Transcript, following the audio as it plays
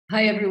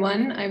Hi,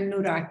 everyone. I'm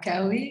Noura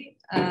Akawi.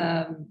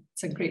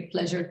 It's a great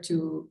pleasure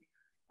to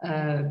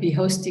be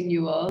hosting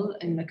you all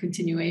in the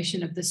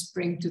continuation of the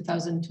Spring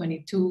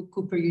 2022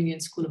 Cooper Union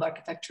School of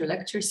Architecture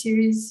lecture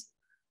series.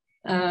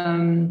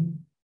 I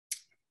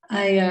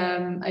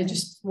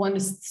just want to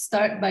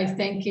start by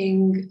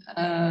thanking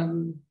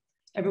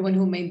everyone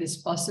who made this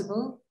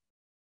possible,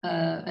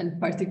 and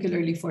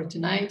particularly for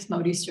tonight,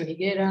 Mauricio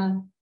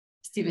Higuera,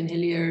 Stephen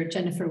Hillier,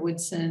 Jennifer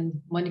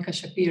Woodson, Monica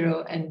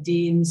Shapiro, and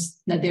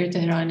Deans Nader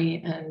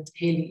Tehrani and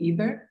Haley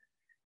Eber.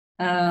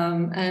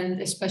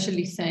 And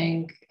especially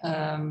thank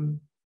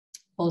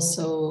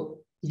also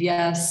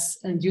Elias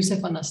and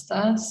Yousef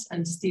Anastas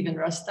and Stephen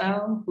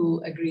Rustow,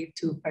 who agreed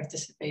to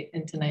participate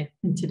in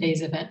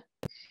today's event.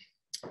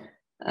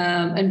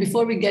 And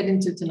before we get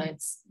into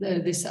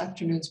this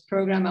afternoon's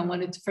program, I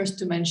wanted first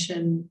to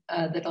mention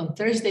that on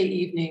Thursday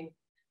evening,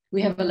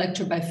 we have a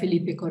lecture by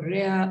Felipe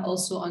Correa,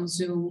 also on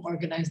Zoom,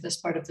 organized as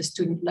part of the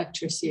student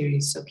lecture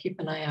series. So keep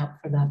an eye out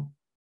for that.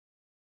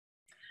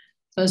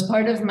 So as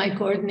part of my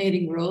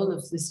coordinating role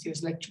of this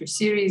year's lecture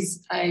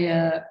series,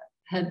 I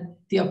had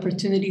the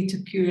opportunity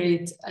to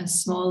curate a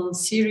small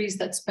series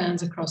that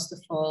spans across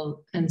the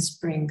fall and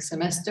spring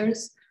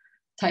semesters,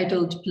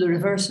 titled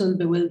Pluriversal,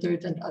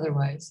 Bewildered, and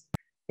Otherwise.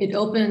 It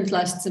opened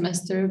last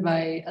semester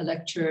by a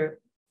lecture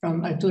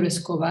from Arturo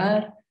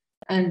Escobar,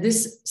 and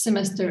this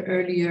semester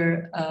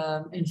earlier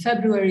in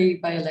February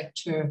by a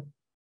lecture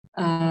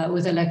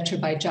with a lecture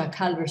by Jack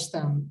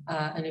Halberstam.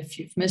 And if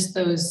you've missed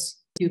those,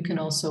 you can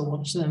also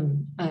watch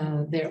them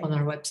there on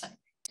our website,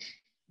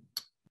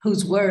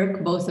 whose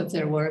work, both of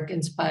their work,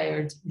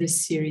 inspired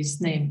this series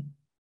name.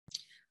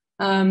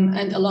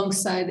 And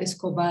alongside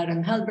Escobar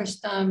and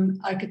Halberstam,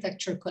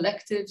 architecture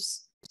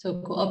collectives,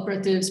 so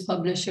cooperatives,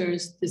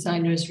 publishers,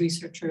 designers,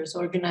 researchers,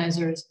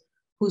 organizers,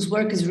 whose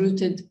work is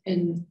rooted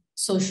in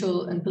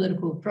social and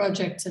political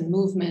projects and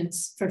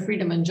movements for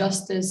freedom and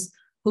justice,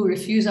 who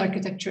refuse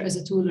architecture as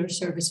a tool or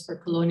service for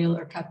colonial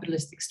or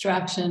capitalist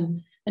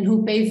extraction, and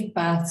who pave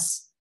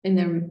paths in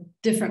their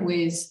different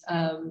ways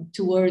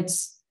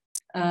towards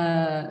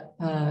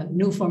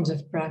new forms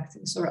of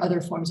practice or other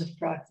forms of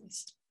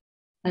practice.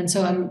 And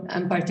so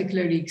I'm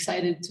particularly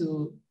excited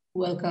to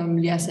welcome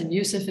Elias and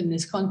Yousef in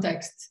this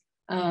context,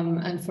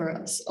 and for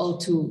us all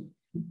to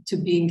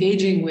be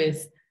engaging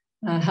with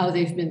how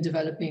they've been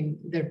developing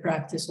their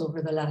practice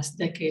over the last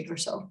decade or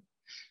so.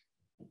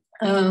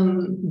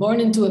 Born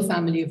into a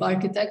family of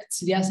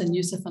architects, Elias and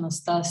Yousef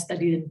Anastas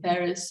studied in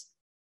Paris,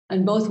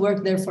 and both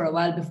worked there for a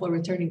while before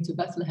returning to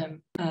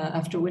Bethlehem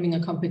after winning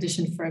a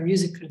competition for a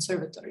music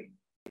conservatory.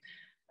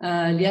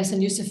 Elias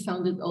and Yousef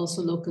founded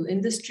also Local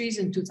Industries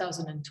in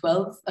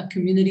 2012, a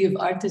community of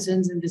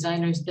artisans and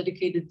designers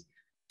dedicated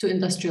to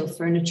industrial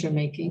furniture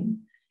making,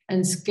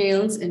 and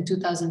scales in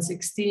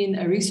 2016,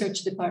 a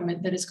research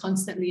department that is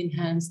constantly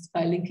enhanced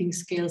by linking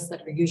scales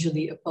that are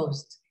usually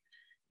opposed.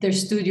 Their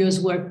studio's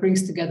work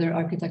brings together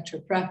architecture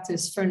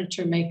practice,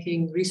 furniture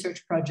making,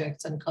 research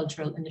projects, and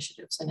cultural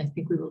initiatives. And I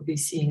think we will be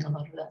seeing a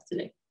lot of that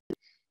today.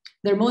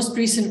 Their most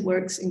recent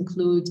works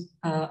include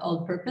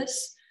All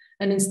Purpose,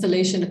 an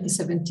installation at the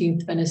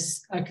 17th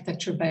Venice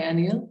Architecture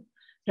Biennale,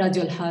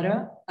 Radio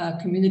alHara, a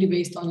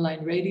community-based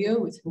online radio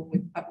with whom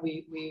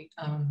we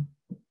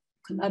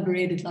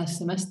collaborated last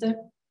semester,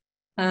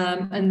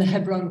 and the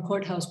Hebron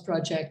courthouse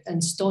project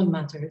and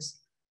Stonematters,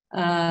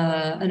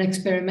 an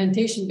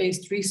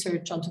experimentation-based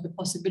research onto the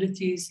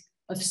possibilities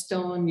of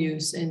stone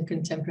use in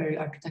contemporary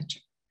architecture.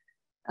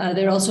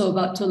 They're also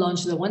about to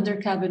launch the Wonder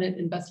Cabinet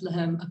in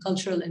Bethlehem, a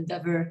cultural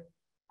endeavor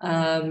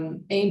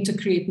aimed to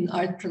create an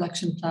art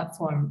production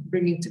platform,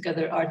 bringing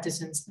together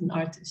artisans and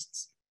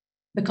artists.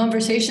 The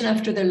conversation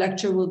after their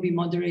lecture will be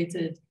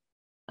moderated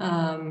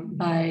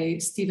by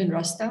Stephen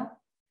Rustow.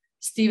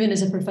 Stephen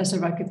is a professor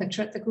of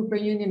architecture at the Cooper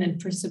Union and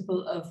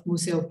principal of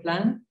Museo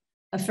Plan,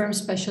 a firm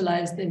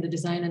specialized in the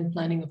design and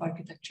planning of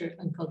architecture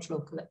and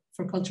cultural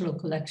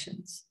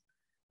collections.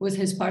 With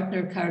his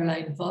partner,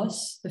 Caroline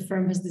Voss, the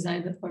firm has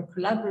designed or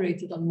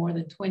collaborated on more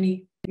than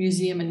 20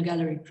 museum and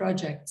gallery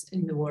projects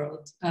in the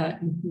world,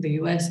 in the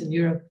US and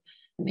Europe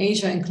and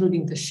Asia,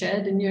 including the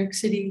Shed in New York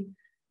City,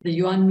 the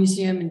Yuan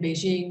Museum in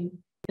Beijing,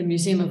 the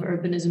Museum of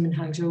Urbanism in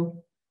Hangzhou,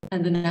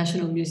 and the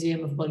National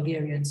Museum of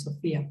Bulgaria in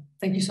Sofia.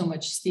 Thank you so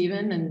much,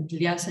 Stephen, and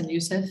Elias and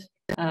Yousef.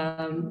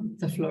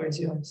 The floor is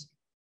yours.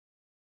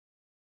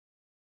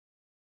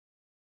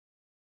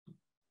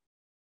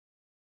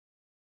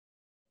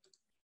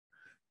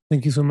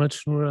 Thank you so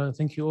much, Noura.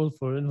 Thank you all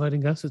for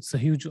inviting us. It's a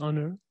huge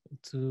honor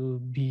to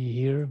be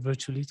here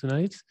virtually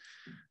tonight.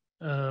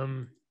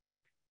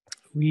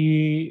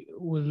 We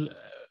will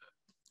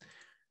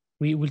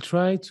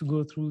try to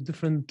go through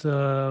different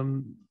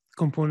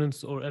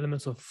components or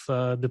elements of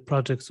the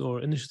projects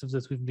or initiatives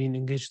that we've been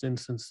engaged in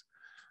since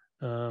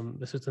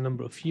a certain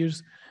number of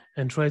years,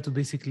 and try to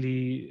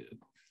basically,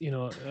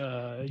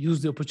 use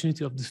the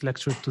opportunity of this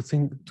lecture to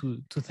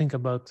think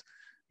about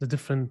the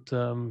different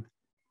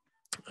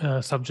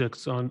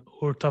subjects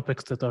or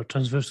topics that are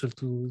transversal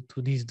to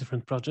these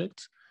different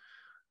projects,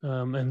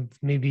 and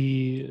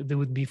maybe they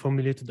would be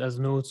formulated as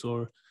notes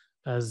or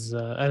as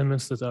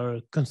elements that are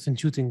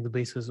constituting the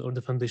basis or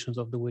the foundations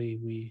of the way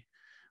we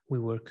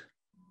work.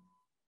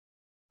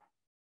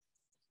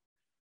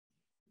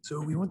 So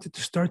we wanted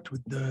to start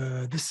with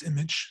this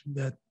image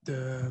that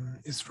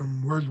is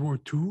from World War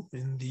II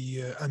in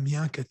the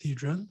Amiens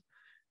Cathedral,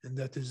 and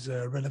that is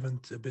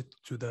relevant a bit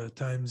to the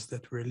times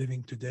that we're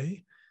living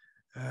today,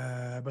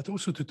 but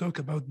also to talk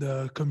about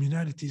the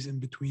communalities in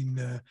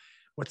between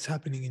what's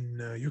happening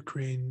in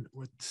Ukraine,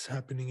 what's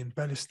happening in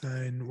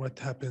Palestine, what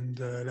happened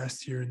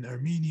last year in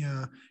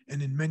Armenia,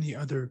 and in many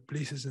other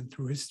places and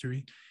through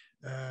history.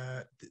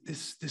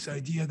 This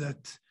idea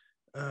that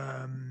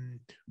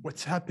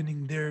what's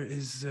happening there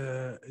is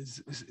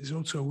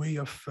also a way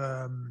of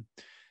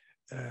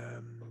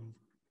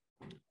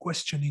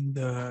questioning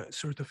the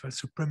sort of a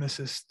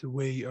supremacist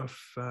way of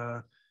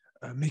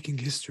making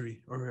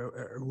history,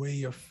 or a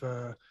way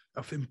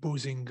of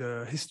imposing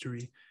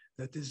history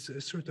that is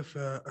sort of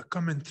a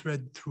common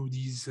thread through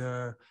these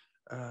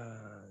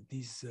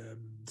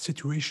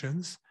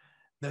situations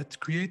that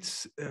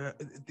creates,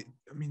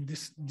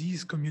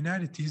 these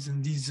communalities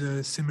and these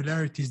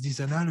similarities, these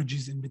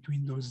analogies in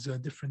between those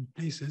different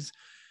places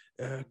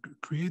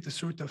create a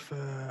sort of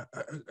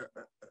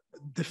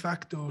de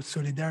facto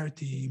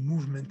solidarity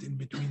movement in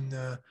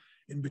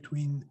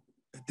between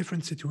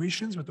different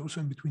situations, but also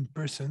in between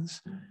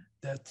persons,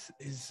 that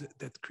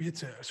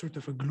creates a sort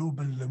of a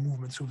global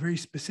movement. So very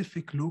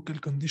specific local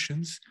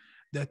conditions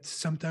that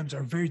sometimes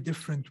are very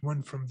different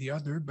one from the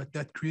other, but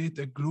that create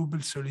a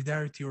global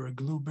solidarity or a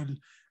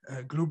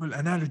global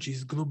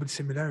analogies, global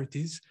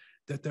similarities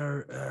that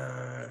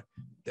are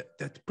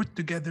that put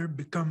together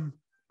become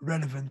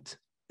relevant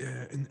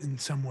in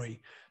some way.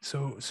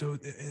 So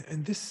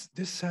and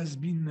this has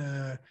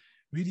been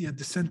really at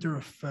the center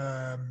of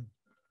a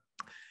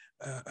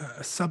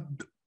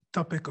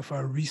subtopic of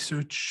our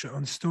research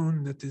on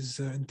stone that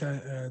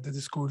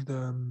is called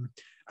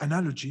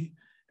analogy,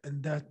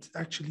 and that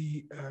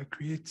actually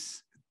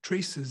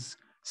traces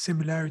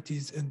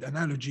similarities and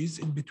analogies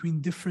in between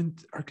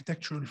different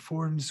architectural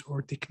forms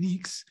or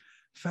techniques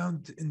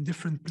found in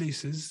different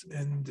places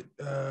and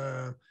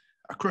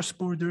across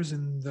borders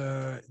and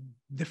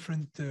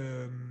different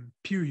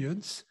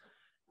periods,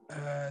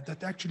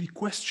 that actually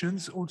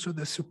questions also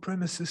the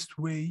supremacist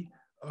way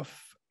of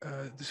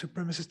the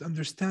supremacist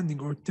understanding,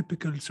 or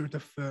typical sort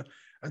of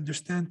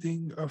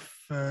understanding of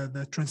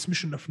the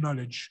transmission of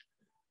knowledge.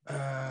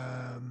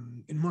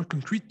 In more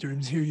concrete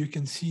terms, here you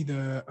can see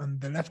on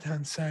the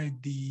left-hand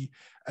side the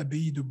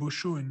Abbaye de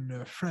Beauchot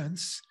in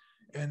France,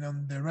 and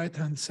on the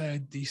right-hand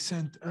side the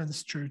Saint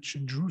Anne's Church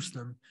in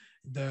Jerusalem.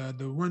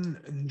 The one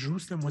in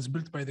Jerusalem was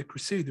built by the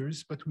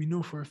Crusaders, but we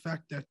know for a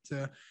fact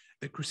that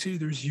the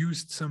Crusaders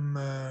used some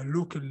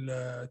local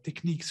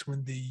techniques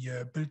when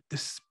they built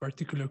this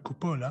particular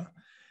cupola,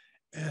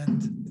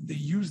 and they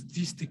used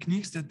these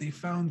techniques that they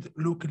found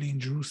locally in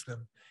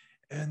Jerusalem.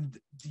 And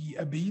the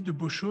Abbaye de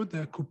Beauchot,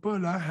 the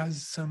cupola,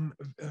 has some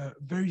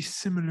very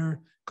similar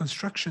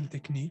construction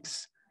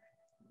techniques,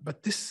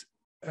 but this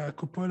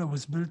cupola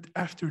was built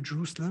after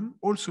Jerusalem,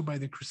 also by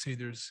the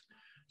Crusaders.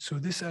 So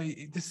this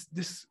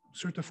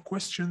sort of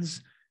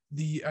questions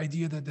the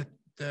idea that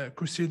the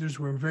Crusaders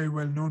were very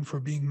well known for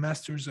being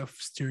masters of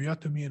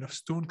stereotomy and of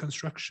stone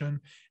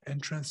construction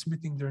and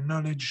transmitting their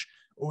knowledge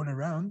all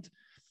around.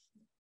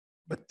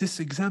 But this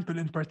example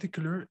in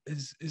particular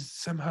is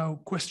somehow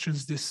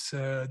questions this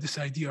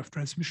idea of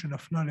transmission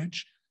of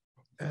knowledge,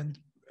 and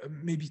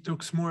maybe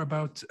talks more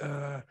about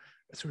a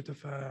sort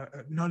of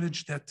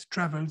knowledge that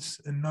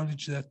travels and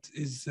knowledge that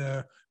is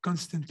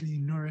constantly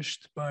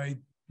nourished by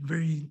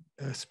very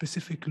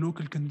specific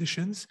local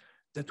conditions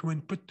that,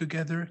 when put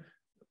together,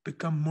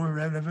 become more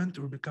relevant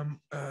or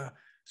become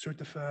sort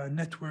of a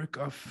network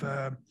of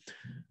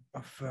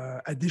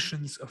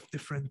additions of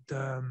different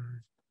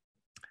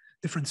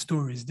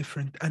stories,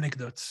 different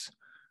anecdotes.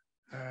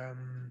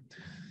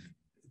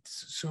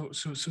 So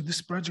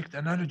this project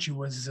analogy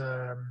was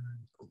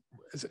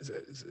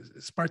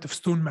as part of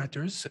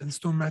Stonematters, and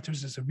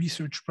Stonematters is a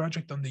research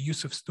project on the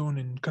use of stone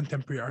in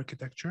contemporary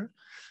architecture.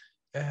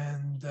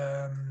 And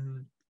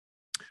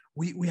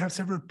we have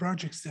several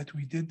projects that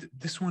we did.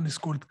 This one is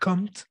called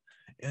Qamt,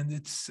 and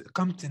it's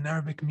Qamt in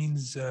Arabic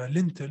means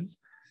lintel,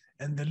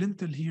 and the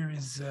lintel here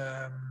is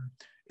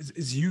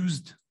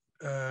used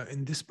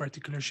in this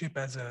particular shape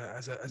as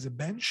a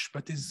bench,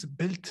 but is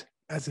built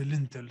as a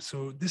lintel.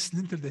 So this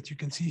lintel that you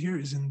can see here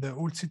is in the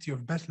old city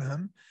of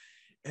Bethlehem,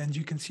 and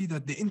you can see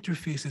that the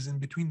interfaces in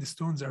between the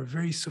stones are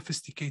very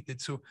sophisticated.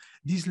 So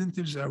these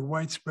lintels are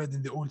widespread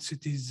in the old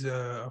cities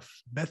of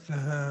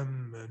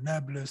Bethlehem,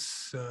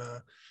 Nablus,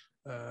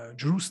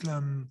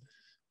 Jerusalem,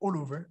 all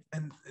over,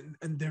 and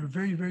they're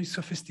very, very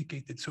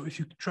sophisticated. So if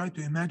you try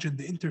to imagine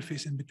the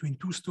interface in between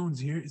two stones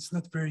here, it's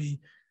not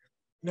very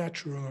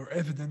natural or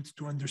evident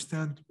to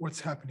understand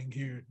what's happening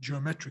here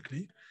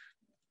geometrically.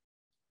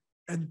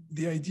 And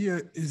the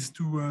idea is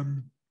to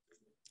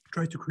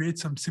try to create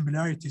some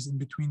similarities in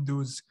between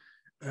those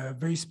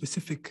very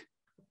specific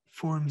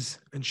forms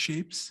and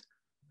shapes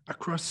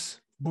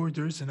across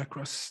borders and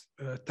across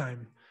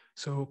time.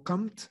 So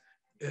Qamt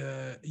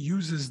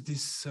uses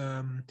this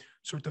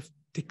sort of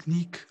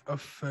technique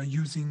of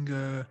using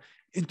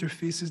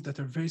interfaces that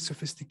are very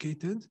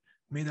sophisticated,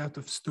 made out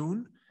of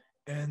stone,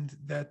 and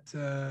that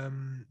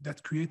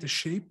that create a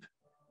shape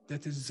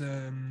that is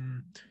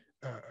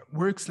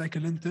works like a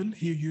lintel,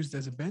 here used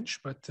as a bench,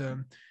 but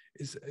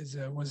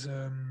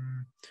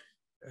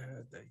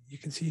you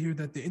can see here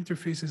that the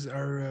interfaces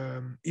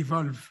are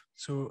evolve.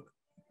 So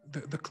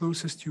the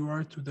closest you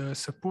are to the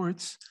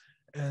supports,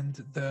 and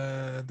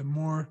the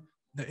more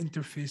the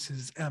interface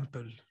is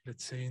ample,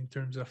 let's say, in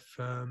terms of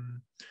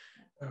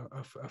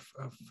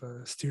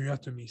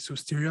stereotomy. So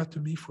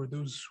stereotomy, for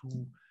those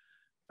who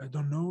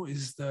don't know,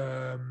 is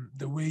the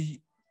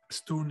way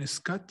stone is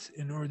cut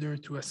in order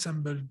to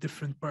assemble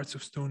different parts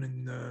of stone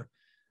in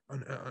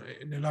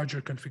a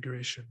larger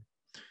configuration.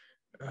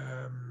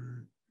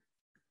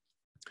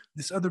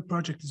 This other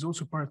project is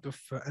also part of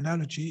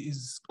analogy,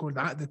 is called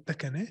عقد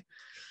التكنة,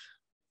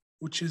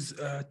 which is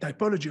a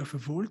typology of a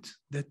vault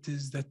that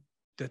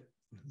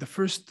the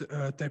first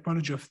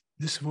typology of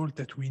this vault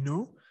that we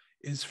know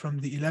is from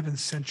the 11th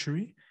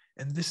century.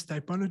 And this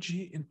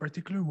typology in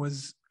particular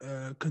was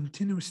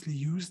continuously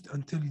used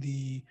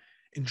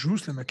in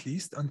Jerusalem at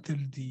least, until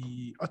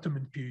the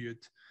Ottoman period.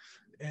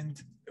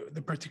 And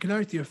the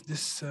particularity of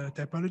this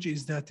typology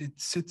is that it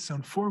sits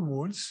on 4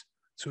 walls.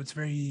 So it's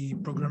very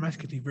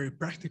programmatically very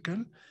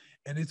practical.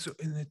 And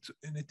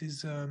it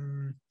is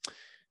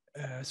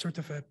sort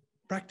of a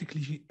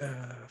practically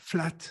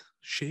flat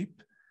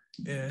shape.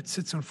 It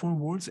sits on 4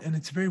 walls, and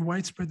it's very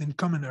widespread in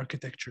common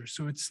architecture.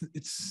 So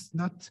it's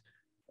not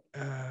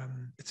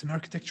it's an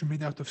architecture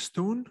made out of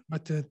stone,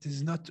 but it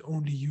is not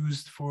only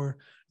used for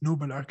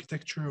noble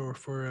architecture or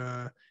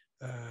for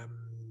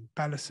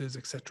palaces,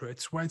 etc.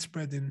 It's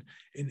widespread in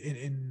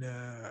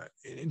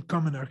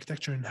common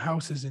architecture, in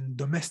houses, in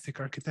domestic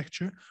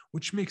architecture,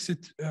 which makes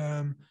it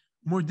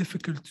more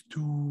difficult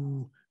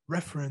to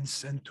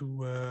reference and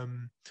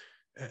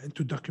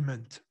to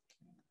document.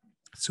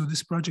 So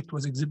this project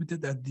was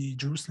exhibited at the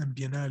Jerusalem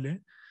Biennale,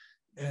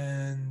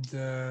 and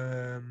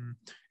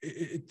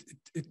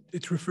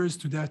it refers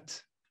to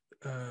that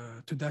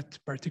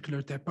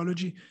particular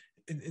typology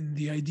in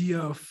the idea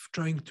of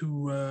trying to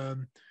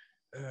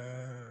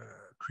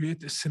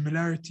create a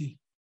similarity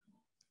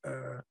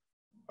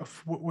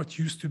of what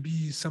used to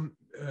be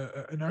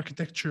an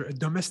architecture, a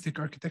domestic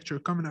architecture, a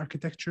common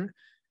architecture,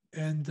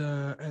 and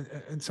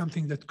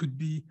something that could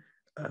be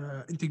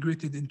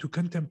integrated into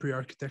contemporary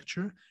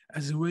architecture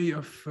as a way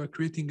of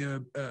creating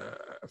a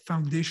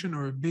foundation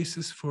or a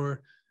basis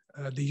for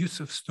the use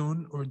of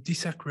stone, or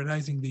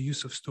desacralizing the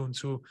use of stone.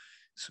 So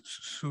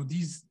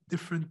these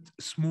different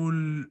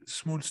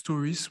small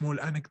stories, small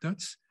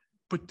anecdotes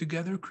put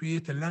together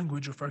create a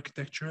language of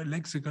architecture, a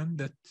lexicon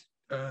that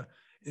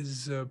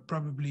is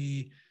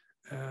probably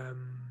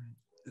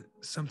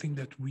something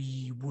that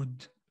we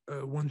would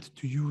want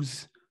to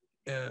use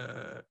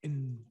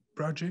in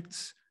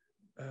projects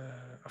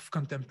of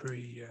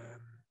contemporary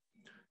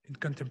in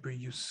contemporary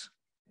use.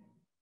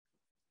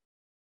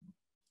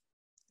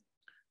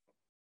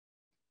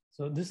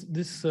 So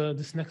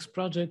this next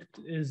project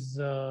is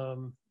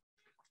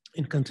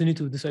in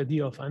continuity with this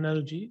idea of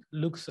analogy,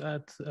 looks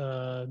at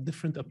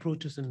different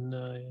approaches in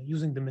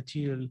using the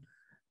material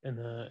in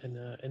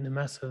a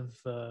massive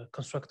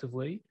constructive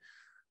way.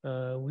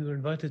 We were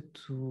invited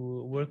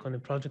to work on a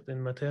project in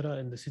Matera,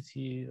 in the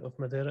city of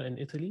Matera in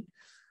Italy.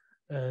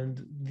 And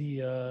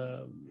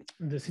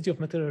the city of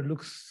Matera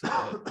looks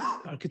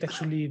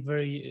architecturally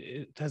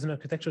it has an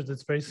architecture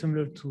that's very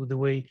similar to the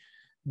way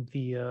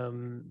the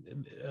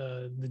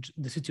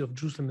city of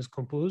Jerusalem is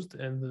composed,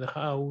 and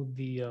how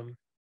the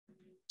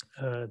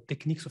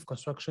techniques of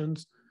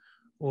constructions,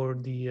 or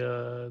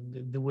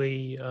the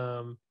way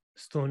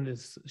stone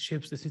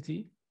shapes the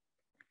city,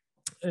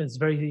 is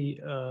very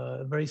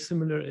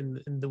similar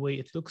in the way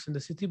it looks in the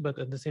city, but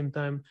at the same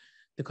time,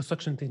 the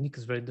construction technique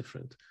is very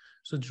different.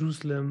 So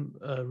Jerusalem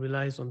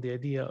relies on the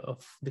idea of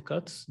the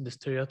cuts, the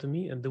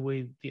stereotomy, and the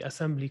way the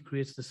assembly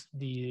creates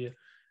the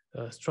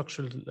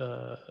structural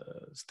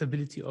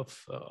stability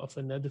of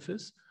an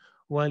edifice.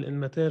 While in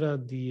Matera,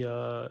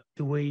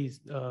 the way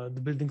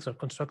the buildings are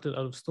constructed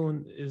out of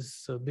stone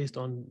is based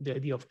on the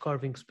idea of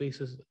carving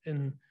spaces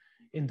in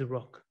the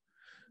rock.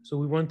 So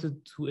we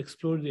wanted to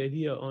explore the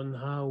idea on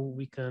how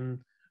we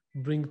can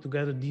bring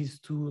together these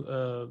two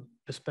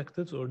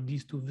perspectives, or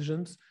these two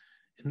visions,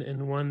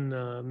 in one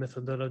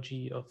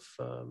methodology of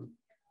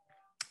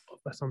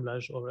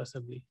assemblage or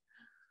assembly.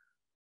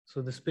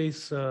 So the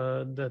space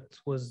that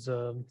was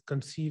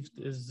conceived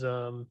is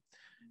a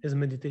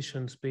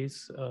meditation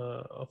space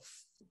of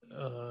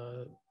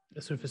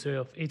a surface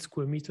area of 8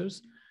 square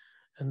meters,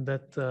 and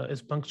that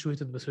is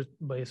punctuated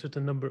by a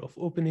certain number of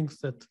openings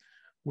that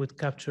would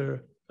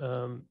capture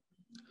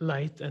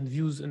light and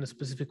views in a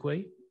specific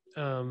way.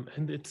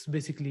 And it's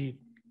basically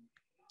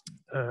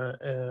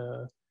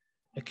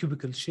a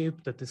cubical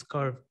shape that is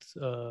carved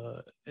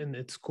in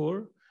its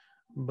core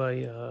by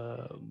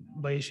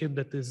a shape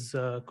that is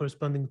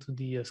corresponding to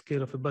the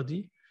scale of a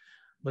body,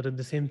 but at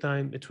the same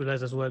time it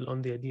relies as well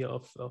on the idea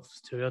of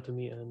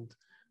stereotomy and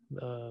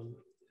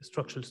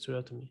structural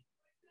stereotomy.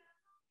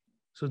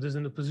 So there's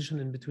an opposition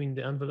in between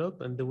the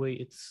envelope and the way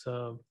it's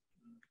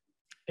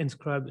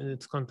inscribed in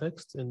its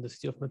context in the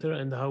city of Matera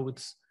and how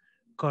it's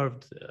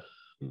carved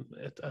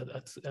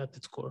at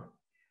its core.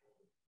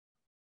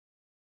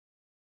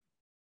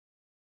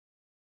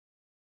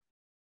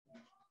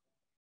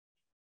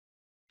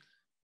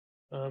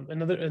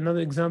 Another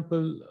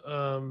example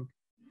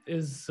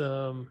is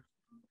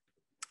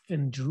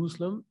in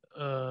Jerusalem,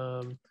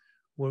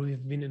 where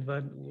we've been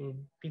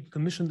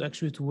commissioned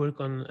actually to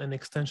work on an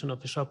extension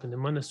of a shop in the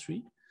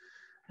monastery.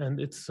 And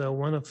it's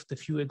one of the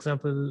few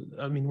examples,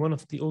 one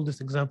of the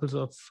oldest examples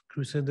of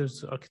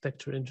Crusaders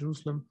architecture in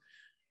Jerusalem.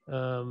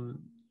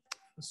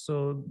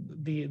 So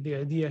the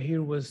idea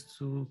here was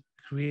to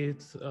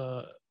create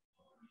a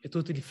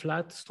totally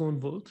flat stone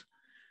vault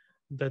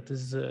that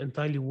is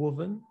entirely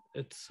woven.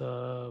 It's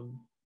a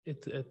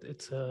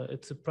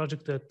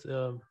project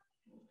that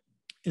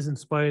is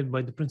inspired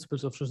by the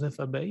principles of Joseph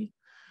Abbey,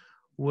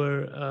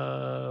 where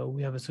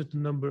we have a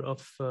certain number of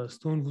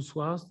stone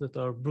voussoirs that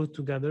are brought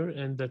together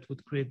and that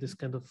would create this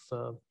kind of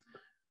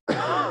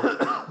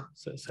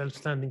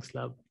self-standing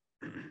slab.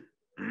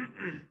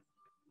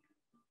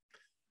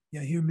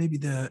 Yeah, here maybe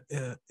the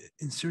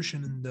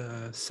insertion in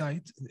the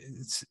site,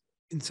 it's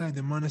inside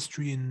the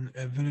monastery in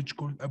a village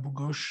called Abu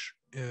Ghosh,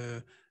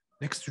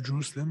 next to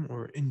Jerusalem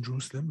or in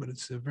Jerusalem, but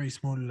it's a very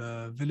small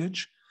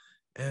village.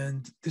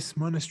 And this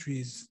monastery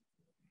is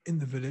in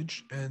the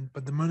village,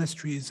 but the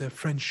monastery is a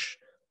French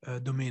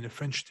domain, a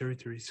French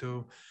territory.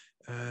 So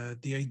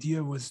the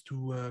idea was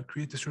to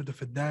create a sort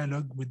of a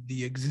dialogue with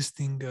the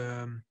existing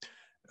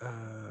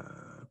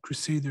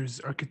Crusaders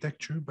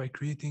architecture by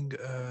creating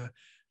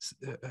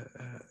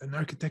an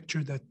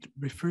architecture that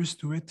refers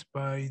to it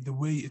by the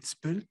way it's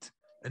built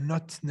and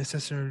not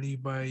necessarily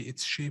by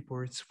its shape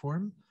or its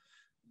form.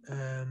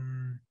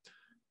 And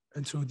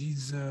so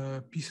these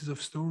pieces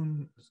of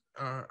stone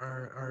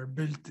are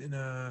built in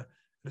a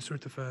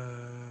sort of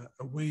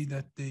a way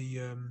that they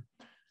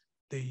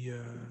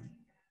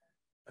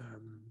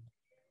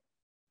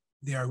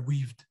are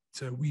weaved.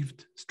 It's a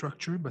weaved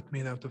structure, but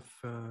made out of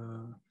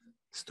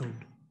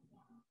stone.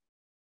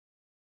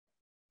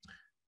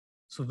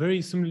 So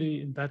very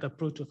similarly, in that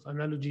approach of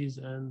analogies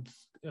and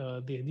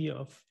the idea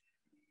of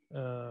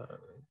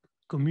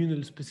communal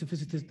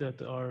specificities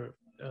that are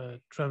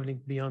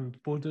traveling beyond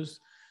borders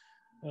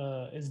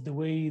is the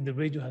way the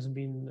radio has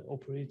been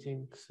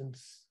operating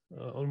since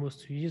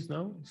almost 2 years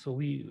now. So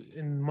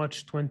in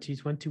March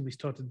 2020, we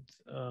started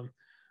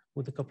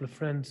with a couple of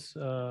friends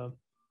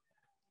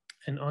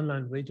an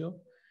online radio.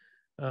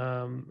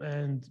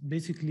 And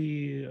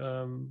basically,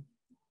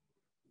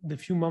 the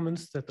few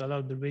moments that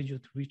allowed the radio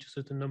to reach a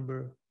certain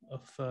number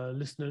of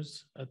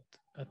listeners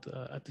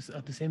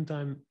at the same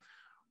time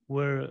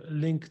were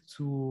linked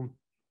to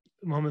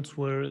moments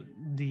where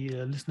the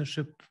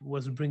listenership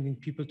was bringing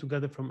people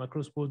together from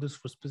across borders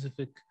for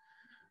specific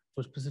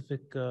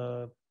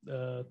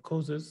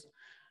causes.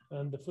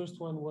 And the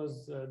first one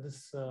was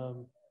this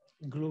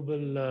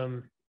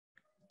global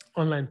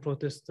online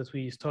protest that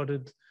we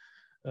started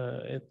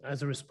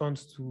as a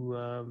response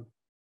to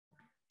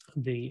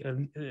the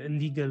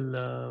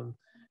illegal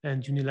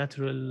and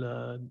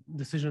unilateral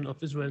decision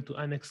of Israel to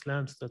annex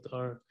lands that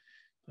are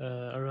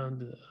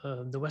around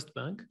the West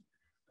Bank.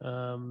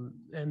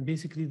 And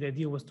basically the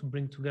idea was to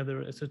bring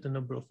together a certain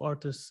number of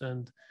artists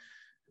and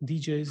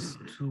DJs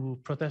to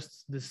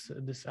protest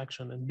this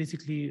action. And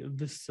basically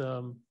this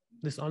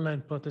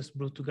online protest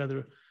brought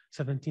together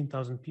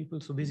 17,000 people.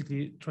 So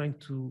basically trying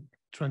to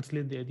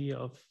translate the idea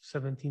of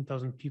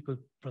 17,000 people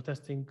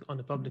protesting on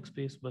a public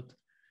space, but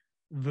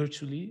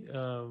virtually,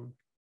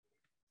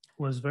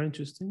 was very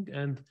interesting.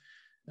 And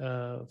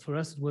for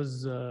us, it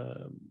was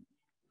the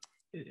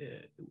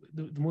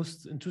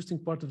most interesting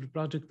part of the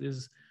project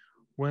is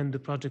when the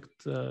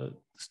project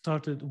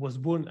was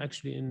born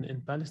actually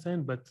in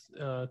Palestine, but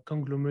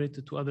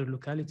conglomerated to other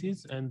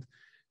localities and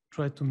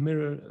tried to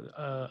mirror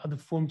other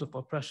forms of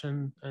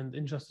oppression and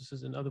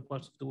injustices in other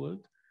parts of the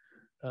world.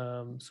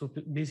 So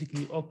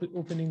basically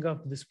opening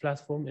up this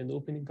platform and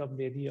opening up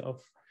the idea of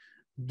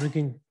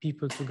bringing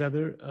people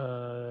together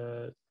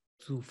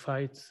to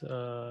fight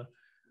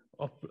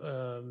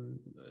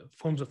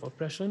forms of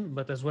oppression,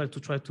 but as well to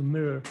try to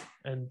mirror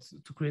and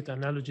to create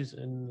analogies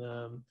in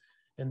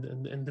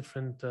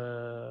different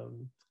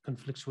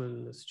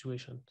conflictual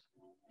situations.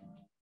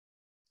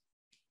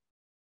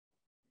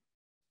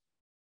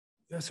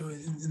 Yeah, so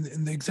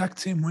in the exact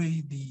same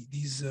way,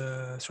 these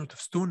sort of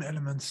stone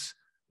elements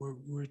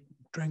we're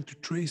trying to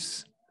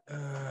trace,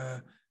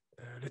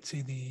 let's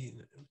say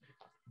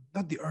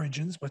not the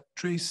origins, but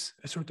trace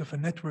a sort of a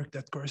network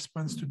that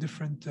corresponds to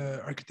different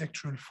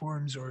architectural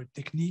forms or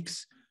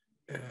techniques.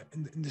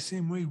 In the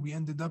same way, we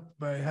ended up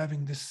by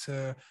having this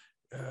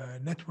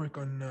network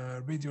on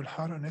Radio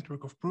alHara,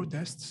 network of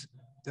protests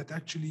that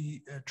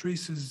actually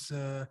traces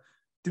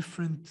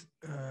different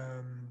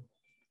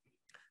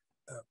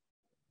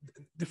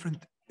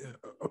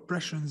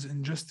oppressions,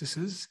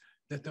 injustices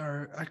that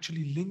are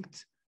actually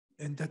linked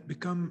and that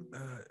become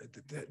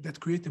that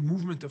create a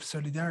movement of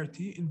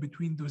solidarity in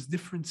between those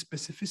different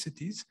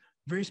specificities,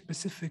 very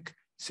specific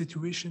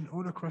situation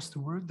all across the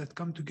world that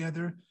come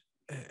together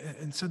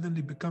and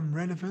suddenly become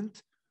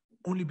relevant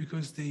only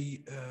because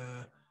they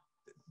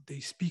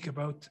speak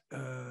about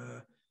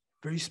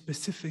very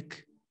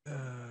specific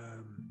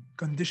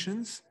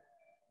conditions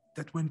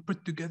that, when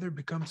put together,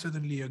 become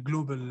suddenly a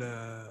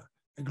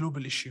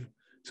global issue.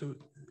 So,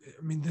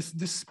 I mean,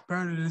 this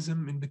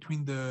parallelism in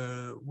between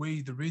the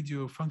way the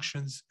radio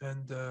functions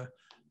and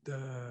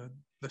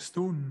the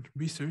stone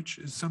research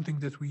is something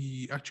that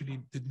we actually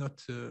did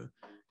not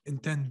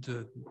intend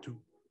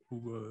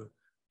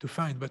to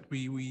find, but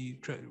we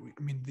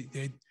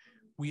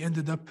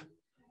ended up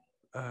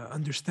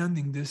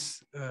understanding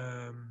this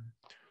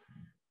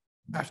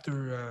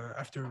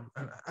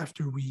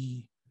after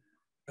we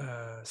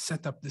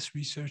set up this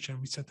research and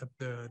we set up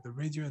the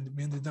radio, and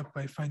we ended up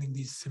by finding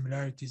these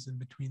similarities in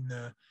between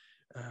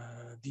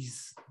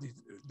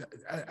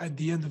at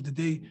the end of the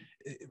day,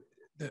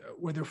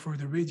 whether for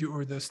the radio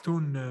or the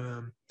stone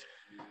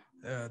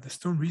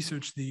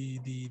research,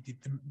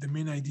 the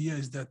main idea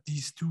is that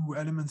these two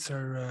elements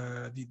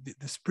are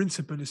this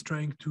principle is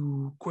trying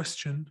to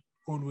question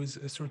always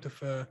a sort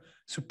of a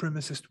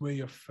supremacist way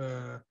of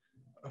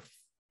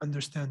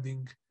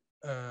understanding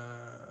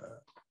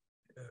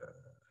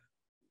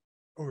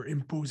or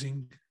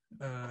imposing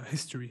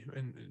history,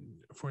 and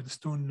for the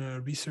stone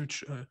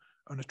research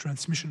on a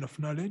transmission of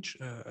knowledge,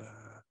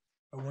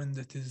 one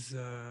that is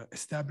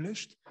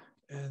established,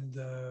 and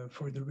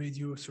for the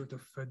radio, sort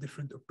of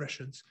different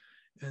oppressions.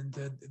 And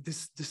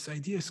this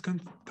idea is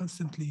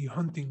constantly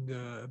haunting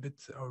a bit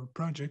our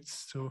projects.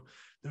 So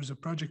there's a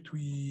project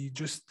we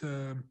just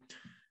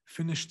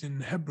finished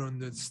in Hebron,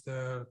 that's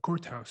the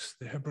courthouse,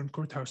 the Hebron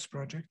courthouse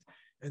project.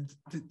 And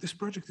this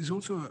project is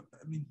also,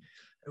 I mean,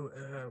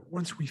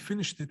 once we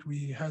finished it,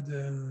 we had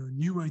a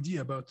new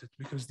idea about it,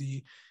 because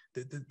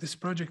this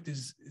project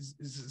is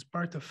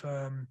part of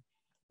a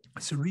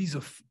series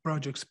of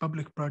projects,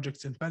 public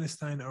projects in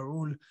Palestine, are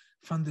all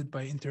funded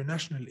by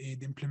international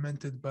aid,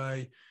 implemented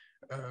by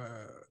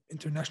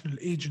international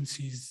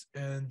agencies,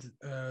 and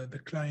the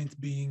client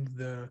being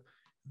the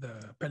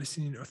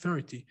Palestinian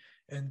Authority,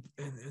 and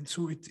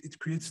so it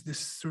creates this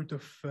sort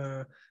of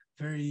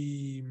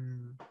very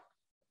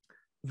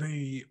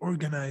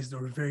organized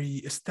or very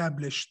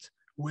established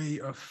way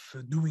of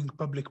doing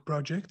public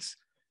projects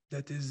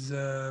that is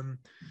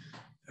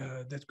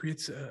that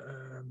creates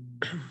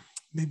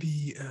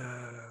maybe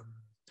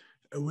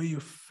a way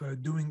of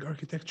doing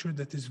architecture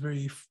that is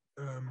very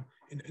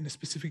in a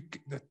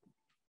specific that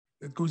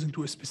goes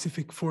into a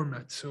specific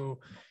format. So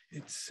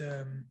it's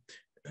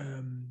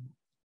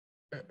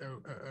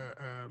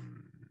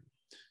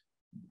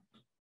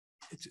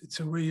it's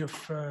a way of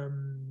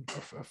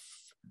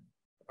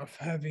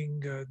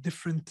having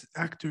different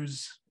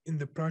actors in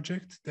the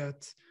project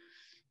that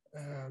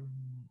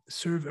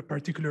serve a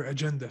particular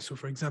agenda. So,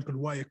 for example,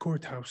 why a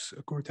courthouse?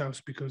 A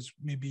courthouse because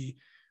maybe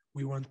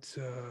we want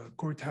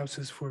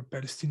courthouses for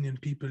Palestinian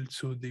people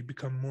so they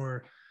become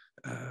more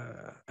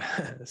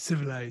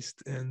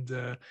civilized, and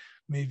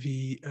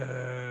maybe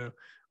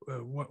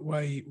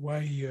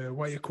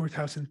why a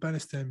courthouse in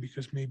Palestine?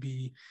 Because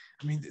maybe,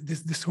 I mean,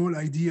 this whole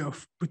idea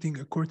of putting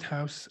a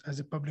courthouse as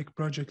a public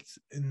project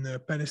in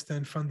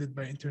Palestine funded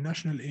by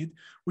international aid,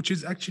 which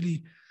is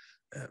actually,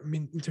 I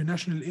mean,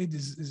 international aid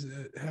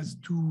has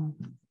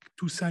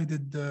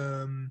two-sided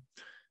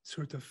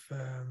sort of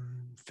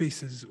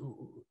faces.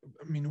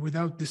 I mean,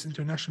 without this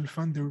international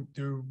fund,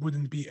 there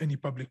wouldn't be any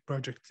public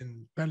project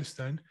in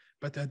Palestine.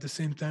 But at the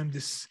same time,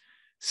 this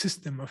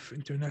system of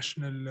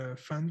international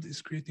fund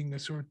is creating a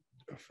sort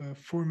of a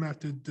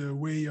formatted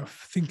way of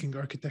thinking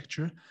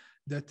architecture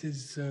that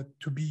is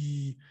to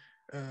be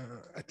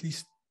at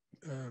least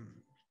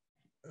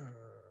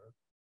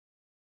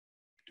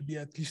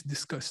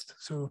discussed.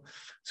 So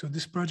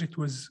this project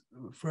was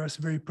for us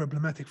very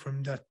problematic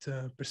from that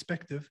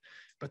perspective,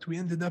 but we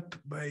ended up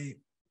by,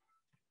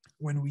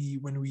 when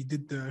we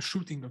did the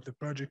shooting of the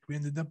project, we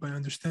ended up by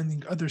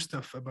understanding other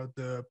stuff about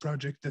the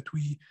project that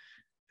we,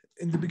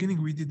 in the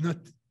beginning, we did not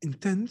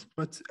intend,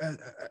 but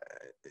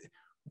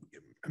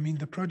I mean,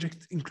 the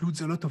project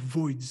includes a lot of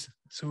voids.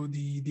 So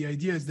the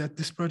idea is that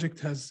this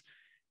project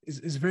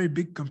is very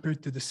big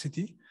compared to the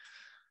city,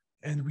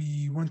 and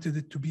we wanted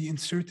it to be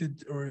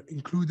inserted or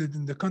included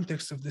in the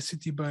context of the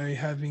city by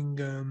having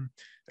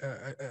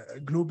a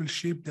global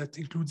shape that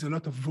includes a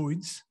lot of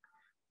voids,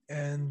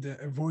 and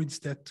voids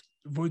that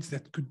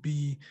could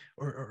be,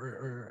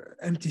 or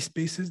empty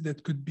spaces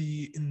that could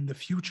be in the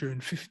future, in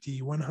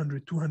 50,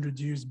 100, 200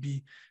 years,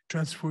 be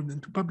transformed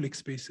into public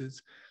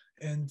spaces.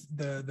 And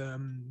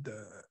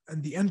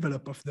the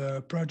envelope of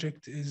the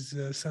project is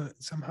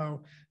somehow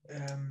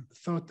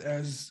thought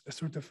as a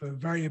sort of a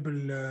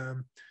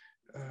variable,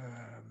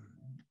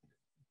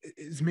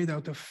 is made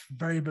out of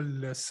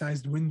variable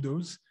sized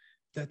windows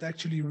that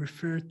actually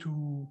refer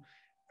to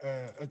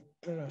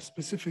a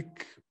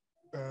specific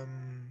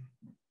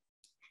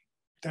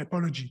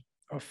typology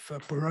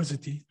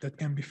porosity that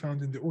can be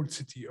found in the old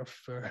city of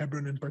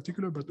Hebron in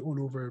particular, but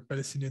all over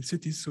Palestinian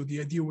cities. So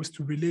the idea was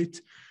to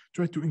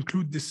try to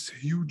include this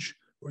huge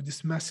or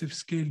this massive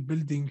scale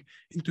building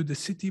into the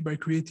city by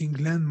creating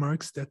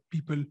landmarks that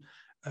people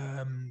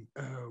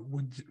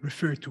would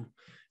refer to.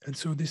 And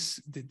so this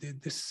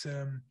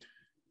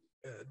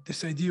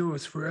idea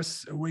was for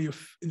us a way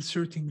of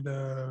inserting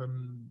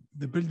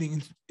the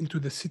building into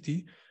the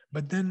city.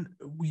 But then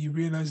we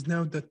realize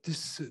now that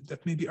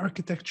that maybe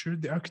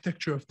the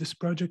architecture of this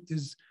project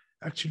is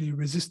actually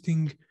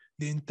resisting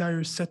the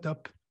entire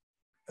setup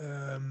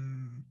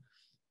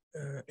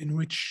in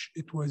which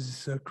it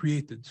was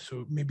created.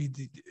 So maybe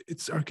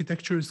its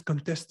architecture is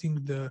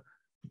contesting the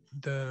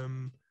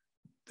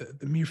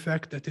mere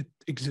fact that it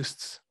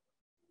exists.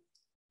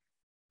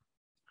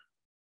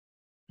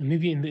 And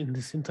maybe in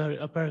this entire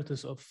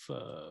apparatus of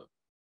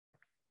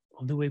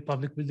the way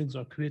public buildings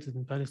are created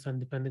in Palestine,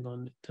 depending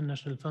on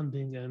international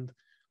funding and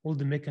all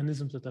the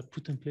mechanisms that are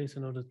put in place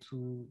in order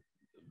to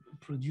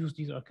produce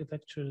these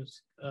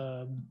architectures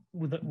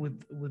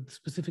with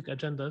specific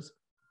agendas.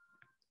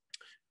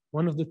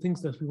 One of the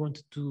things that we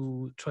wanted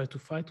to try to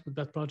fight with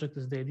that project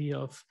is the idea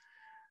of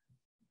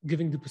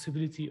giving the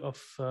possibility of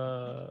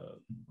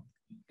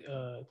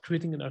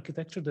creating an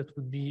architecture that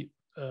would be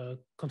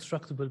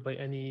constructible by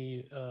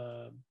any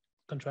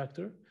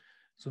contractor.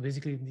 So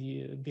basically,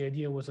 the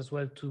idea was as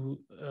well to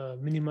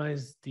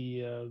minimize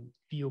the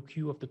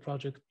POQ of the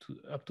project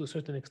up to a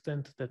certain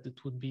extent that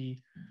it would be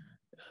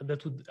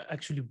that would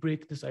actually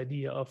break this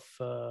idea of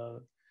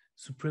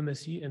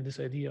supremacy and this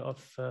idea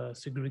of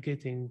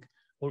segregating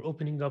or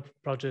opening up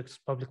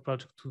public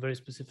projects to very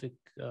specific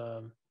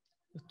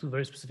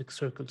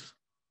circles.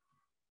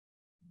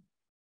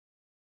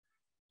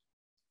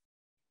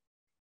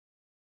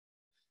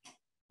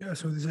 Yeah,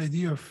 so this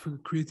idea of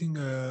creating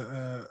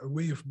a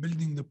way of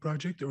building the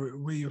project or a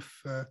way of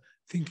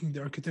thinking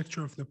the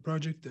architecture of the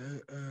project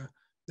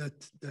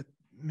that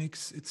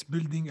makes its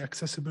building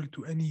accessible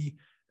to any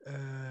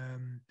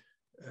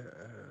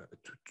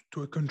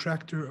to a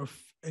contractor of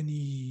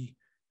any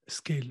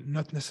scale,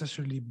 not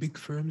necessarily big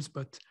firms,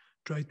 but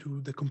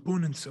the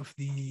components of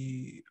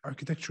the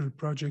architectural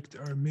project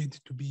are made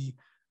to be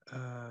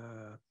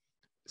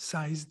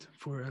sized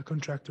for a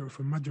contractor of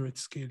a moderate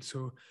scale.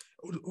 So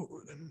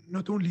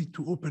not only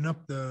to open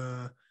up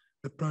the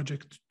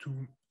project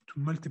to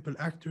multiple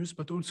actors,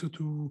 but also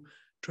to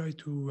try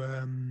to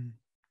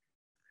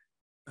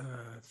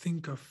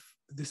think of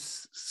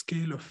this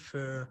scale of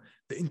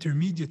the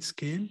intermediate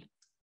scale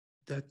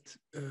that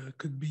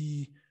could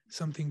be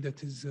something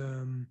that is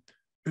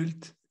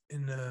built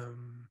in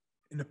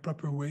a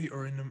proper way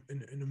or in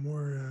a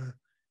more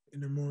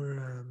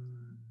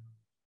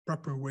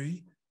proper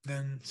way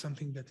than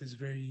something that is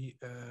very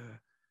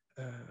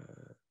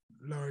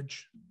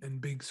large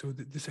and big. So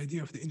this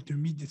idea of the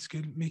intermediate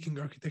scale, making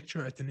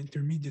architecture at an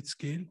intermediate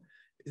scale,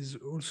 is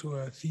also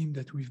a theme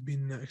that we've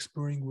been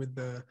exploring with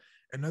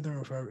another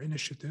of our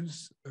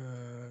initiatives,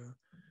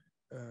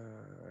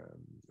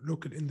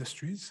 local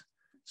industries.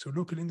 So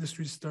local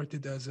industries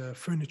started as a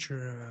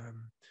furniture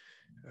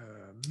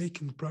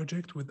making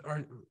project with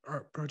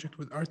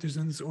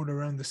artisans all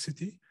around the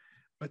city.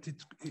 But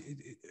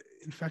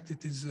in fact,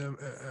 it is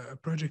a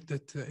project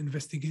that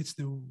investigates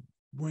the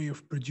way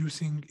of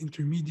producing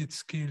intermediate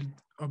scaled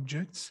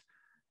objects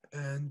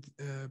and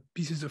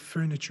pieces of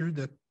furniture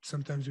that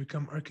sometimes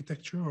become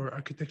architecture, or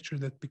architecture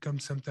that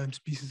becomes sometimes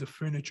pieces of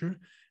furniture.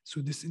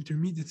 So this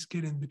intermediate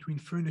scale in between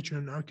furniture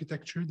and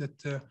architecture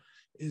that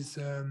is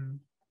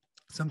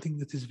something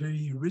that is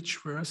very rich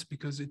for us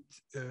because it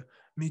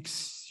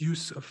makes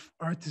use of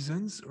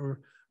artisans,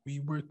 or we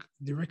work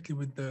directly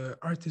with the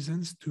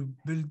artisans to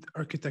build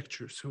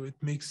architecture. So it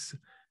makes,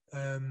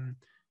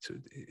 so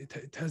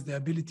it has the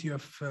ability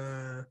of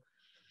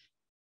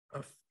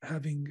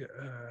having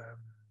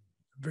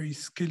very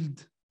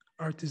skilled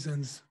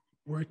artisans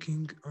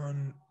working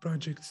on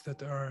projects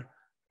that are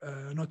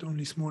not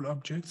only small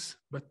objects,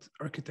 but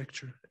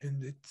architecture.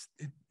 And it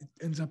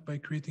ends up by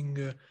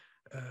creating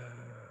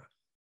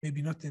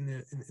maybe not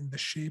in the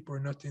shape or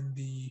not in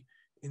the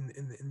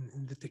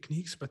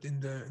techniques, but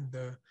in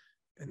the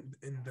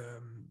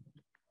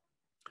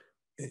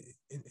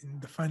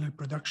final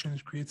production.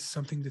 It creates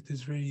something that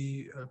is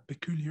very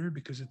peculiar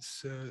because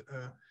it's a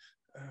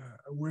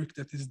work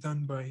that is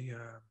done by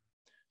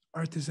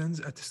artisans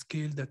at a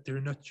scale that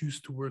they're not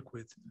used to work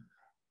with.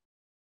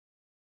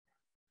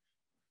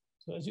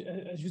 So as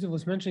Yousef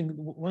was mentioning,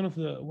 one of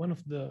the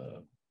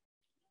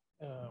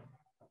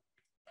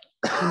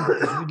things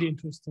that is really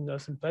interesting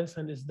us in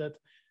Palestine is that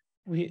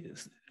we,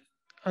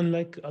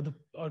 unlike other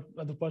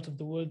parts of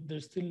the world,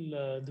 there's still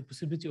the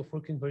possibility of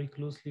working very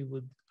closely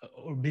with,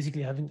 or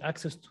basically having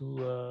access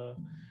to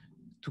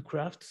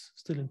crafts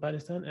still in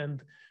Palestine.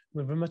 And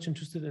we're very much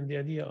interested in the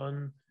idea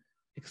on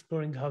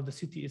exploring how the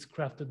city is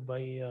crafted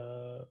by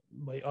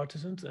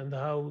artisans and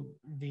how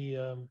the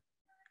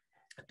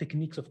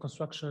techniques of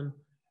construction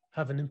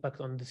have an impact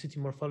on the city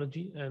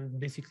morphology, and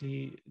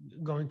basically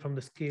going from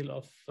the scale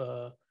of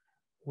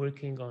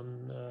working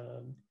on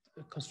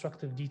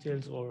constructive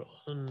details or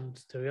on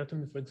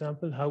stereotomy, for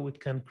example, how it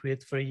can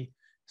create very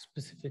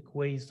specific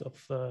ways of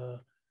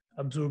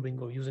absorbing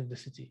or using the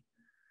city.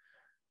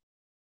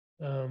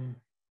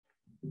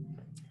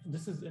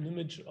 This is an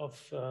image of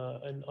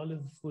an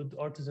olive wood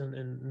artisan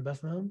in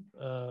Bethlehem.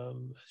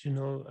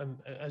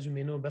 As you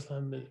may know,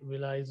 Bethlehem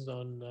relies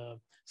on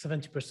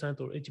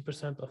 70% or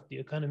 80% of the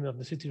economy of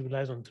the city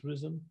relies on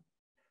tourism.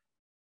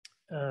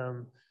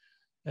 And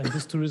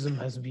this tourism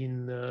has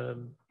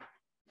been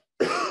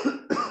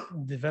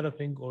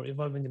developing or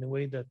evolving in a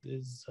way that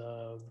is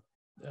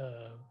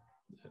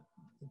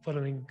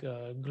following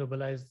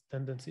globalized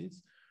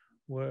tendencies,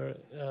 where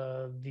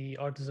the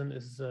artisan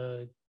is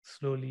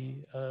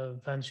slowly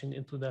vanishing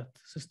into that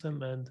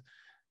system, and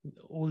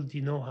all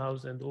the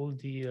know-hows and all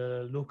the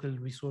local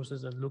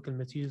resources and local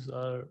materials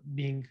are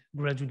being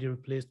gradually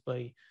replaced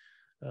by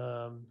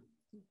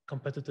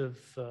competitive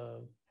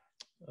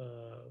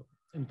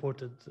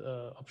imported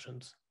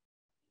options.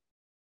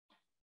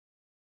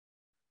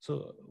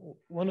 So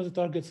one of the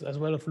targets as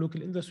well of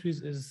local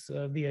industries is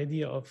the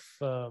idea of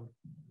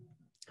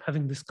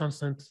having this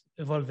constant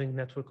evolving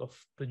network of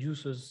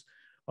producers,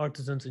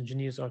 artisans,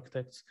 engineers,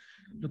 architects,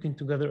 looking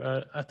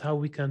together at how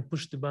we can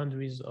push the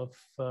boundaries of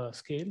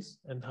scales,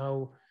 and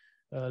how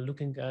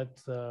looking at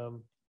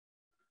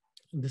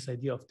this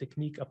idea of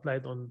technique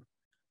applied on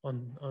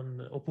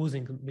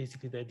opposing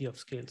basically the idea of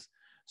scales.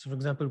 So for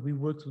example, we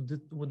worked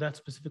with that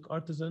specific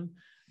artisan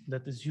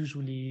that is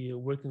usually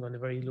working on a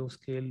very low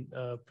scale,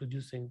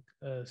 producing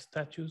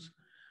statues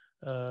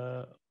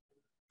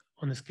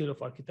on a scale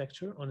of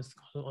architecture, on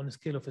a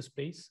scale of a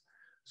space.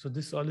 So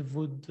this olive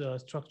wood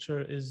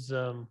structure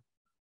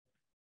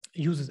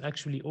uses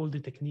actually all the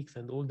techniques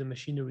and all the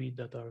machinery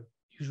that are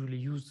usually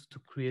used to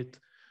create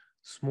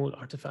small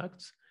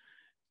artifacts,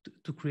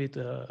 to create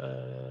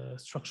a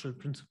structural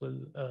principle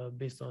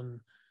based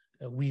on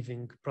a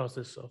weaving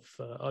process of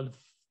olive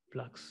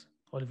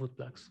wood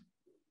plaques.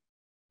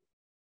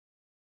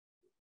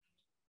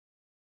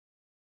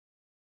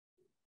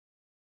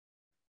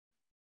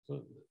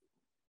 So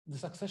the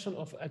succession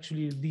of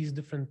actually these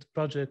different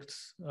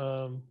projects,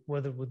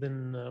 whether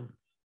within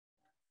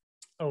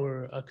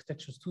our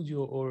architecture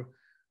studio or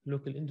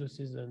local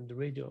industries and the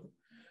radio,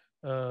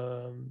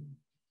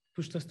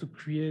 pushed us to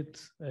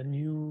create a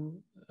new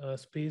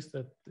space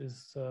that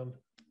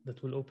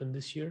will open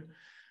this year,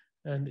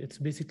 and it's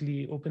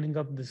basically opening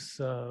up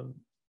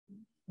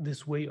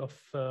this way of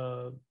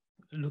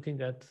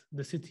looking at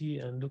the city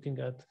and looking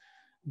at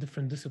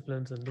different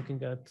disciplines and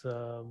looking at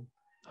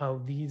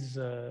how these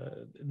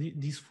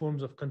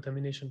forms of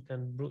contamination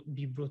can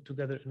be brought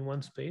together in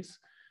one space,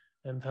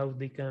 and how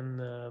they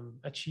can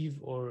achieve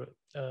or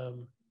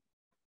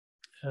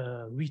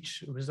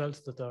reach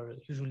results that are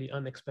usually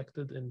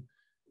unexpected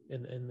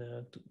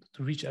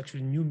to reach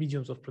actually new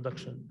mediums of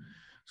production.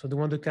 So the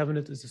Wonder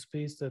Cabinet is a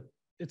space that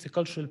it's a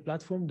cultural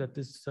platform that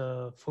is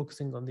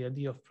focusing on the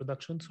idea of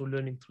production, so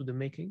learning through the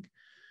making,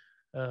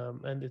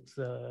 and it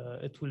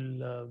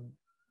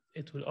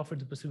will offer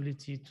the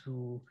possibility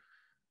to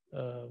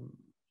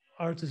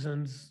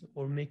artisans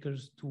or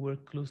makers to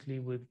work closely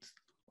with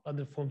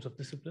other forms of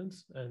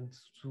disciplines, and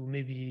to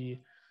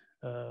maybe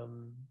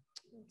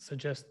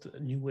suggest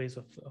new ways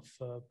of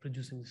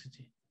producing the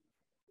city.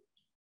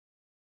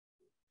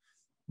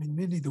 I mean,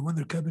 mainly the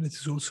Wonder Cabinet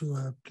is also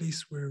a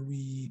place where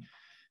we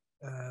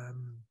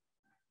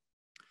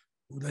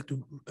would like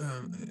to,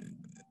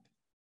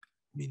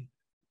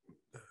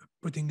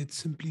 putting it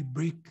simply,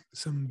 break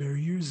some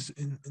barriers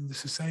in the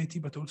society,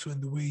 but also in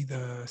the way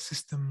the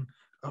system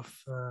of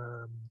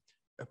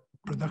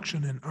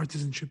production and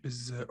artisanship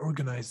is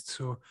organized.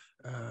 So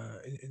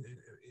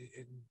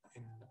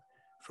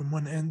from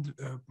one end,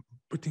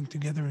 putting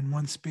together in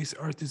one space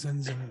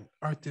artisans and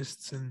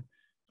artists and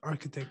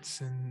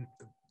architects and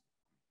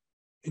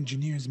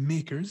engineers,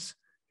 makers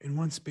in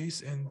one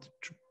space, and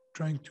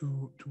trying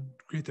to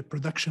create a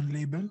production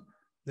label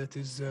that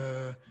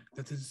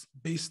is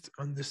based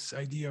on this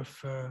idea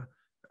of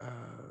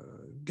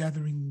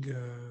gathering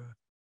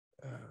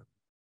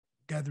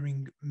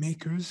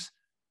makers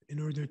in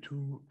order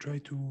to try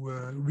to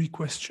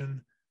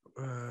re-question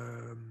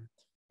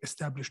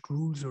established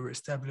rules or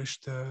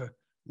established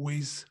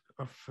ways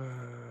of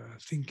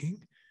thinking,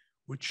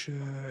 which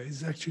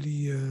is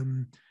actually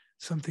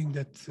something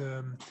that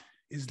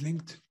is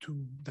linked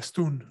to the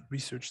stone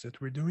research that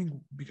we're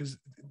doing, because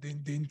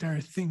the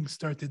entire thing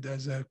started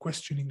as a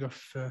questioning of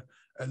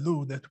a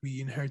law that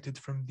we inherited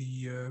from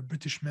the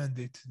British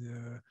Mandate,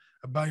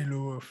 a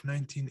bylaw of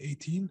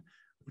 1918,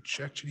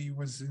 which actually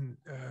was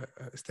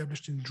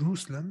established in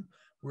Jerusalem,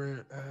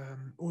 where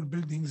all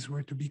buildings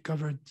were to be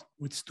covered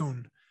with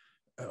stone,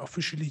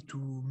 officially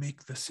to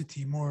make the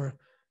city more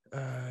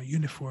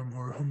uniform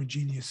or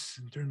homogeneous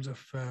in terms of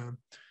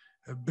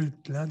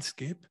built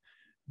landscape.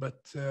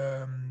 But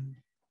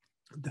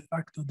de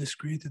facto, this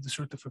created a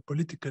sort of a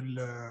political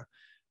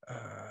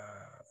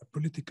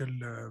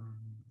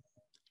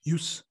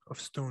use of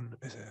stone,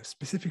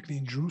 specifically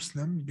in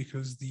Jerusalem,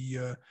 because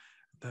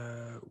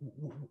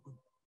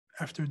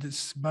after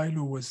this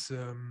bylaw was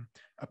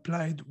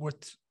applied,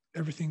 what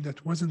everything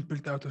that wasn't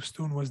built out of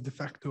stone was de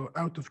facto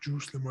out of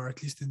Jerusalem, or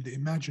at least in the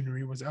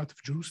imaginary was out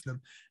of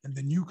Jerusalem. And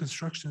the new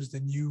constructions,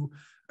 the new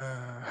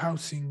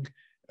housing,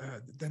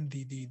 then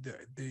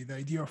the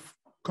idea of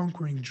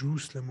conquering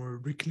Jerusalem or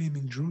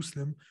reclaiming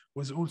Jerusalem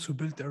was also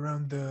built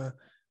around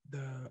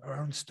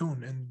around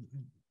stone, and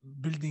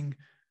building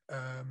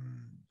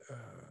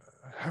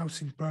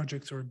housing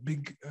projects or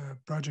big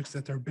projects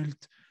that are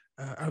built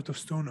out of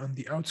stone on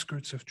the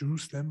outskirts of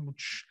Jerusalem,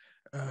 which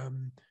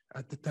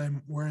at the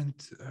time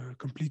weren't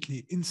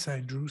completely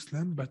inside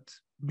Jerusalem, but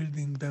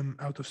building them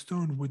out of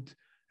stone would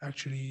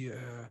actually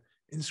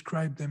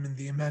inscribe them in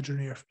the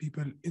imaginary of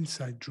people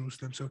inside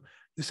Jerusalem. So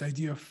this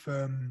idea of,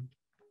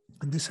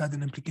 and this had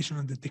an implication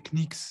on the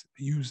techniques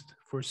used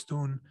for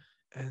stone,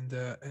 and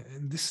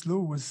this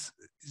law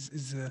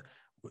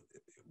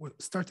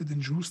started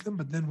in Jerusalem,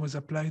 but then was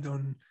applied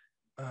on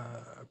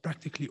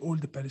practically all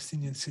the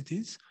Palestinian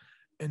cities,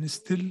 and is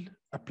still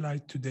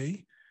applied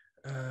today.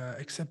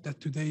 Except that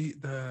today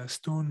the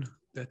stone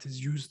that is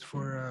used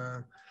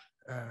for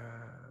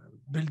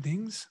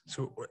buildings,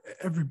 so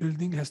every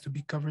building has to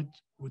be covered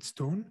with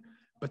stone,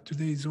 but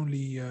today is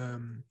only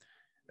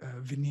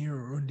veneer,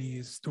 or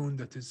only stone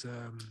that is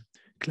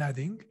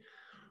cladding,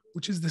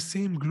 which is the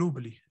same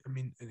globally. I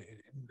mean,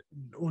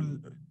 in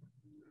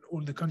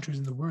all the countries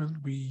in the world,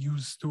 we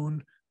use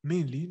stone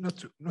mainly,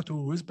 not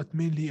always, but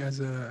mainly as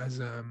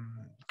a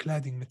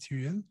cladding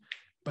material.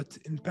 But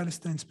in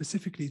Palestine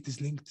specifically, it is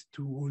linked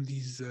to all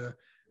these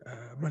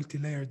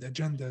multi-layered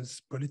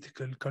agendas: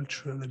 political,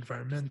 cultural,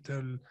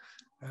 environmental,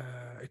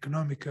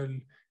 economical,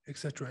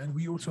 etc. And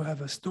we also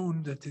have a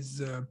stone that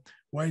is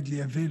widely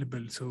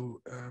available.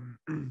 So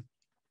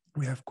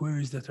we have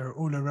quarries that are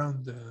all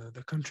around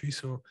the country.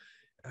 So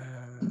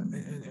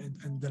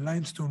and the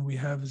limestone we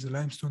have is a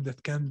limestone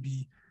that can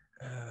be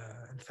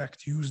in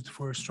fact used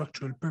for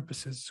structural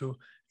purposes. So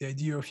the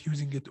idea of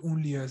using it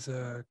only as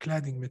a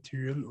cladding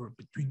material, or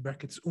between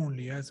brackets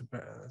only as a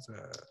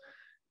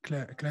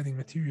cladding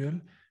material,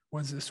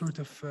 was a sort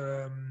of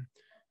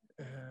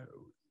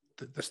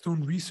the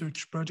stone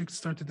research project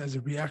started as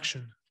a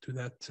reaction to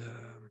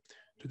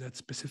that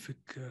specific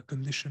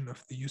condition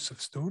of the use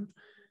of stone,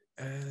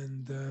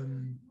 and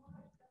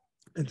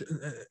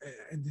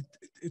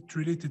it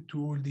related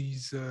to all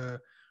these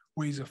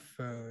ways of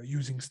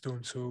using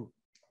stone.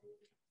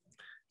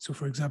 So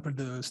for example,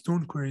 the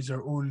stone quarries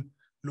are all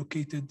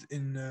located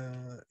in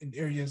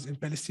areas, in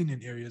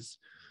Palestinian areas.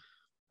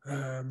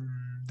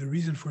 The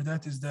reason for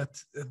that is that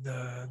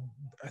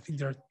I think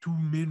there are two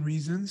main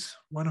reasons.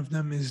 One of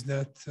them is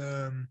that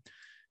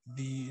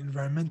the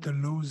environmental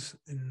laws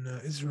in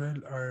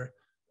Israel are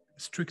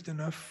strict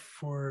enough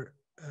for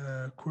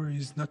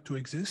quarries not to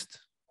exist.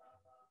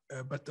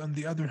 But on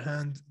the other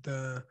hand,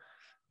 the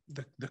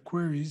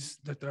quarries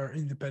that are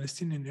in the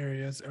Palestinian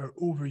areas are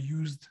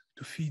overused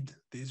to feed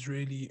the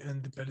Israeli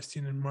and the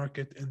Palestinian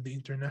market and the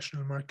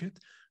international market.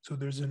 So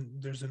there's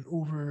an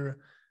over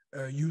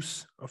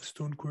use of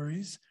stone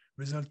quarries,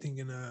 resulting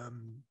in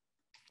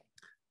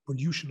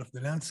pollution of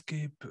the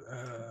landscape,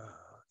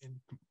 in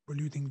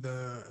polluting the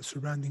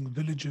surrounding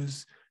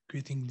villages,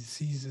 creating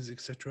diseases,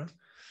 etc.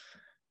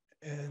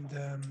 And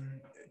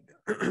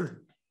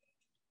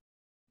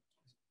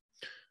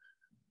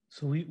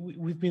so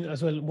we've been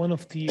as well, one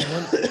of the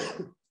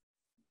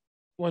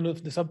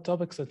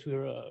subtopics that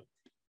we're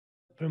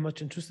very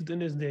much interested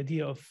in is the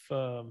idea of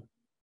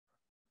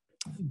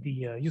the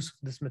use of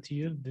this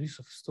material, the use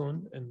of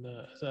stone, and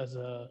as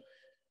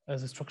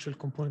a structural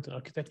component in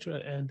architecture,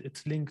 and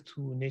its link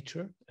to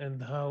nature,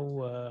 and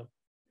how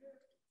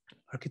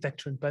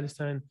architecture in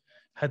Palestine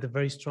had a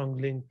very strong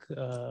link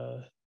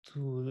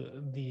to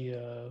the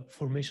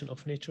formation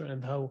of nature,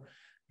 and how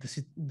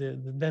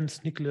the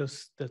dense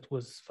nucleus that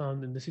was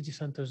found in the city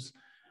centers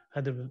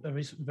had a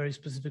very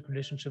specific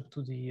relationship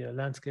to the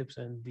landscapes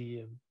and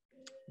the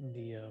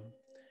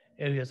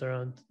areas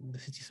around the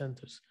city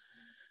centers.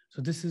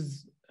 So this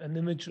is an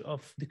image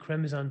of the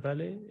Kremizan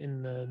Valley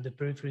in the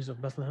peripheries of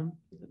Bethlehem.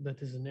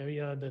 That is an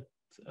area that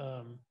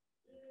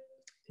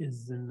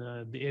is in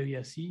the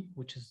Area C,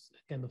 which is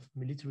a kind of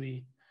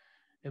military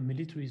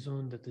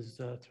zone that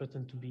is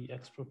threatened to be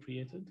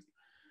expropriated.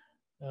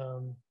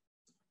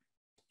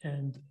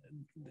 And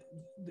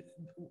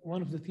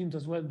one of the themes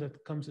as well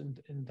that comes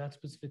in that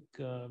specific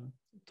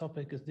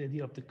topic is the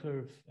idea of the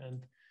curve.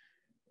 And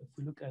if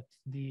we look at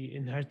the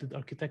inherited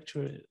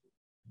architecture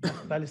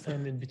of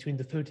Palestine in between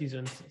the 30s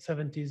and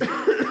 70s,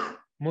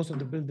 most of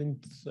the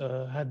buildings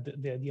had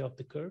the idea of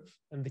the curve,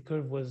 and the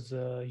curve was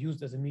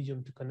used as a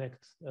medium to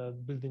connect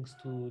buildings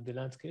to the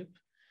landscape,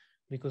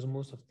 because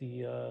most of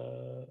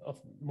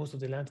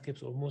the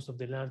landscapes, or most of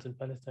the lands in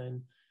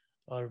Palestine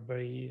have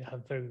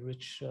very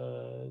rich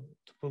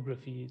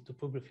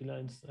topography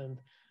lines,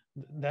 and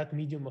that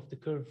medium of the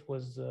curve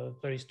was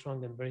very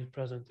strong and very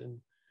present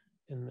in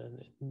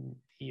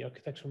the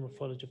architectural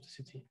morphology of the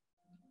city.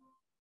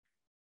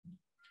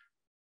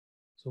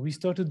 So we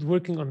started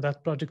working on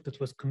that project that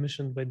was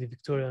commissioned by the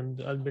Victoria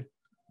and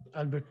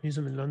Albert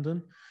Museum in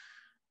London,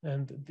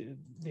 And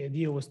the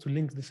idea was to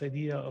link this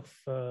idea of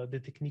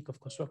the technique of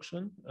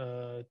construction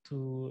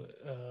to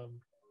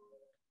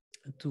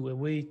a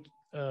way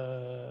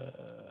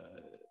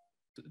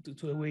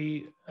to a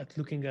way at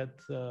looking at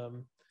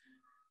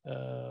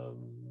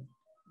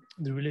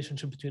the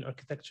relationship between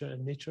architecture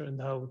and nature,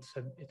 and how it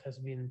has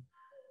been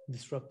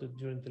disrupted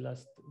during the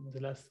last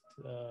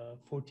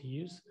 40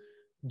 years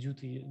due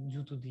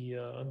to the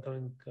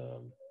ongoing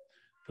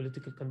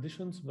political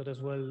conditions, but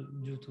as well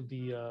due to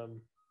the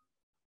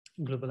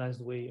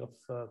globalized way of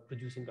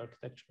producing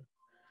architecture.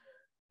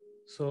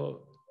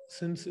 So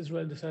since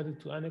Israel decided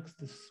to annex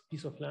this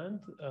piece of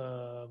land,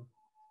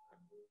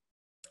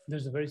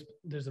 there's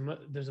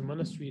a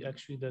monastery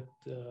actually that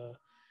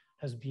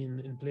has been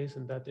in place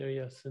in that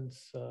area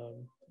since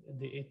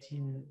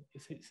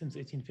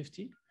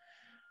 1850.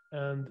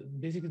 And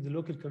basically the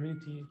local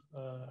community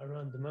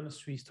around the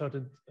monastery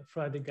started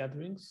Friday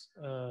gatherings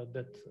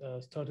that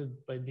started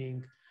by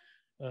being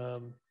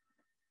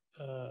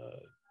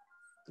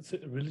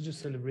religious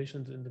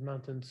celebrations in the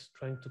mountains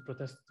trying to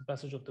protest the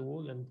passage of the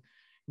wall, and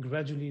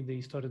gradually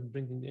they started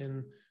bringing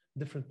in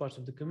different parts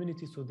of the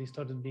community, so they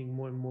started being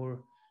more and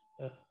more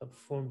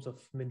forms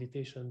of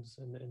meditations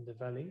in the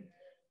valley,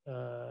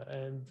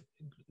 and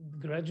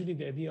gradually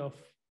the idea of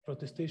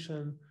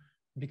protestation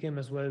became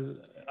as well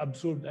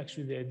absorbed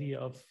actually the idea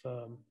of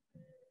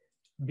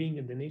being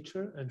in the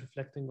nature and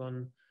reflecting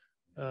on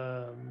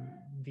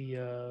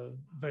the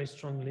very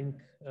strong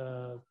link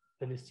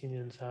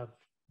Palestinians have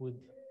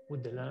with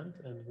the land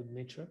and with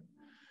nature.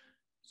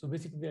 So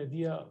basically the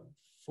idea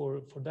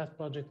for that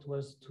project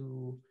was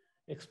to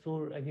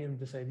explore again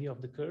this idea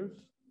of the curve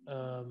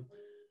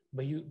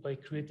by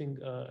creating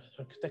an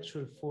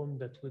architectural form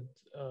that would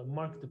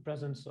mark the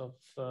presence of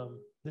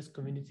this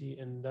community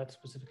in that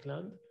specific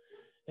land,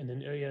 in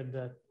an area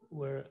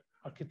where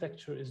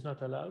architecture is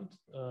not allowed.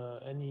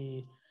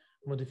 Any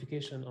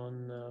modification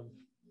on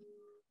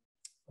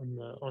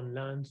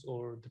lands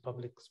or the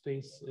public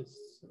space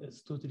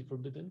is totally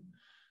forbidden.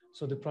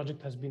 So the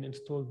project has been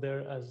installed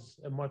there as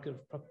a marker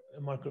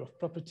of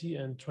property,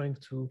 and trying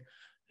to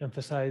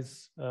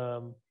emphasize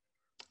the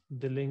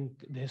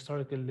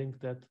historical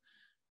link that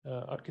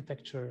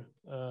architecture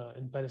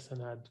in Palestine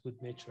had with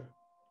nature.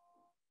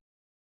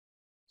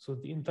 So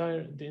the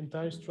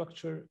entire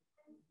structure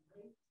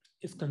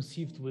is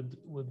conceived with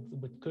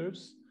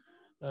curves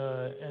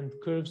and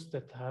curves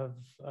that have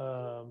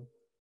a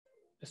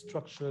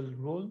structural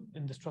role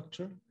in the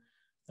structure.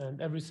 And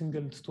every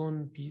single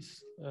stone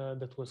piece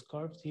that was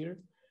carved here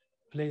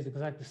plays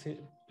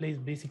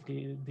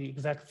basically the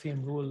exact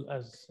same role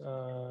as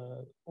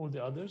all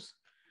the others.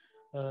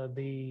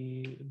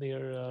 They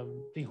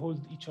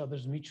hold each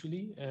other's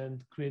mutually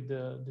and create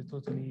the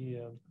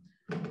totally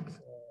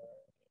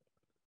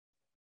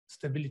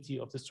stability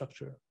of the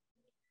structure.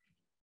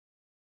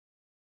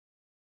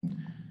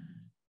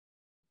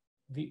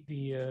 The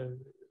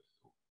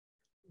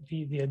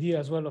idea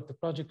as well of the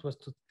project was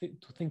to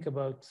think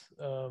about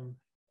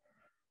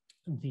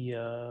the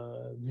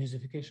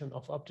musification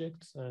of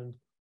objects and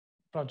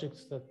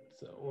projects that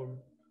or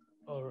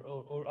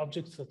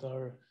objects that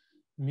are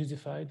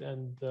musified,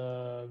 and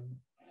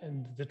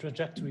the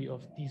trajectory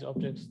of these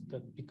objects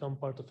that become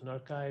part of an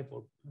archive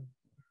or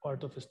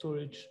part of a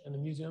storage in a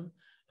museum,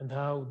 and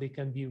how they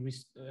can be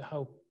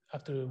how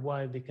after a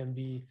while they can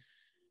be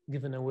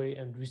given away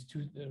and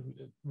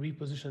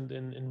repositioned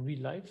in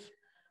real life.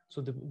 So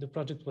the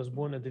project was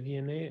born at the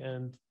V&A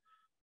and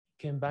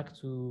came back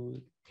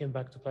to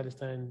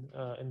Palestine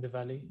in the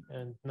valley,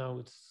 and now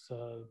it's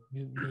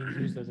being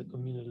used as a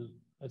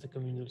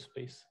communal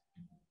space.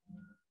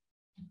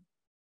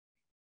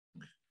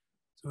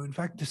 So in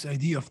fact, this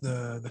idea of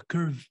the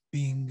curve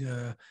being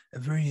a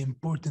very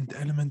important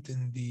element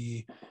in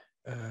the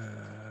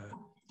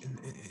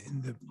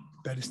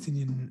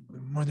Palestinian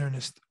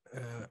modernist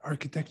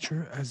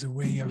architecture as a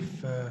way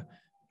of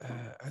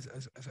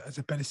as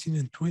a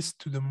Palestinian twist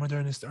to the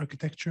modernist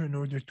architecture in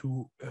order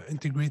to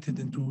integrate it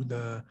into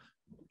the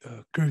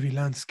curvy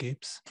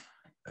landscapes.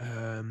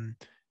 And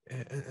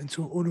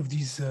so all of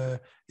these,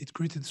 it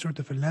created sort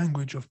of a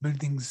language of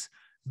buildings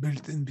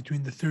built in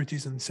between the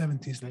 30s and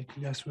 70s, like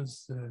Elias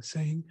was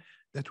saying,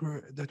 that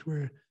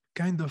were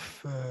kind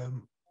of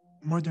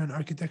modern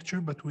architecture,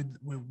 but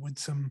with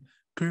some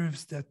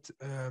curves that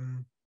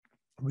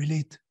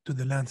relate to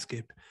the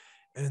landscape.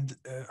 And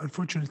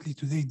unfortunately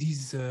today,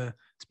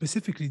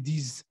 specifically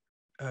these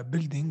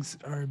buildings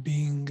are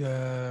being,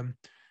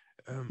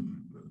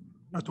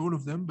 not all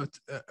of them, but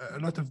a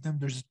lot of them,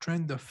 there's a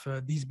trend of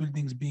these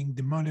buildings being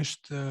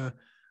demolished to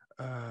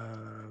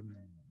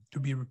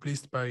be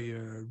replaced by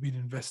real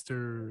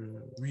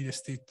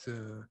estate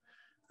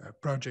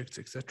projects,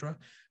 etc.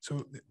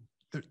 So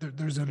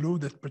there's a law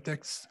that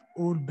protects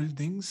all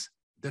buildings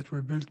that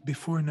were built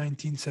before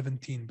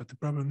 1917, but the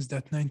problem is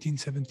that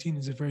 1917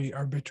 is a very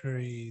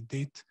arbitrary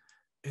date,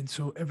 and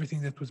so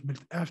everything that was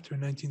built after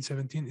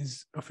 1917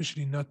 is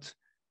officially not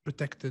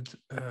protected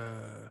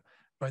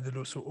by the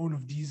law. So all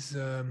of these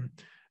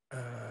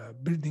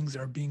buildings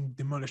are being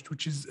demolished,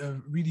 which is a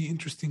really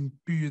interesting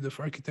period of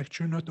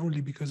architecture, not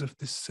only because of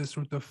this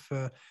sort of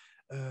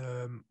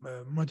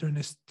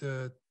modernist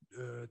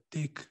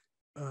take,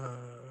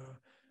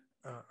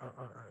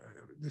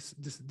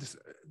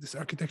 this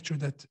architecture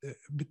that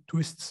a bit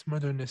twists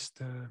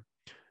modernist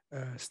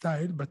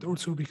style, but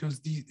also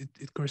because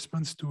it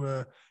corresponds to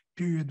a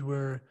period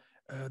where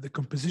the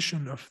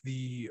composition of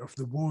the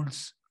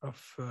walls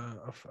of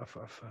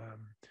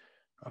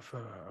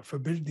a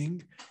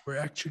building were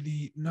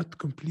actually not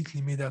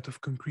completely made out of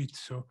concrete.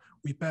 So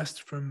we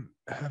passed from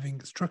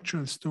having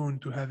structural stone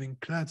to having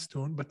clad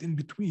stone, but in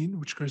between,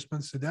 which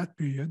corresponds to that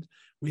period,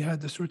 we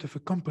had a sort of a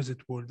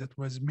composite wall that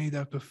was made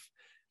out of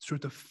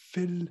sort of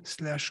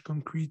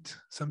fill/concrete,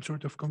 some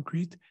sort of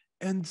concrete,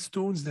 and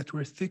stones that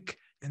were thick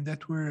and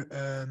that were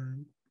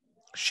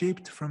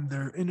shaped from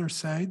their inner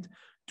side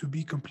to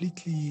be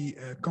completely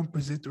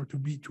composite, or to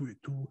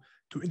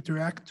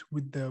interact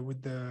with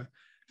the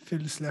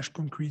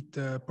fill/concrete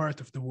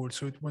part of the wall.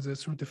 So it was a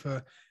sort of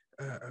a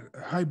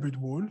hybrid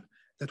wall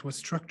that was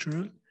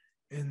structural,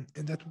 and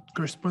that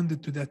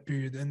corresponded to that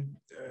period. And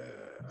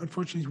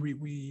unfortunately,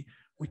 we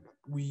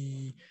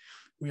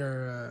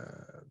are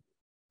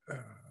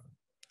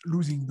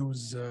losing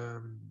those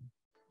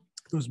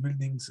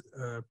buildings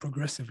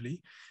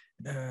progressively.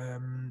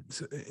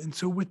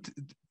 So with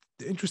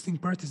the interesting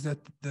part is that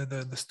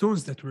the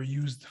stones that were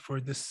used for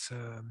this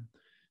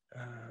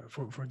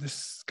for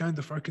this kind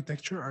of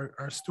architecture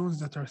are stones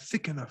that are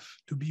thick enough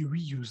to be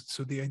reused.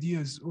 So the idea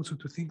is also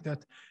to think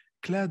that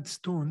clad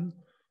stone,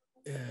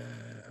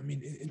 I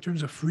mean, in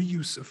terms of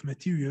reuse of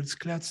materials,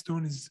 clad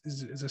stone is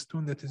a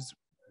stone that is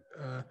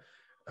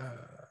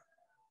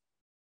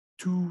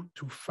 2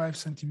 to 5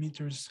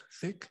 centimeters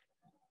thick,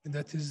 and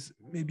that is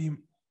maybe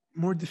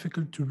more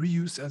difficult to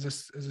reuse as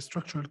a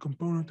structural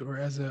component or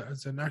as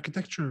an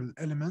architectural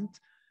element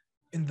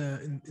in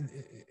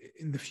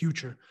the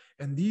future.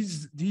 And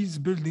these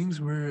buildings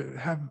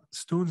have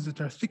stones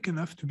that are thick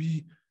enough to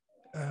be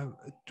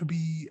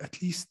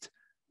at least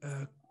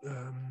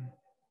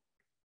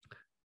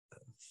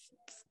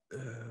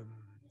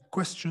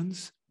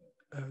questions,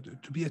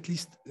 to be at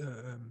least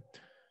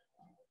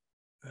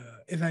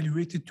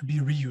evaluated to be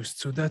reused.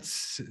 So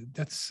that's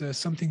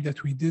something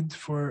that we did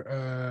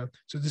for.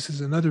 So this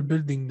is another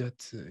building that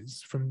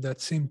is from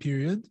that same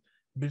period,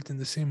 built in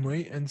the same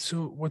way. And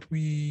so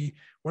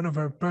one of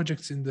our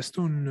projects in the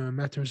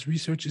Stonematters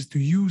research is to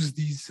use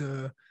these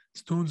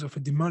stones of a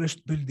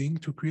demolished building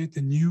to create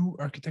a new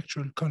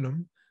architectural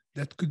column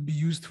that could be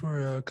used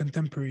for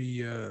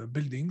contemporary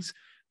buildings.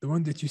 The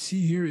one that you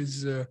see here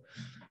is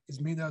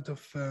made out of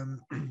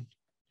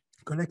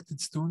collected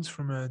stones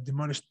from a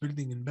demolished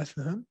building in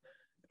Bethlehem.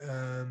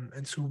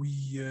 And so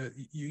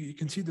you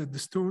can see that the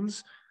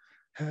stones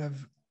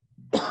have,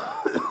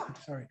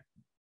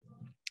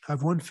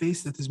 have one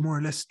face that is more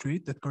or less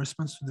straight, that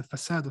corresponds to the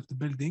facade of the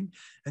building,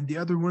 and the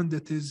other one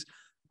that is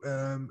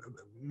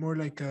more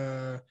like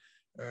a,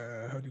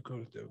 how do you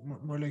call it?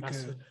 More like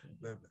a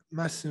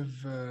massive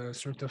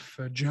sort of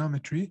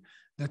geometry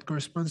that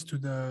corresponds to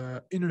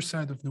the inner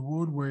side of the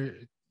wall, where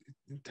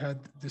it had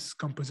this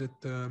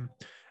composite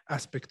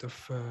aspect of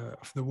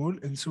the wall.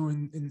 And so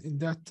in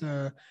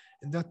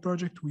that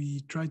project,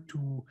 we tried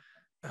to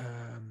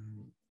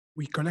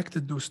we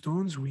collected those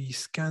stones, we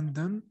scanned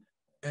them,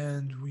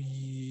 and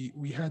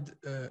we had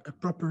a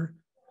proper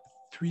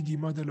 3D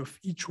model of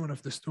each one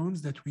of the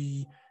stones that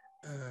we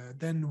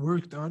then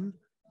worked on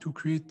to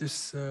create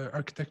this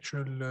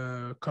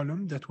architectural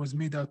column that was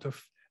made out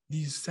of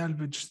these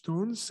salvaged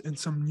stones and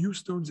some new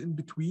stones in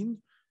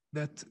between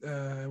that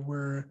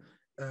were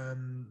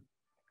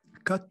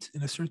cut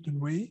in a certain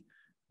way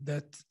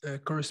that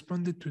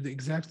corresponded to the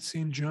exact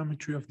same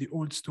geometry of the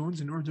old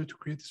stones in order to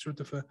create a sort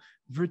of a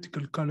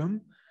vertical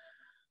column,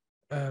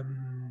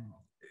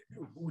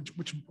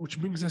 which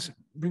brings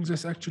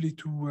us actually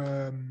to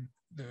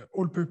the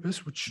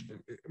all-purpose, which,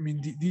 I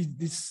mean,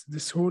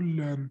 this whole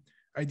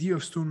idea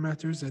of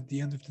Stonematters at the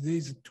end of the day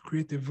is to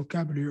create a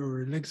vocabulary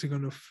or a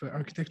lexicon of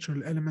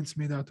architectural elements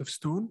made out of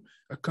stone: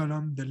 a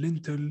column, the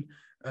lintel,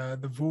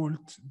 the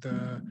vault,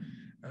 the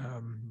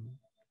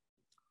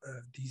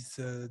these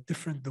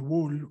different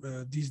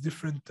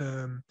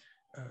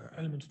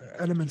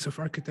elements of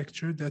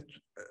architecture that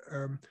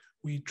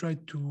we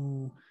tried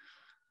to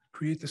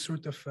create a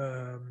sort of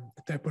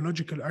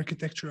typological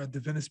architecture at the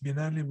Venice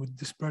Biennale with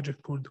this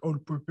project called All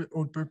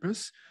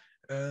Purpose.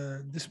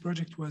 This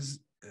project was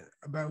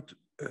about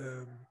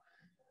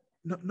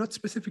not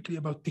specifically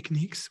about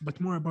techniques, but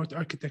more about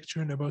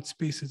architecture and about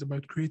spaces,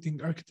 about creating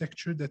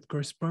architecture that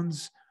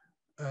corresponds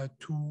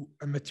to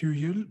a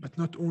material, but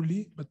not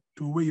only, but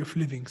to a way of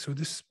living. So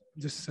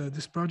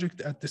this project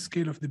at the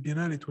scale of the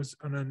Biennale, it was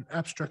on an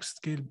abstract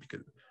scale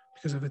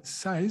because of its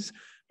size,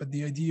 but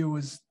the idea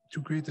was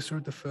to create a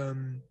sort of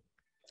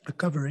a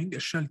covering, a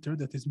shelter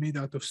that is made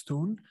out of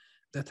stone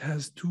that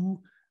has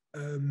two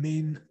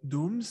main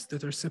domes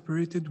that are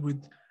separated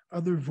with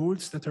other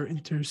vaults that are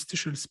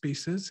interstitial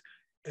spaces,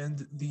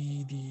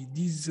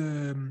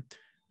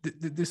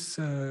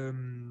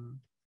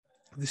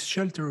 this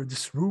shelter or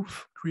this roof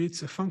creates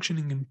a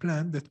functioning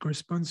plan that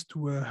corresponds to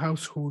a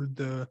household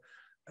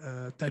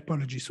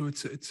typology. So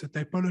it's a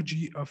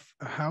typology of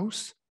a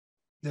house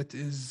that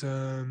is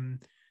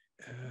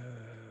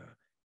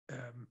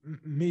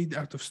made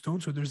out of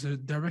stone. So there's a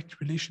direct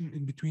relation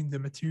in between the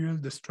material,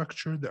 the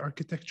structure, the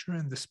architecture,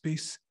 and the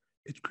space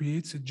it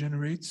creates, it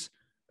generates.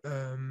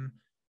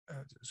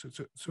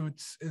 So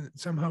it's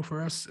somehow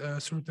for us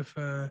sort of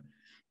a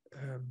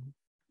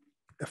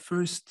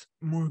first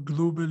more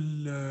global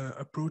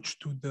approach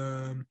to the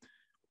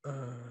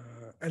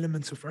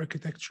elements of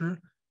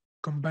architecture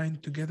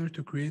combined together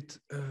to create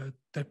a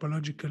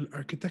typological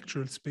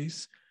architectural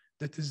space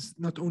that is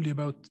not only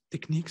about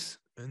techniques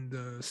and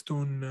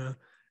stone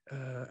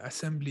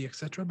assembly,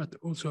 etc., but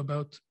also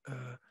about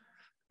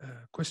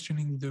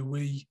questioning the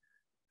way,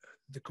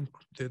 the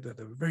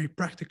very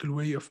practical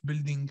way of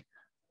building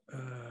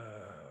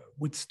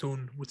with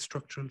stone, with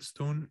structural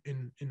stone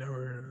in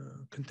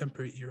our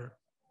contemporary era.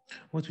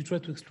 What we try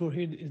to explore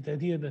here is the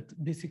idea that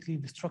basically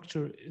the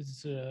structure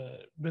is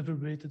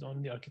reverberated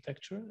on the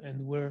architecture, and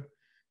where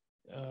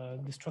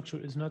the structure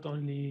is not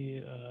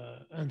only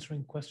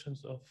answering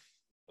questions of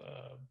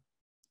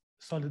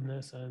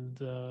solidness and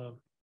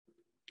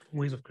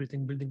ways of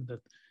creating buildings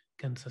that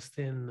can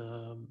sustain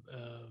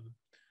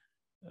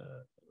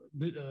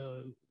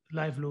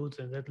live loads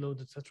and dead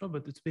loads, etc.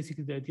 But it's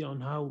basically the idea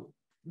on how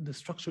the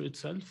structure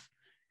itself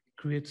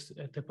creates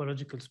a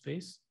typological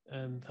space,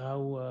 and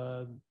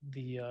how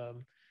the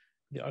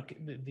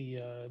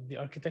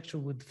architecture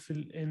would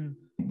fill in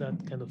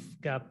that kind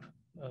of gap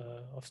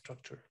of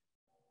structure.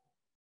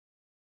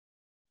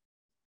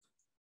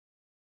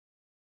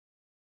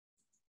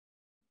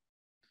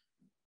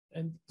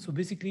 And so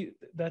basically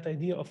that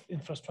idea of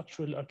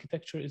infrastructural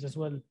architecture is as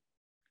well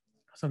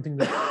something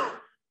that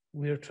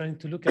we are trying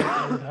to look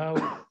at, and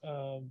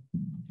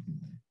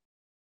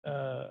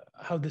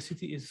how the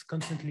city is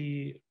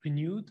constantly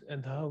renewed,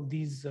 and how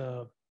these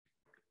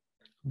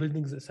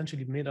buildings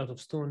essentially made out of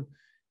stone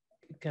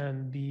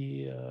can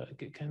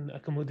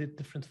accommodate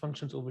different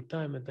functions over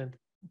time, and then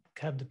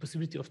have the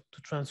possibility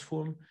to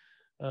transform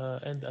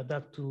and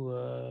adapt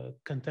to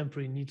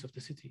contemporary needs of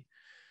the city.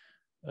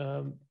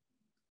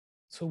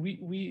 So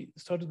we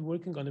started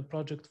working on a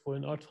project for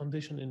an art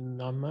foundation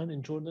in Amman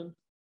in Jordan,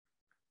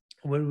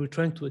 where we're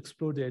trying to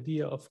explore the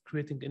idea of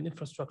creating an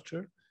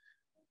infrastructure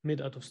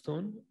made out of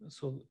stone.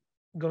 So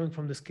going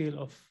from the scale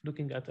of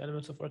looking at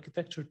elements of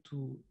architecture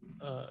to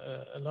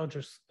a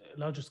larger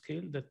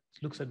scale that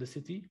looks at the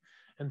city,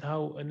 and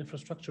how an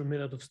infrastructure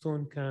made out of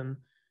stone can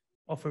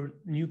offer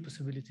new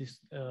possibilities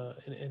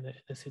in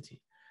a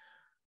city.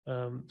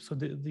 So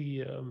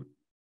the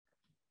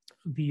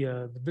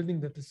building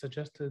that is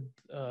suggested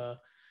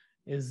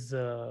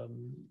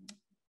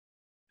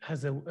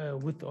has a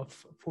width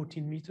of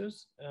 14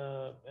 meters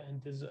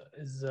and is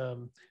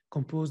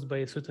composed by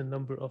a certain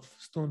number of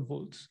stone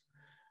vaults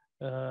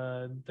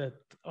that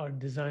are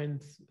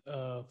designed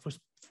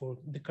for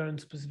the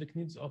current specific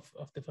needs of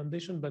the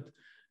foundation, but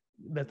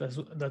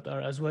that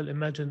are as well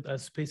imagined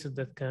as spaces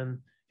that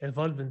can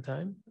evolve in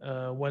time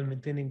while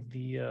maintaining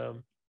the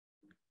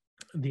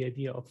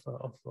idea of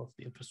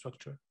the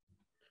infrastructure.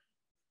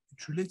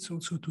 It relates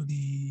also to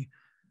the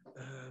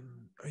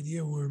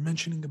idea we're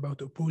mentioning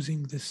about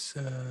opposing this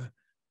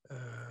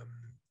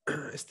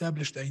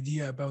established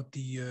idea about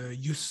the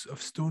use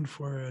of stone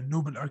for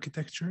noble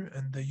architecture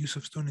and the use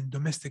of stone in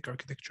domestic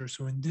architecture.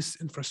 So in this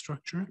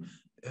infrastructure,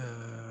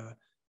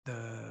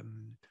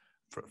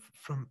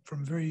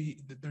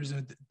 there's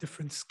a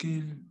different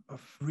scale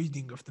of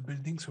reading of the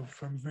building. So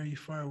from very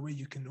far away,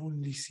 you can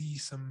only see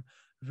some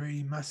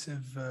very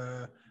massive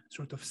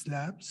sort of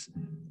slabs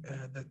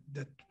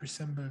that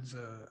resembles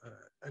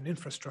an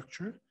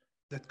infrastructure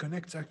that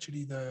connects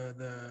actually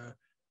the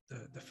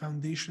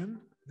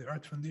foundation, the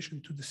art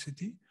foundation, to the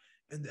city.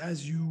 And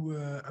as you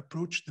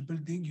approach the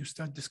building, you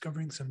start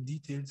discovering some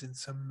details and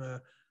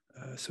some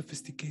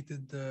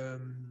sophisticated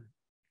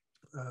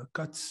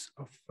cuts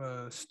of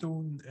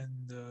stone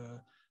and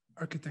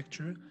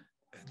architecture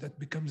that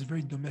becomes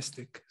very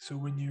domestic. So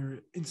when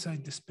you're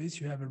inside the space,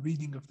 you have a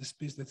reading of the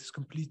space that is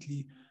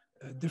completely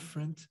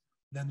different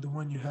than the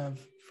one you have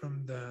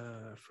from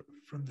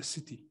the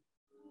city.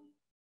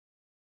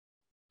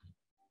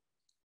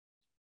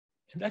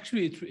 And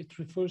actually, it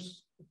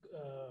refers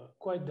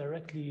quite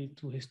directly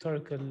to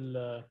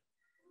historical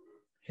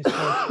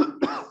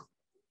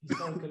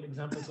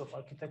examples of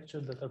architecture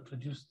that are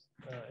produced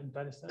in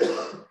Palestine,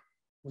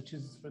 which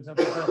is, for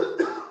example,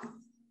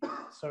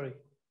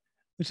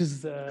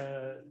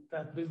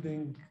 that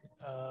building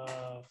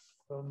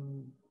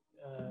from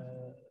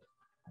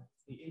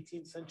the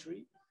 18th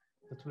century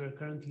that we are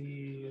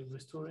currently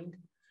restoring,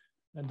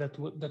 and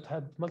that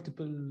had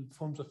multiple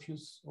forms of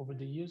use over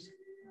the years.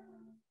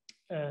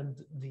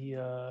 And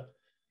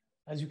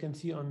as you can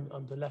see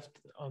on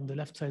the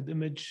left side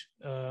image,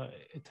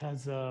 it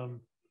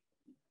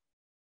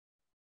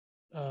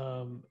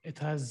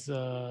has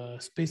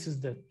spaces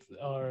that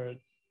are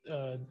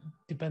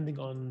depending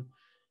on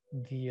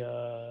the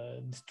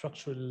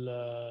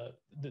structural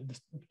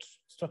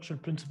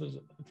principles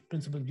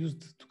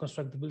used to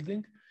construct the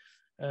building,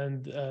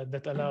 and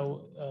that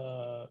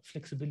allow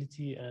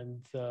flexibility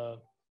and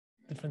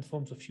different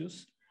forms of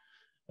use.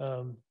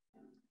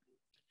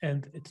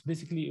 And it's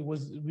basically, it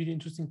was really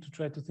interesting to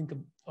try to think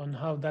on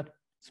how that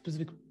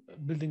specific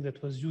building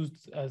that was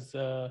used as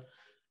a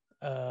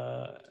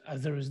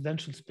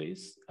residential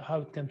space, how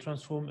it can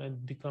transform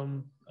and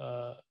become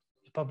a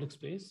public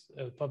space,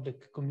 a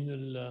public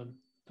communal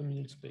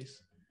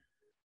space.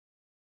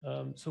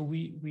 So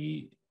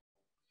we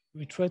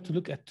tried to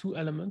look at two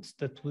elements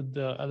that would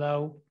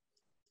allow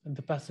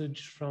the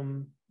passage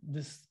from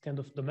this kind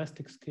of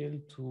domestic scale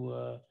to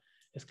a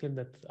scale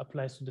that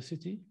applies to the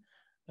city.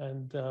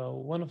 And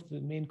one of the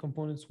main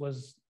components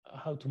was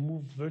how to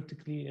move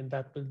vertically in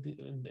that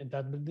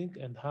building,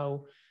 and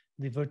how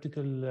the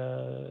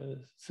vertical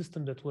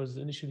system that was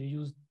initially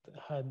used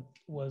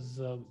was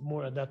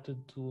more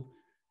adapted to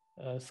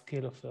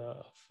scale of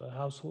a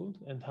household,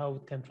 and how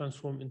it can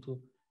transform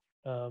into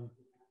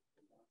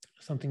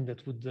something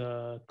that would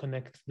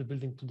connect the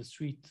building to the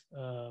street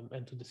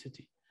and to the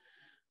city.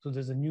 So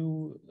there's a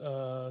new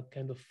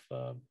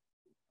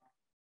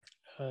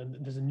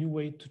there's a new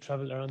way to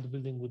travel around the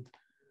building with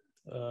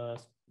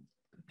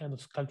kind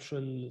of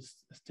sculptural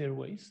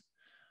stairways.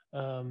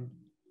 And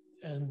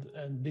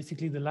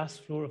basically the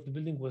last floor of the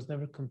building was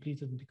never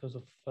completed because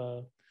of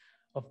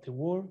the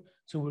war.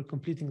 So we're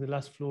completing the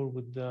last floor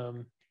with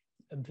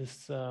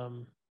this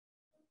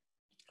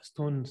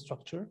stone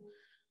structure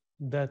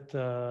that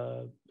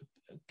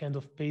kind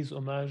of pays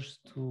homage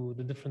to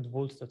the different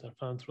vaults that are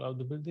found throughout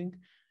the building,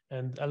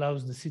 and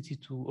allows the city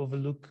to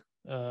overlook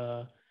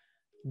the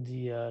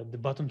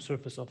bottom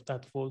surface of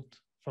that vault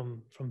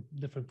from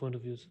different point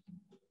of views.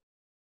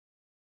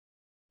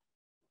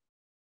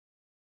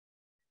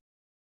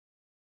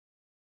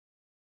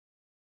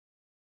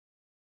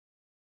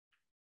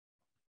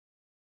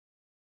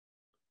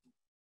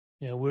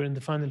 Yeah, we're in the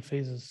final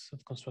phases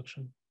of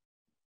construction.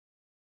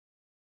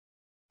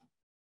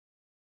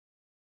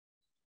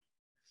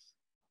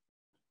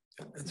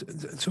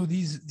 So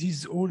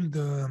these old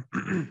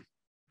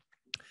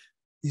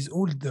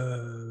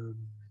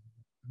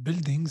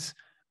buildings,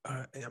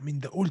 I mean,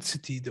 the old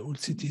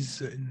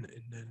cities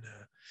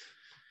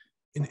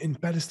in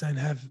Palestine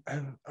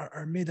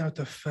are made out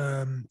of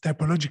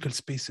typological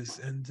spaces,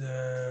 and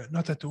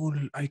not at all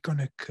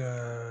iconic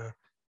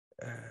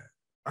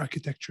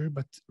architecture,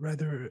 but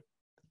rather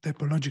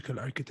typological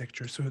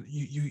architecture. So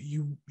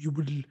you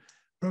will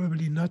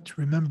probably not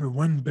remember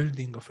one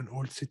building of an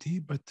old city,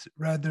 but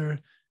rather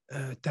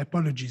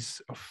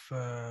typologies of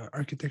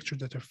architecture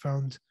that are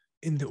found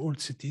in the old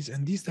cities.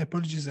 And these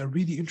typologies are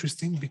really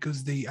interesting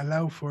because they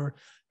allow for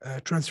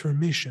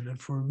transformation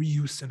and for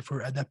reuse and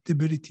for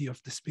adaptability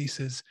of the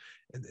spaces,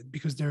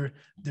 because they're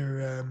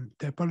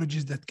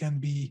typologies that can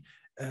be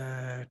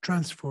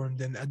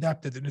transformed and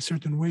adapted in a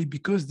certain way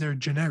because they're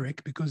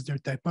generic, because they're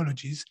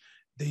typologies.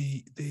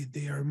 They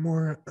are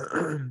more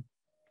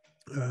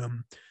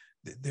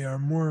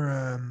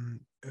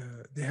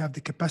they have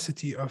the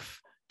capacity of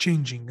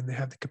changing, and they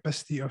have the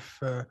capacity of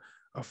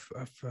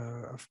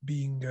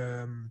being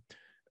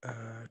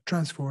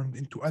transformed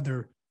into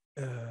other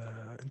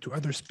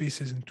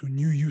spaces, into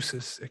new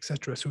uses,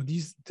 etc. So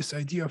this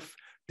idea of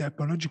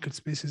typological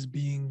spaces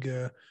being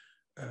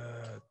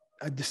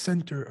at the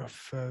center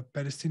of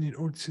Palestinian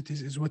old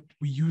cities is what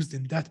we used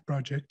in that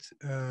project,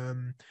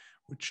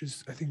 which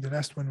is, I think, the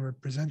last one we're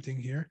presenting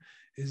here.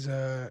 It's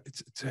a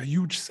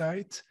huge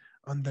site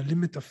on the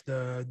limit of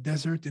the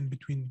desert, in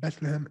between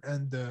Bethlehem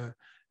and the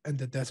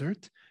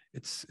desert.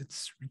 It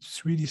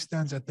really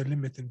stands at the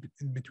limit in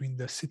between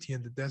the city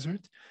and the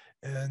desert.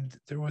 And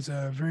there was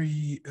a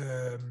very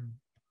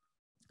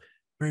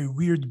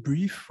weird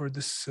brief for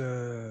this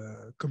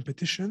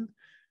competition,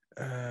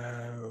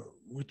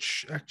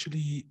 which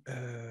actually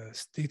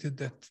stated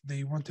that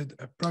they wanted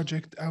a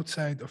project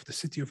outside of the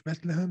city of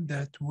Bethlehem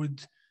that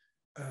would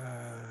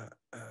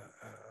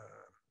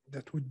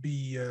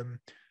be a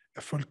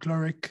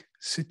folkloric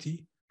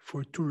city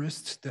for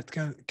tourists that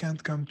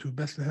can't come to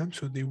Bethlehem.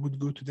 So they would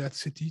go to that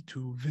city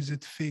to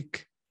visit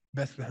fake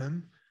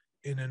Bethlehem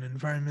in an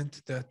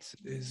environment that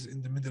is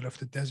in the middle of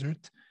the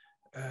desert,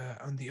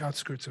 on the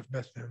outskirts of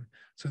Bethlehem.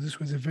 So this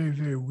was a very,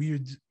 very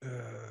weird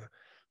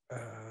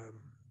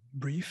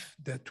brief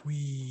that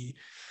we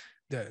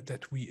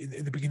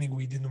in the beginning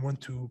we didn't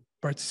want to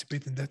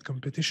participate in that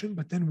competition,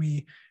 but then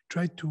we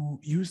tried to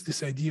use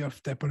this idea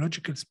of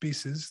typological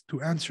spaces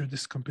to answer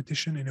this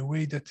competition in a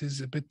way that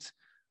is a bit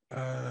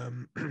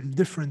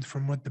different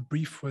from what the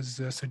brief was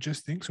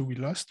suggesting. So we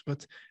lost,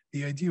 but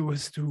the idea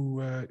was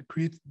to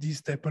create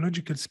these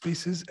typological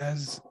spaces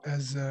as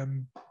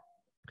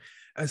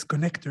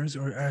connectors,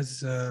 or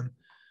as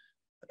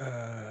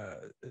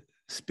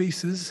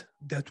spaces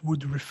that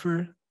would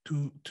refer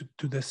to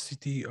the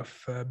city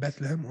of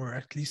Bethlehem, or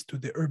at least to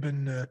the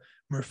urban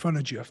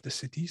morphology of the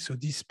city. So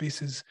these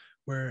spaces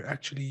were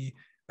actually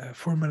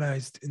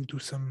formalized into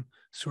some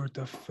sort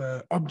of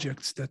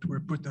objects that were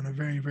put on a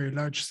very, very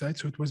large site.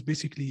 So it was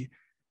basically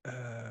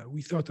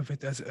we thought of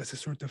it as a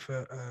sort of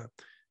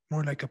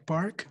more like a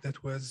park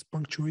that was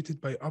punctuated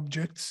by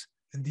objects,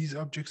 and these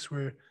objects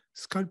were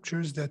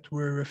sculptures that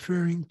were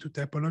referring to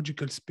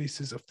typological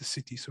spaces of the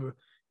city. So,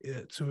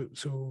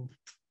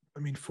 I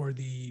mean, for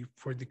the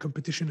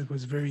competition, it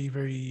was very,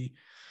 very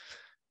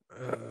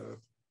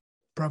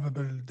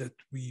probable that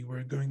we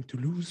were going to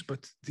lose,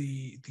 but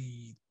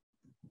it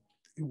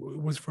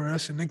was for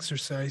us an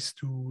exercise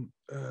to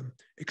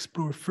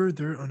explore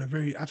further on a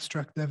very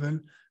abstract level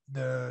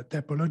the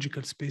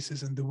typological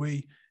spaces and the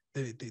way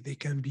they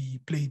can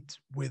be played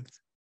with.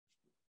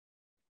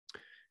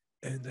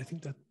 And I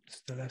think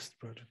that's the last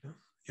project. Huh?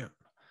 Yeah.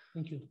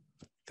 Thank you.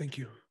 Thank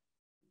you.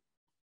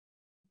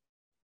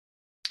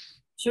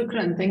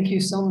 Shukran, thank you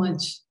so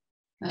much.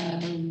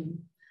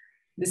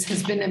 This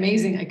has been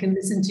amazing. I can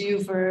listen to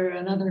you for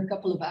another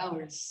couple of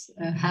hours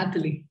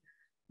happily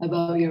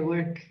about your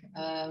work.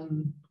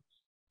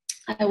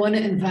 I want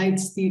to invite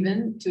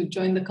Stephen to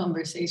join the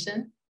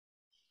conversation.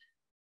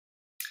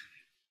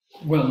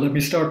 Well, let me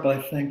start by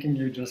thanking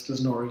you, just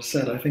as Nora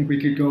said. I think we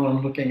could go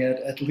on looking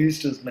at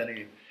least as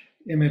many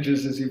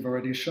images as you've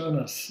already shown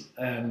us.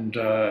 And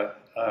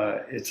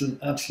it's an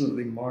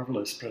absolutely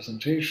marvelous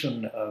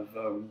presentation of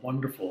a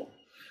wonderful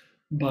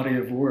body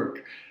of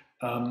work.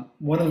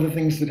 One of the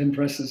things that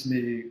impresses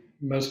me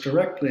most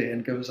directly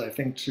and goes, I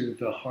think, to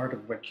the heart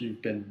of what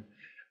you've been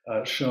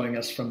showing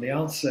us from the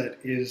outset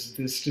is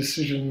this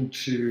decision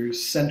to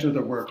center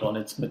the work on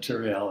its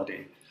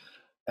materiality.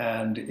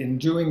 And in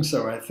doing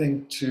so, I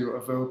think to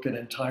evoke an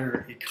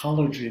entire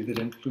ecology that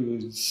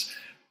includes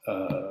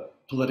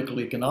political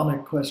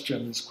economic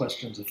questions,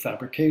 questions of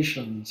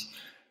fabrications,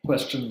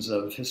 questions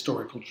of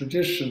historical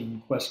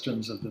tradition,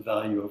 questions of the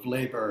value of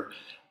labor.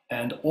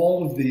 And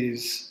all of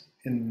these,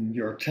 in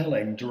your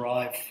telling,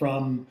 derive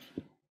from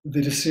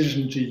the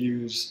decision to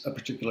use a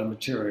particular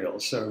material.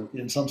 So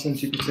in some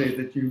sense, you could say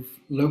that you've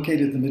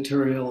located the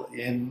material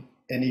in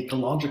an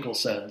ecological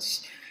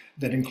sense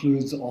that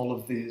includes all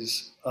of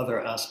these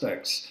other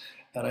aspects.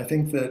 And I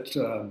think that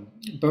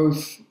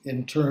both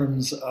in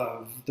terms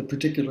of the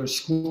particular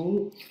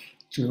school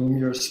to whom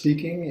you're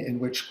speaking, in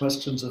which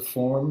questions of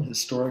form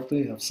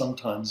historically have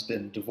sometimes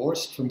been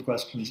divorced from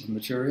questions of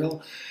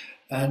material,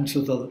 and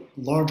to the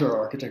larger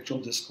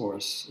architectural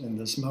discourse in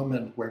this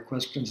moment where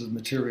questions of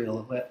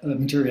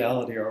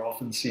materiality are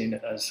often seen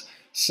as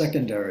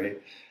secondary,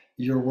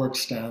 your work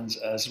stands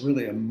as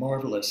really a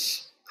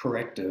marvelous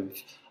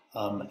corrective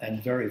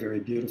and very, very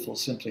beautiful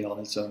simply on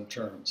its own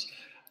terms.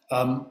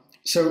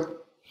 So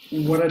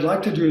what I'd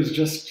like to do is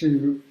just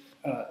to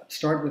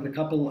start with a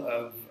couple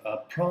of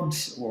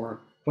prompts or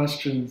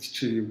questions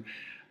to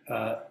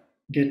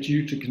get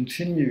you to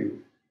continue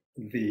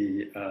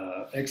the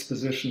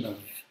exposition of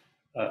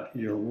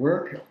your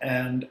work.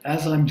 And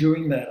as I'm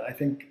doing that, I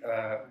think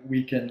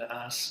we can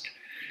ask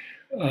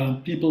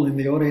people in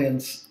the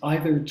audience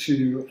either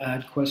to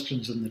add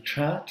questions in the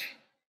chat.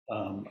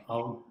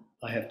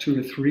 I have 2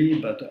 or 3,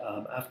 but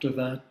after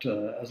that,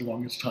 as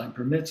long as time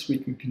permits, we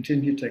can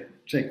continue to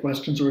take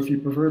questions, or if you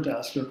prefer to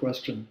ask your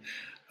question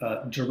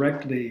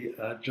directly,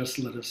 just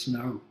let us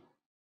know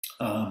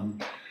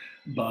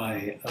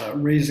by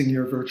raising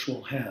your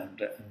virtual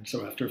hand. And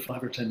so after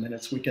 5 or 10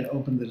 minutes, we can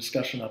open the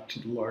discussion up to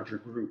the larger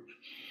group.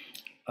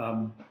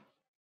 The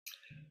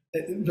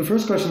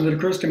first question that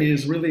occurs to me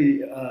is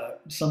really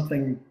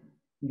something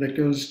that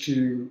goes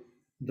to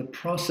the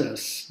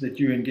process that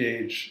you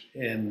engage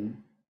in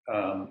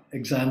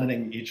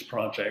examining each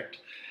project.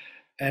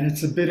 And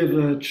it's a bit of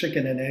a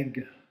chicken and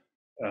egg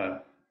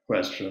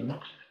question.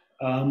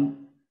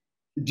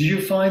 Do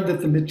you find that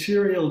the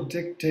material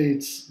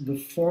dictates the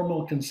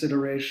formal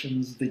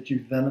considerations that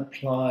you then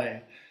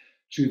apply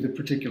to the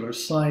particular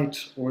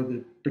site or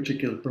the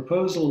particular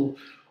proposal,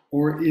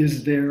 or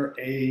is there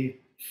a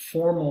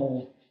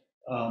formal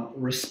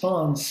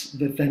response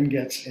that then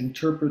gets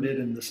interpreted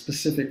in the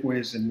specific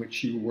ways in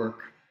which you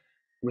work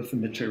with the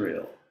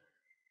material?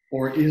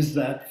 Or is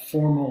that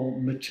formal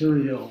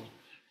material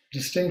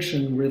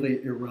distinction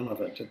really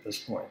irrelevant at this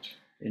point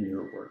in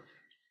your work?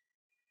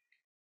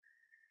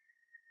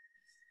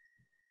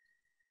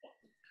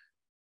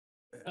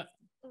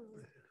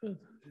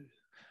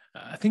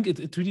 I think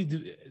it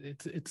really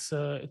it's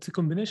a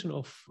combination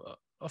of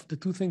the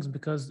two things,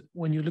 because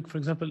when you look, for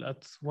example,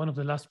 at one of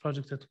the last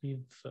projects that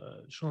we've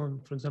shown,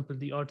 for example,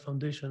 the Art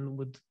Foundation,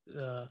 with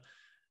the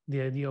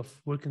idea of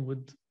working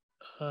with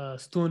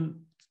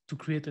stone to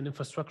create an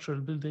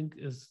infrastructural building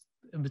is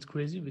a bit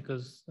crazy,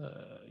 because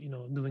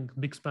doing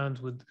big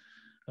spans with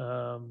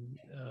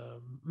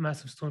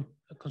massive stone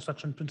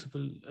construction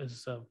principle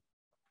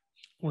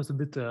was a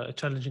bit a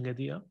challenging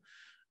idea.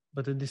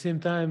 But at the same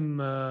time,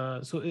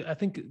 so I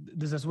think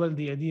there's as well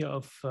the idea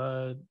of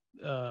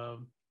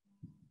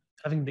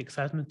having the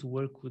excitement to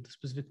work with a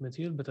specific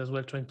material, but as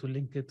well trying to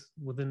link it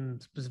within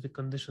specific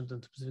conditions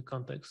and specific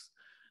contexts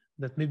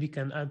that maybe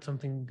can add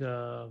something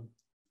to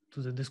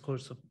the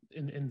discourse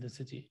in the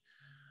city.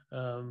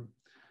 Yeah,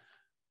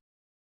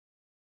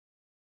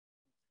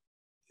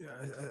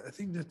 I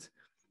think that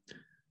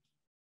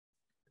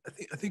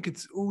I think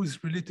it's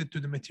always related to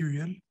the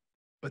material,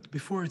 but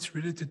before it's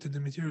related to the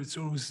material, it's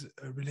always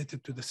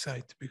related to the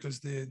site, because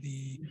I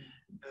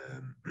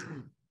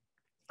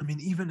mean,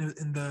 even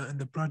in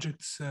the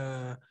projects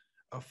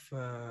of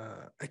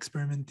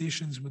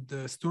experimentations with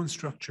the stone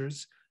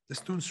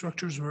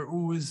structures were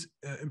always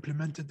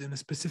implemented in a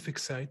specific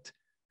site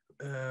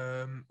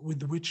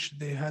with which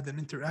they had an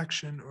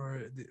interaction,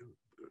 or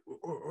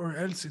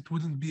else it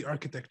wouldn't be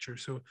architecture.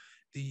 So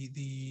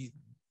the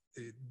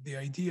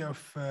idea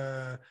of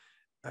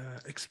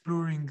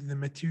exploring the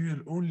material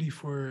only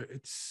for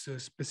its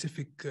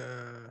specific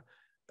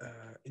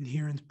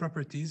inherent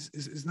properties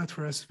is not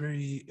for us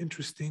very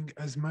interesting,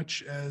 as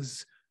much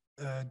as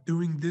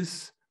doing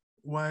this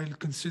while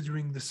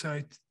considering the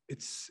site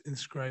it's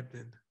inscribed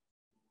in.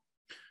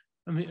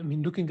 I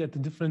mean, looking at the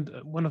different,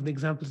 one of the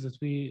examples that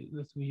we've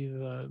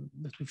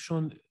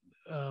shown,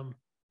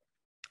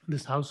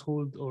 this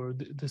household or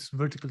this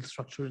vertical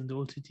structure in the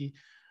old city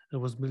that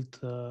was built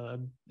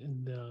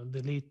in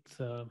the late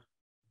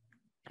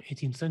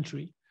 18th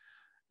century,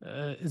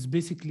 is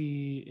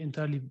basically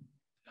entirely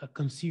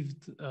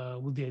conceived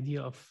with the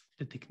idea of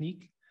the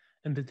technique,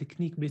 and the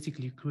technique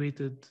basically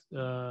created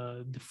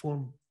the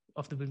form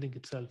of the building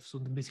itself. So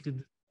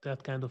basically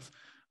that kind of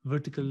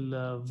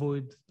vertical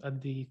void at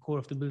the core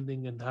of the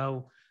building, and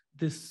how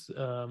this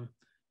kind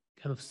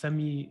of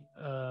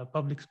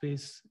semi-public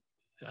space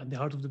at the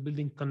heart of the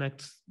building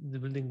connects the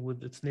building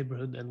with its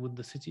neighborhood and with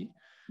the city,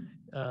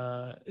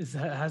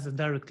 has a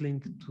direct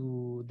link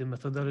to the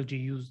methodology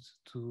used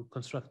to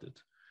construct it.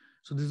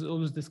 So there's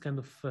always this kind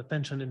of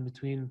tension in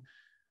between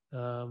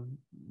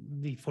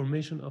the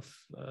formation of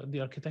the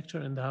architecture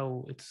and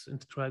how it's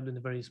inscribed in a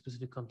very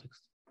specific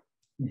context.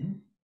 Mm-hmm.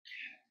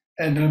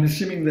 And I'm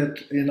assuming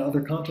that in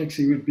other contexts,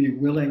 you would be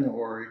willing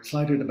or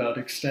excited about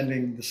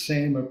extending the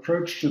same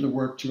approach to the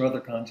work to other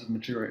kinds of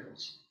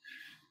materials.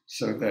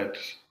 So that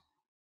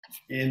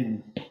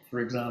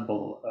for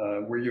example,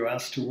 were you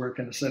asked to work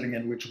in a setting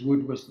in which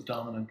wood was the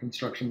dominant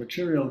construction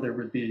material, there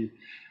would be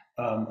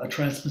a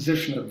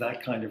transposition of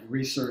that kind of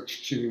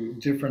research to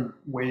different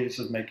ways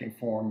of making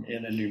form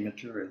in a new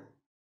material.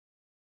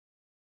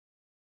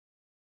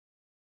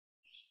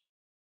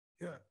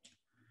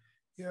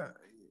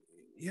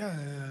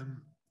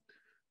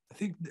 I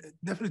think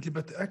definitely,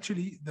 but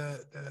actually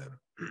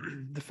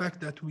the fact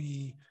that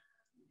we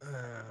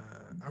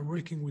are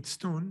working with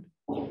stone,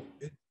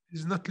 it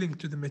is not linked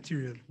to the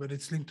material, but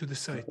it's linked to the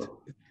site.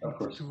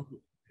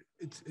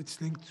 It's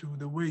linked to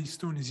the way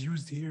stone is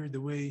used here, the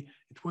way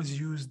it was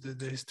used,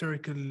 the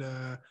historical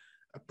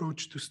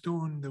approach to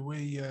stone, the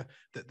way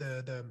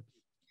the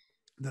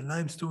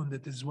limestone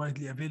that is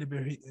widely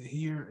available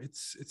here,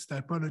 its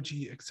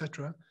typology,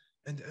 etc.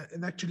 And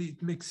actually,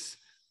 it makes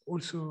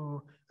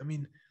also, I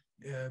mean,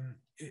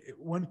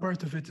 one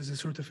part of it is a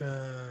sort of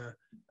a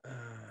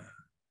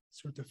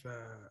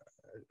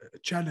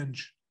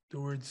challenge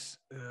towards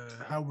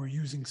how we're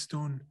using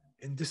stone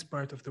in this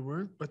part of the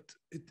world, but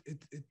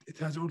it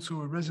has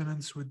also a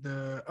resonance with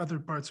the other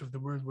parts of the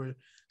world where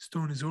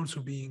stone is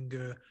also being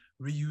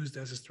reused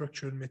as a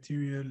structural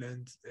material,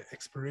 and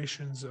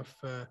explorations of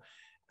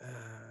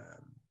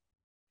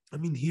I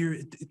mean, here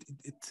it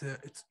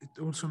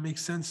also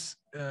makes sense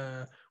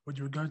with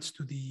regards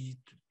to the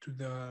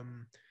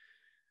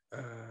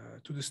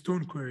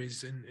stone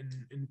quarries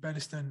in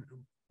Palestine.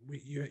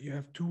 You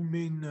have two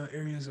main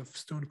areas of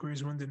stone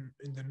quarries, one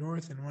in the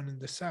north and one in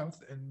the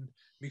south, and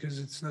because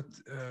it's not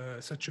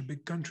such a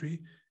big country,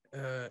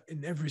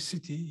 in every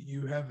city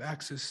you have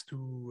access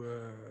to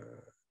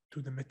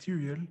the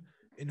material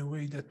in a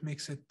way that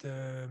makes it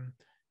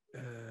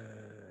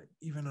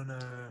even on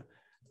a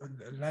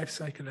life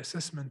cycle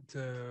assessment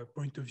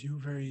point of view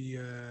very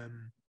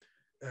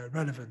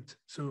relevant.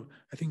 So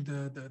I think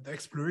the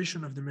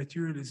exploration of the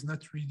material is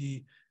not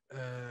really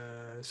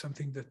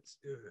something that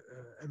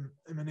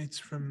emanates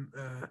from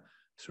a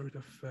sort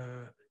of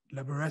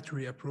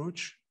laboratory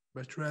approach,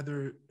 but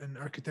rather an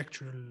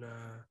architectural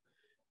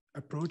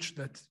approach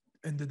that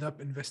ended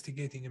up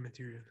investigating a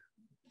material.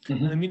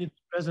 Mm-hmm. I mean,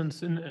 its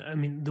presence in, I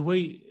mean, the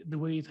way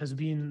it has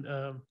been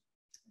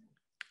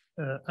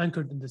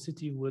anchored in the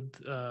city with,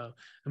 I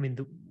mean,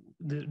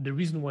 the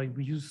reason why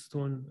we use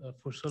stone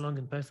for so long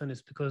in Palestine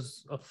is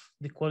because of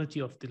the quality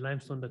of the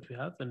limestone that we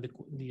have and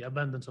the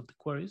abundance of the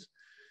quarries.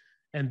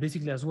 And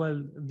basically as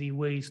well, the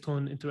way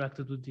stone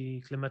interacted with the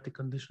climatic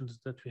conditions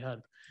that we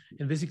had.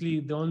 And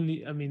basically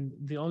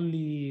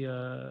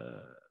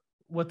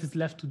what is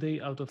left today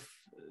out of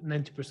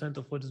 90%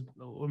 of what is,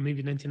 or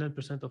maybe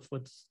 99% of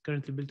what's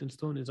currently built in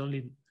stone is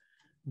only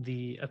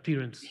the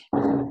appearance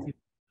of the material.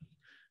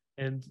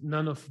 And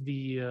none of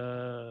the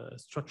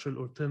structural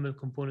or thermal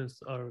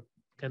components are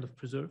kind of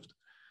preserved.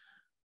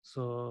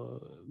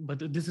 So,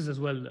 but this is as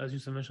well, as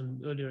you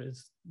mentioned earlier,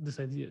 is this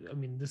idea, I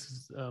mean, this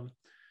is a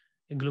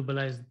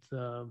globalized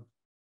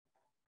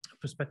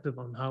perspective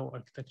on how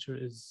architecture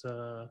is,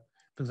 for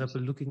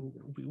example,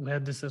 we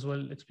had this as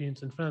well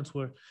experience in France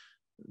where,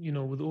 you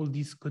know, with all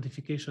these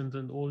codifications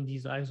and all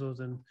these ISOs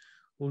and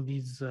all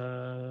these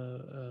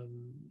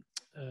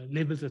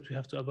labels that we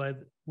have to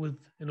abide with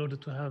in order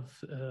to have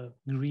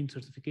green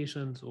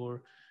certifications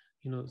or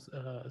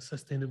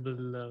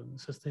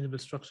sustainable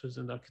structures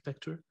and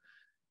architecture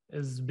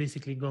is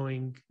basically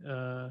going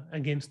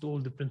against all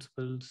the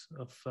principles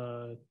of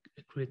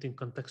creating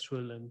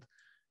contextual and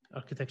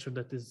architecture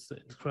that is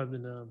described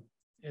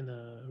in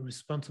a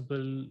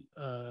responsible,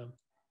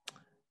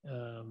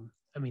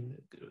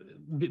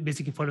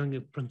 basically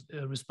following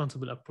a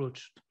responsible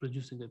approach to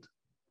producing it.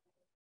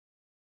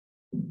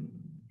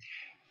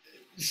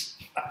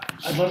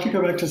 I'd like to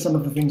go back to some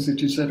of the things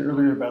that you said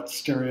earlier about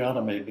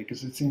stereotomy,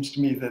 because it seems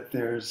to me that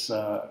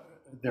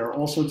there are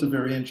all sorts of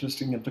very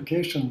interesting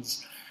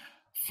implications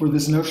for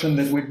this notion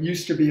that what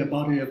used to be a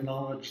body of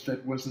knowledge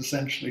that was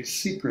essentially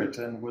secret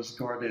and was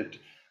guarded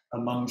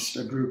amongst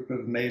a group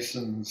of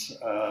masons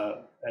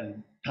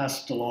and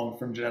passed along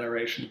from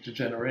generation to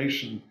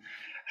generation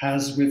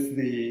has, with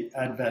the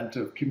advent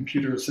of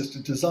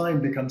computer-assisted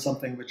design, become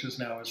something which is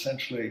now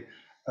essentially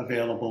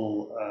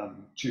available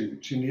to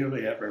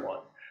nearly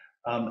everyone.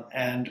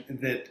 And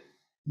that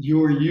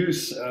your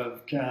use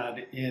of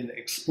CAD in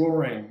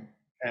exploring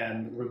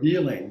and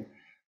revealing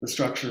the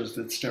structures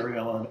that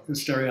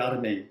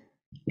stereotomy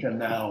can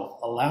now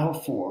allow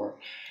for,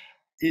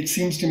 it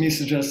seems to me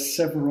suggests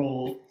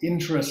several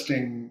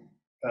interesting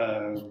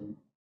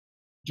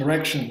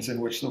directions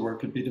in which the work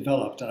could be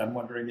developed. And I'm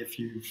wondering if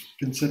you've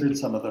considered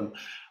some of them.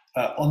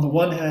 On the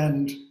one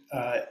hand,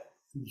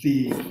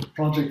 the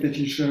project that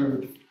you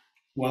showed,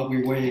 While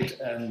We Wait,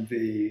 and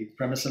the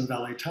Premison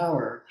Valley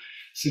Tower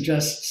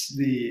suggests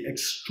the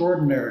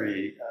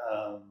extraordinary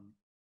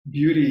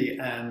beauty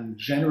and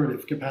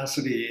generative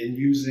capacity in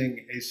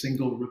using a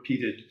single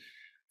repeated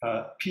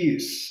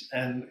piece.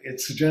 And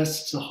it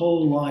suggests a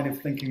whole line of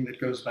thinking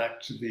that goes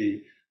back to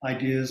the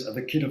ideas of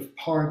a kit of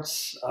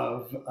parts,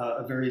 of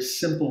a very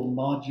simple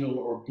module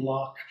or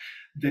block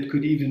that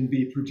could even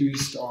be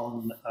produced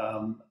on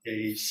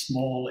a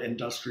small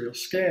industrial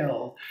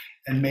scale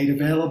and made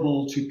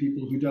available to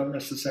people who don't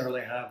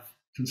necessarily have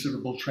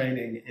considerable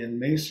training in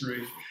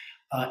masonry,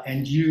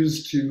 and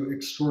used to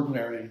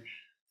extraordinary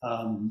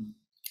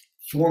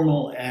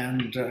formal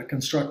and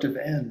constructive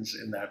ends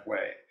in that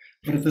way.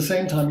 But at the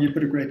same time, you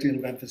put a great deal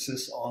of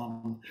emphasis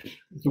on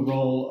the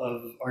role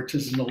of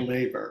artisanal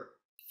labor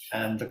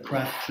and the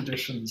craft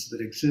traditions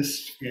that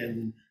exist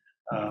in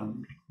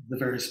the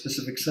very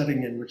specific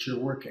setting in which you're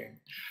working.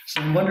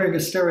 So I'm wondering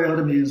if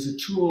stereotomy is a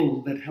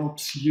tool that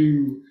helps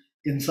you,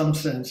 in some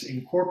sense,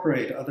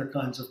 incorporate other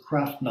kinds of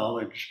craft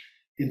knowledge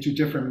into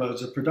different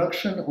modes of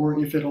production,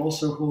 or if it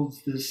also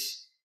holds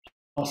this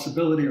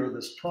possibility or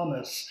this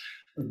promise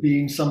of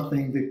being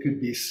something that could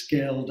be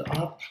scaled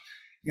up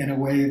in a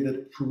way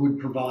that would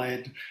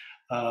provide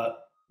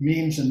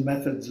means and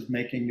methods of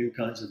making new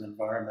kinds of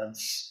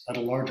environments at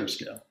a larger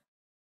scale.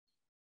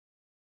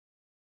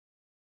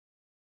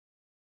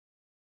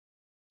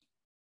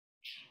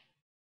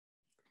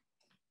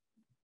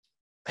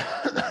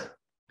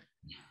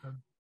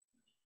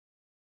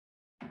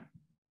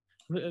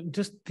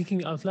 Just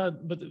thinking out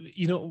loud, but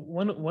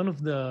one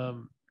of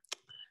the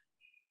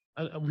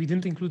we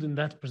didn't include in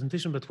that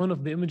presentation, but one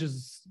of the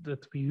images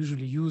that we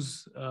usually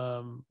use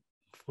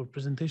for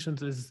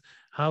presentations is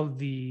how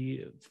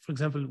for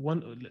example,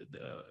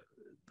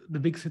 the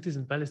big cities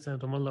in Palestine,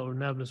 Ramallah or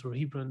Nablus or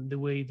Hebron, the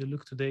way they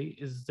look today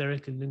is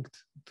directly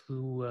linked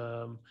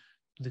to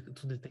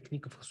the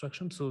technique of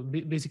construction. So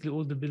basically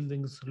all the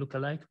buildings look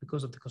alike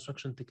because of the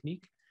construction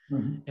technique.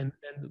 Mm-hmm. And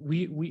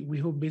we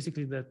hope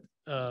basically that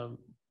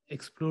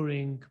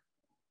exploring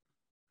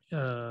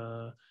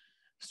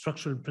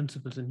structural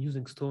principles and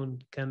using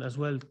stone can as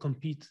well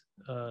create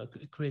a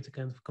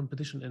kind of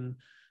competition in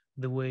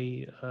the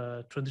way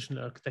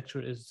traditional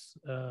architecture is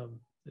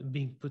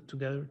being put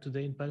together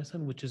today in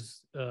Palestine, which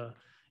is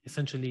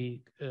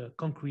essentially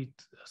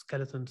concrete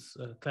skeletons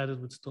cladded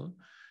with stone.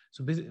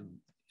 So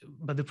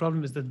but the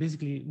problem is that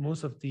basically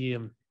most of the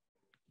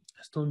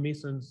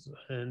stonemasons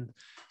and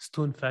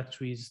stone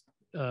factories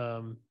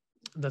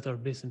that are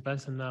based in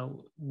Palestine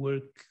now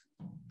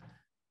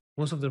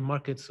most of their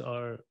markets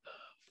are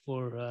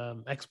for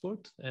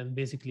export, and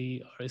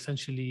basically are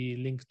essentially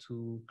linked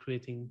to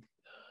creating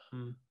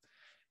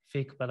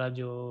fake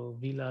Palladio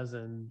villas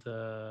and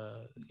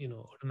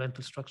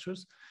ornamental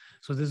structures.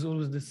 So there's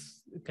always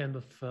this kind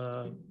of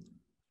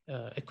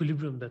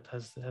equilibrium that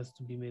has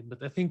to be made.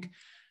 But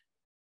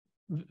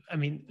I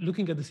mean,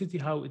 looking at the city,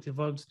 how it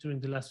evolved during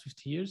the last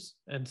 50 years,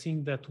 and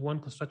seeing that one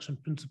construction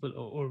principle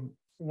or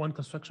one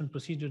construction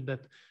procedure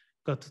that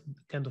got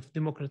kind of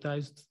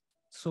democratized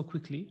so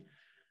quickly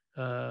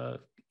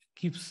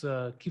keeps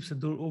a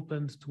door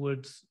open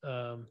towards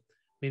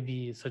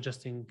maybe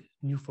suggesting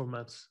new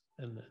formats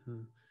and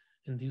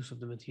the use of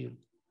the material.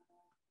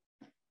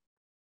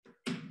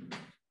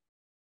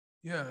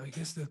 Yeah, I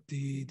guess that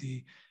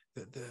the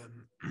I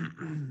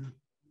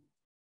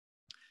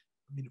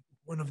mean,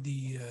 one of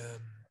the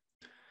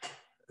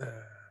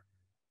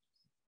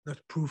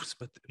not proofs,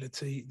 but let's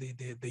say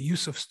the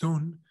use of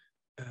stone.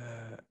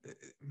 I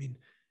mean,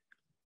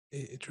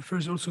 it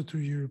refers also to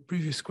your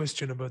previous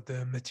question about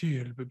the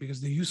material, but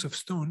because the use of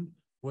stone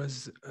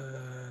was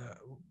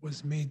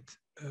made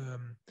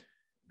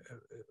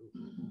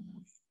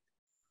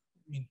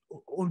mean,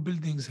 all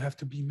buildings have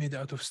to be made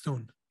out of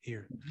stone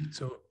here.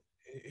 So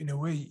in a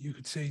way, you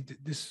could say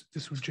that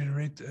this would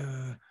generate,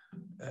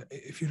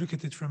 if you look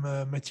at it from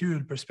a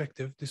material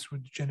perspective, this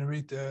would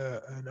generate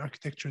an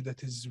architecture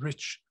that is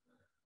rich.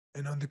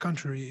 And on the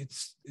contrary,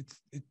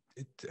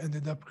 it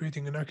ended up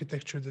creating an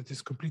architecture that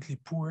is completely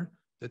poor,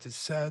 that is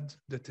sad,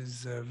 that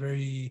is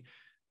very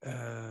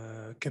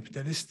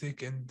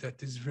capitalistic, and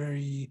that is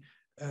very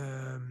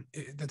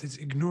that is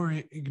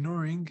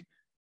ignoring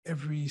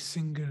every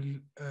single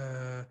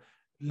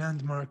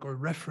landmark or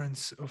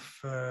reference of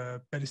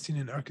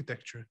Palestinian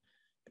architecture,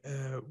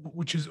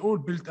 which is all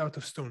built out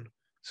of stone.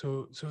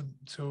 So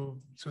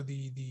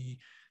the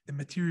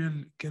material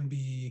can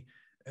be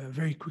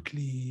very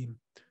quickly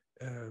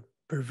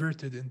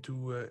perverted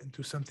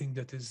into something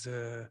that is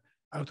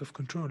out of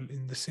control.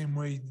 In the same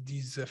way,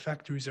 these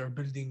factories are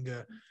building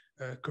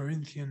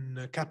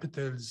Corinthian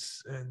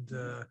capitals and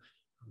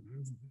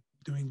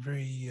doing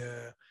very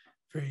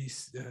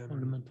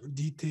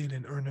detailed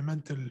and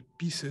ornamental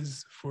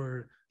pieces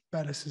for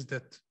palaces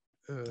that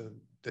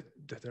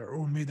are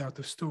all made out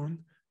of stone,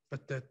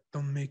 but that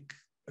don't make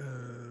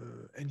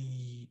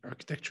any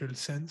architectural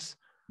sense.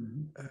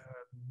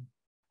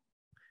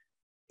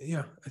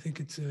 Yeah, I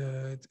think it's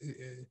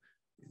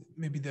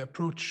maybe the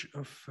approach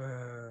of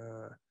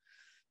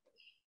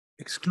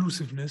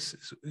exclusiveness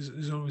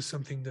is always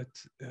something that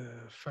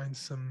finds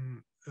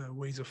some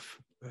ways of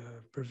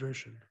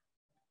perversion.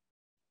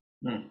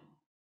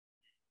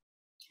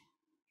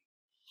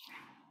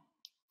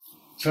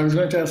 So I was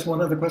going to ask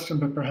one other question,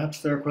 but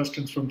perhaps there are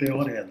questions from the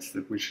audience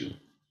that we should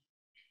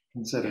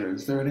consider.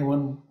 Is there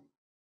anyone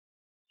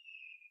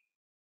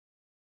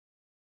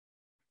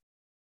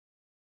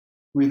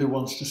who either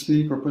wants to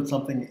speak or put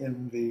something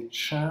in the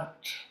chat?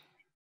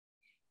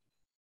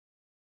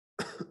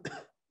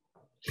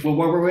 Well,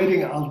 while we're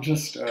waiting, I'll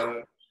just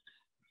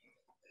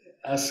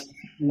ask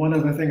one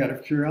other thing out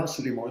of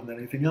curiosity more than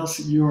anything else.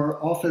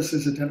 Your office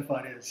is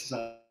identified as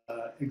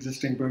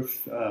existing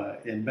both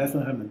in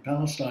Bethlehem and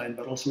Palestine,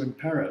 but also in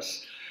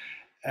Paris.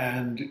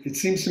 And it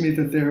seems to me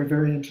that there are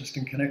very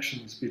interesting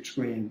connections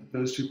between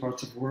those two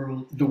parts of the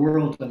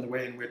world and the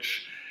way in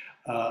which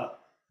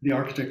the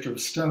architecture of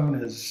stone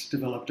has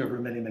developed over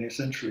many, many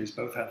centuries.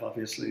 Both have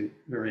obviously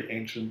very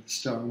ancient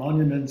stone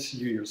monuments.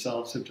 You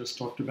yourselves have just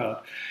talked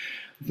about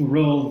the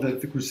role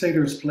that the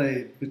Crusaders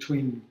played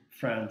between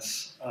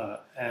France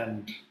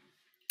and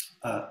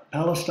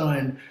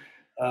Palestine.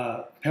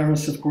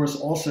 Paris, of course,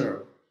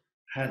 also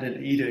had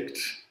an edict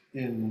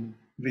in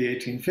the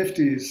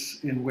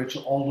 1850s in which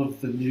all of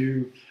the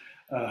new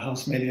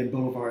Haussmannian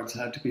boulevards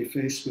had to be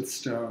faced with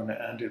stone,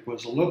 and it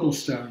was a local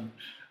stone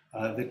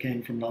that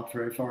came from not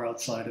very far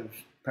outside of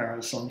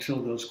Paris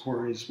until those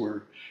quarries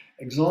were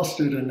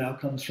exhausted, and now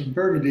comes from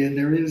Burgundy. And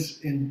there is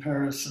in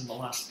Paris in the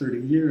last 30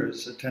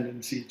 years a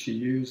tendency to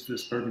use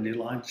this Burgundy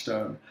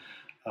limestone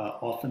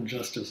often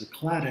just as a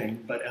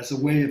cladding, but as a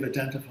way of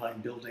identifying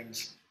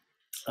buildings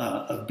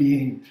of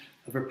being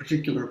of a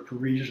particular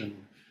Parisian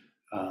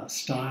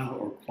style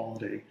or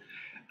quality.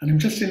 And I'm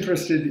just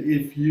interested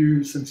if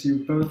you, since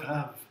you both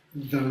have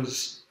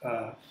those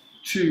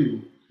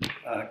two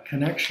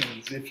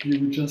connections, if you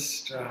would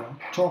just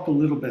talk a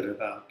little bit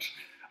about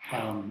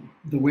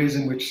the ways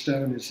in which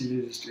stone is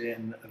used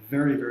in a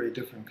very, very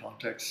different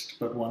context,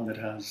 but one that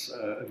has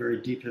a very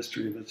deep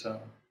history of its own.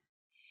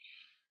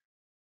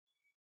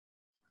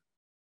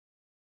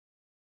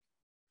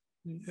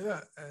 Yeah,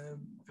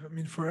 I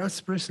mean, for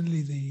us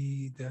personally,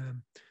 the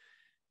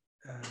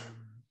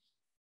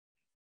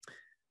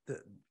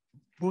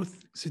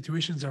both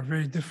situations are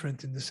very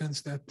different in the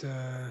sense that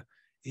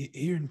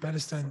here in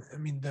Palestine, I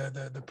mean,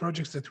 the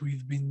projects that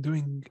we've been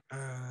doing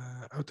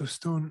out of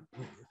stone,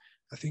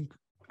 I think,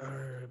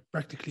 are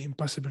practically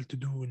impossible to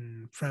do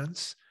in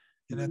France,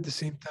 and at the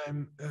same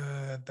time,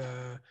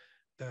 the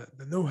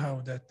know-how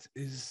that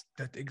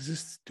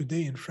exists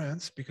today in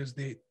France, because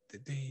they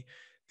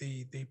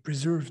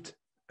preserved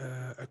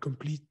a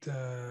complete.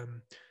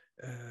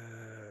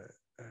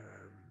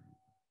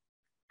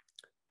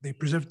 They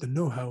preserved the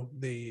know-how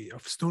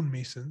of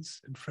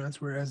stonemasons in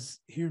France, whereas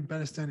here in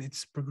Palestine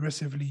it's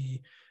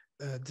progressively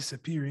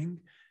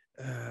disappearing.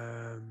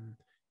 I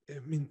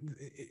mean,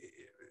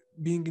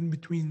 being in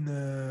between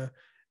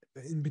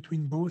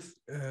both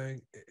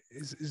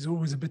is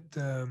always a bit.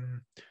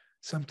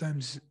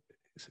 Sometimes,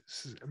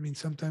 I mean,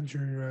 sometimes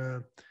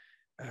you're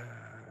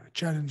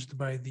challenged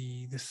by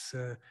this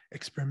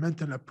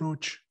experimental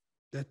approach.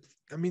 That,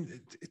 I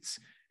mean,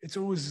 it's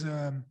always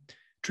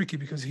tricky,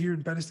 because here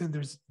in Palestine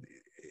there's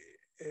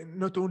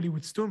not only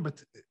with stone,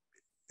 but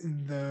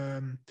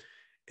in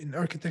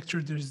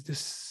architecture there's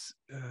this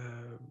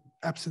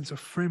absence of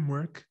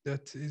framework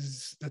that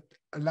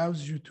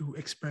allows you to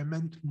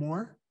experiment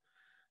more,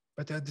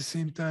 but at the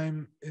same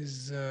time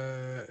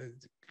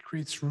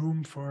creates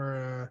room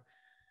for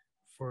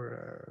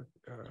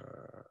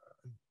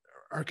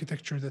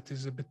architecture that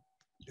is a bit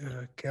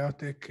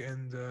chaotic,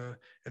 and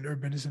an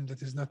urbanism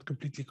that is not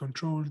completely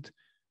controlled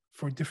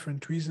for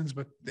different reasons,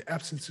 but the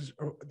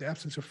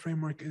absence of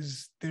framework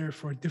is there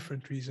for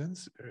different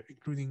reasons,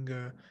 including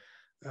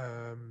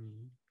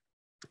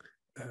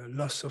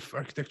loss of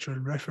architectural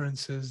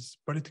references,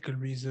 political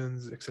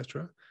reasons,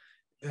 etc.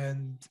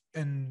 And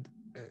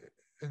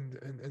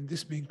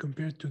this being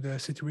compared to the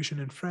situation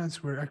in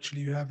France, where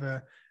actually you have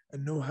a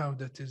know-how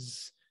that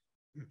is,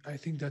 I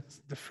think that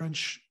the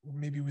French,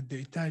 maybe with the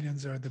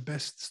Italians, are the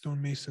best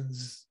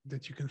stonemasons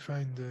that you can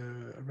find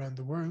around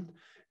the world.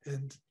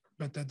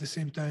 But at the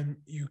same time,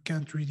 you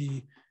can't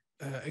really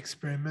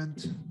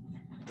experiment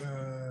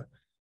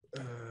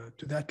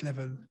to that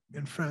level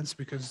in France,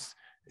 because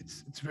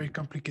it's very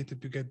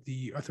complicated to get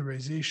the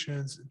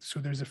authorizations. So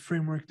there's a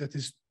framework that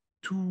is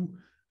too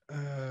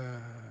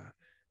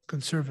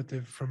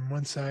conservative from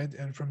one side,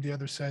 and from the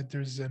other side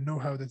there's a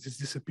know-how that is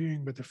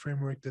disappearing, but a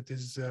framework that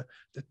is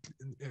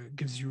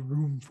gives you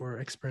room for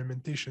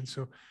experimentation.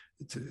 So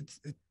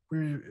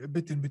we're a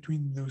bit in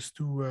between those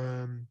two.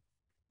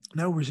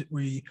 Now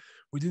we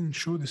didn't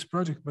show this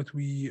project, but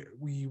we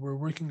were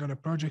working on a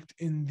project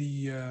in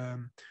the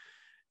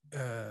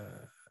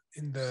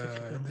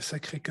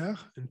Sacré-Cœur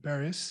in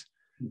Paris,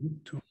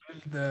 to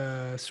build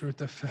a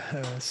sort of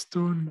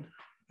stone,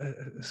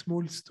 a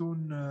small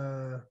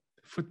stone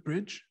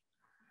footbridge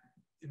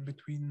in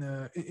between,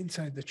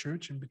 inside the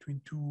church, in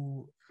between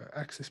two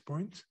access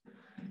points,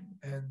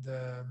 and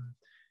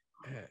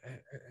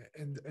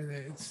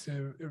it's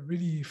a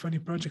really funny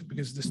project,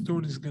 because the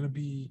stone is going to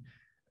be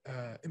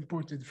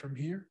imported from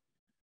here,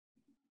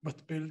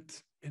 but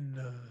built in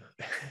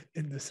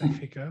the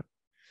Sacré-Cœur.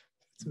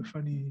 It's a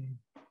funny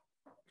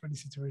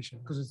situation,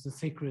 because it's a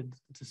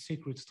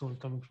sacred stone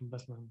coming from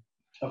Bethlehem.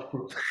 Of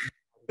course.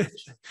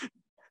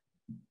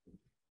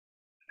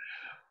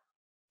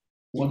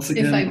 Once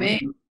again, if I may.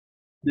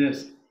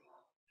 Yes.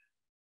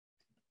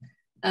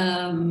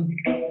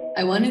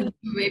 I wanted to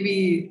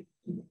maybe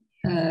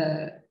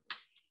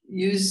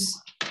use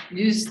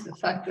the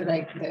fact that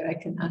I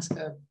can ask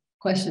a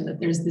question, that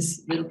there's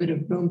this little bit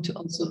of room to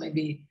also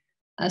maybe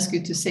ask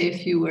you to say a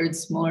few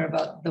words more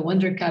about the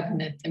Wonder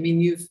Cabinet. I mean,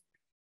 you've,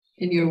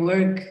 in your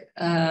work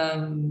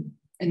and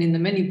in the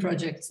many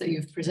projects that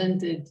you've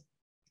presented,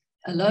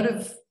 a lot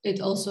of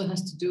it also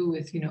has to do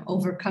with,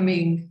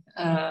 overcoming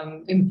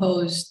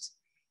imposed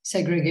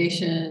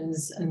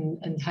segregations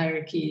and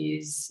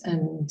hierarchies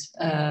and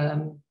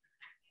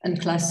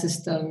class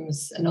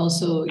systems, and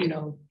also,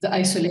 the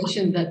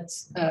isolation that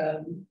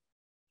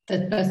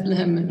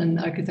Bethlehem and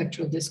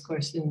architectural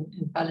discourse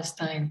in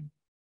Palestine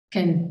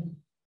can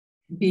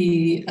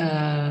be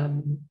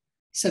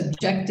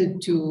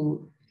subjected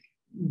to,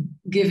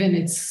 given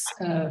its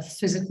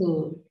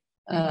physical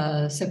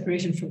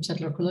separation from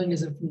settler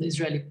colonialism, from the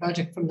Israeli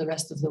project, from the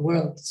rest of the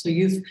world. So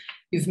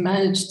you've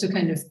managed to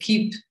kind of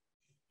keep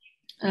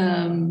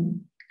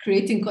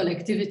creating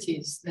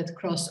collectivities that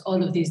cross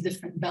all of these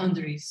different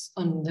boundaries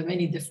on the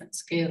many different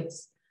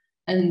scales.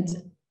 And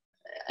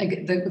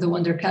the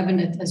Wonder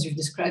Cabinet, as you've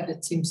described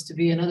it, seems to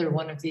be another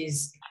one of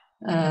these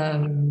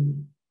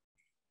building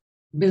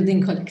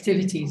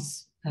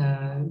collectivities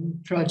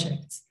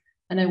projects.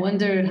 And I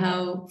wonder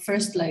how,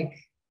 first,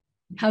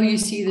 how you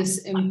see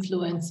this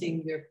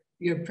influencing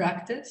your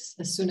practice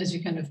as soon as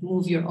you kind of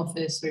move your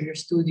office or your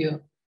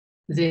studio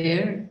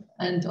there.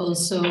 And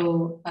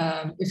also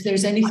if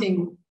there's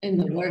anything in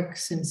the work,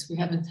 since we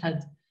haven't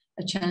had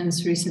a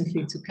chance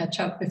recently to catch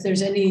up, if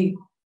there's any,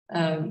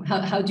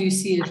 how do you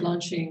see it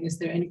launching? Is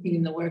there anything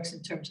in the works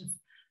in terms of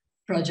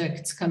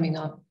projects coming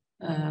up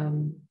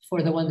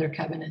for the Wonder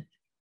Cabinet?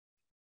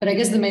 But I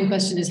guess the main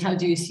question is, how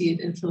do you see it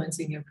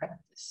influencing your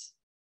practice?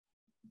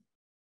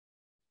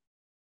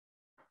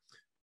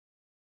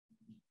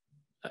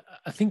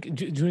 I think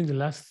during the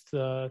last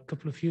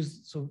couple of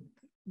years, so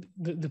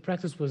the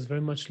practice was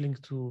very much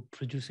linked to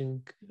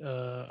producing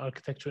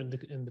architecture in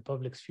the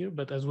public sphere,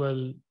 but as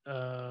well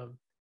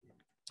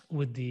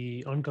with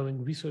the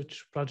ongoing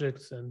research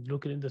projects and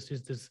local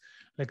industries, there's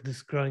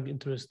this growing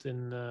interest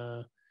in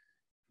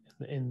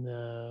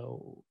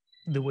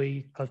the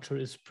way culture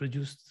is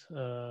produced,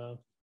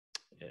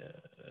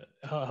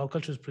 how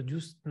culture is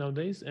produced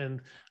nowadays, and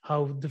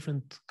how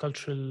different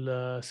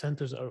cultural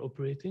centers are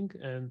operating.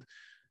 And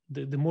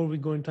the more we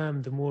go in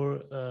time, the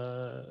more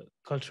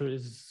culture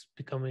is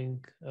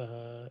becoming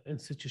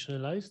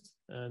institutionalized,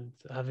 and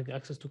having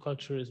access to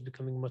culture is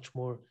becoming much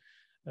more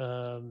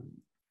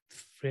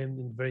framed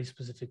in very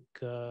specific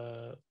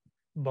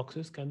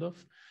boxes, kind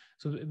of.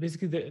 So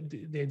basically,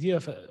 the idea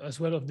of as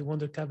well of the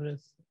Wonder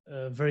Cabinet,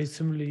 very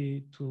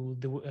similarly to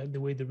the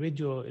way the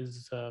radio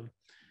is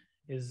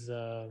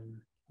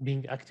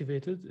being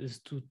activated, is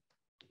to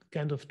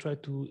kind of try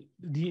to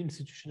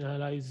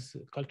deinstitutionalize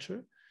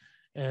culture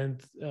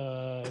and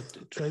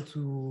try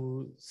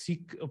to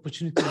seek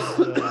opportunities,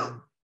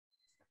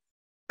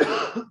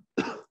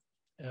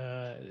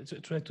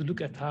 try to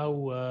look at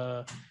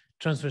how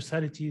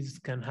transversalities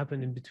can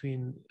happen in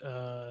between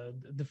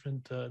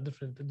different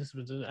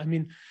disciplines. I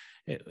mean,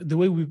 the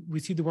way we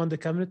see the Wonder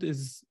Cabinet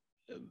is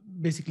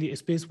basically a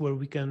space where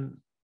we can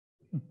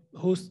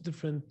host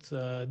different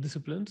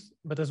disciplines,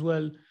 but as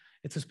well,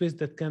 it's a space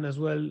that can as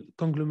well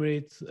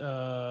conglomerate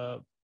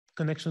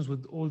connections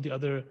with all the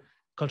other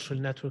cultural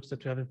networks that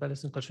we have in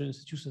Palestine, cultural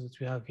institutions that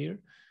we have here,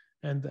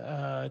 and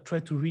try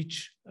to reach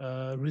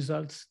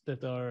results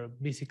that are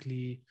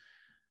basically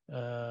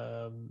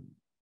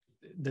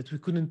that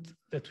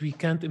we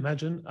can't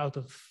imagine out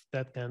of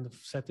that kind of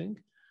setting.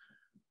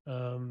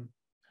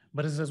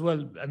 But as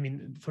well, I mean,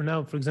 for now,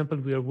 for example,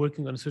 we are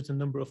working on a certain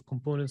number of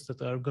components that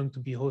are going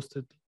to be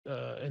hosted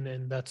in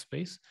that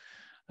space.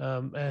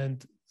 And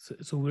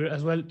so we're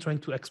as well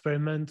trying to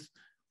experiment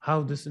how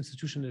this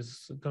institution is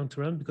going to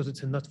run, because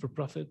it's a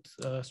not-for-profit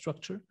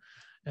structure.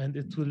 And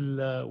it will,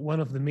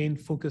 one of the main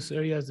focus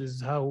areas is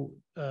how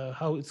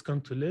it's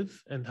going to live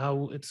and how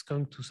it's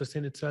going to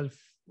sustain itself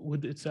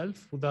with itself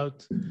without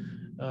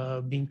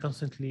being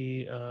constantly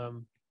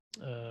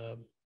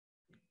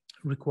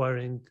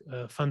requiring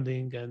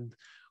funding and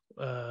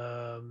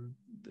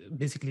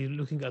basically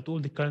looking at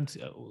all the current,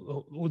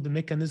 all the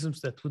mechanisms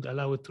that would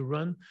allow it to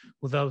run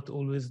without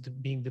always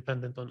being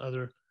dependent on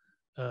other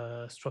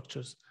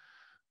structures.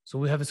 So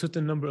we have a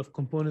certain number of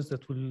components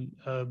that will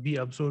be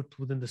absorbed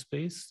within the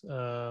space,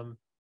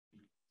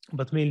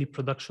 but mainly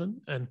production,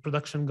 and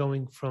production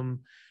going from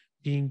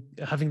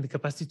having the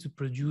capacity to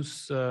produce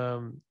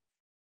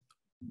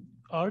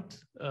art,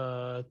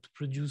 to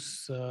produce,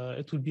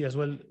 it will be as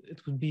well, it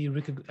will be,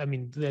 I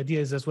mean, the idea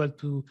is as well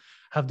to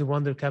have the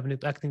Wonder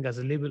Cabinet acting as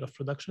a label of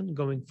production,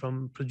 going from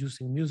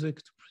producing music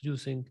to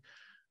producing,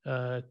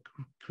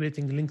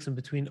 creating links in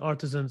between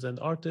artisans and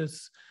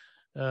artists.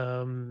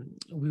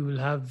 We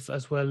will have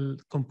as well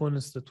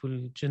components that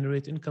will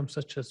generate income,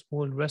 such as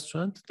small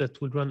restaurant that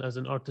will run as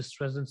an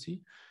artist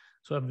residency.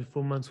 So every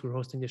 4 months we're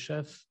hosting a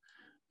chef,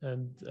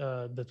 and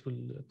that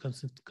will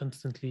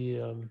constantly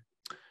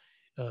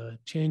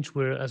change.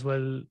 We're as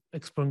well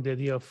exploring the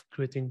idea of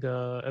creating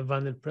a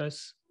vinyl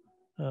press.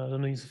 I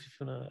don't know, Yousef, if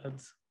you want to add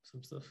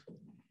some stuff.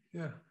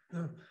 Yeah,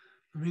 no,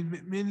 I mean,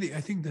 mainly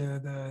I think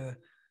the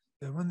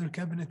Wonder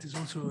Cabinet is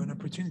also an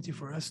opportunity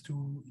for us to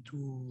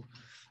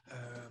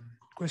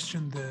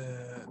question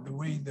the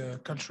way the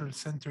cultural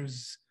centers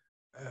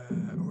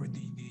or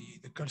the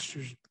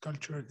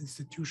cultural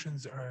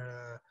institutions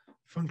are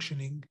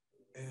functioning,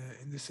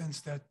 in the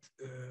sense that,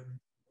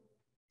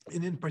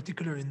 and in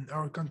particular in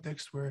our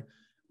context, where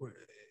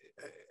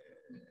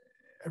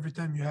every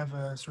time you have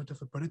a sort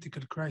of a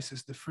political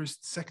crisis, the first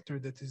sector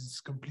that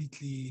is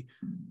completely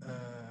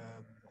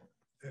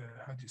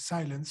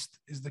silenced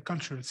is the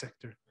cultural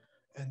sector.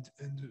 And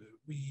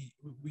we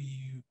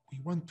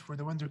want for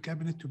the Wonder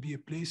Cabinet to be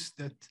a place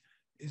that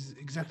is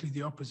exactly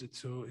the opposite.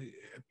 So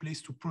a place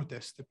to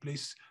protest, a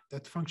place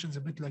that functions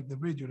a bit like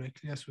the radio, like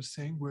Elias was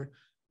saying, where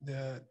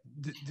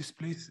this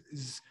place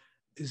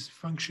is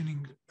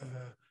functioning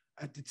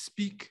at its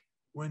peak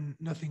when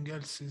nothing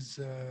else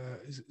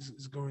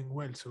is going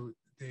well. So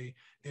the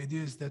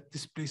idea is that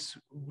this place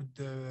would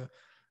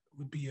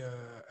be a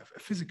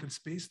physical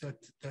space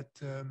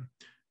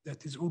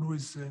that is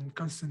always and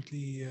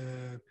constantly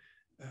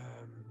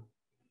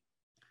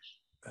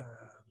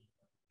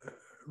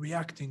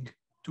reacting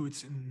to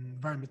its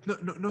environment.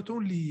 Not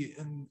only,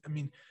 and I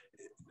mean,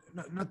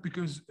 not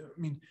because, I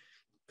mean,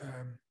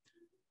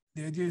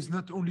 the idea is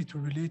not only to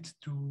relate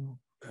to,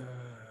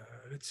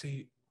 let's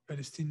say,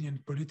 Palestinian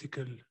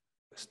political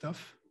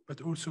stuff,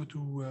 but also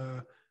to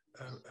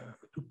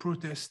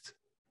protest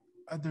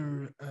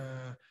other,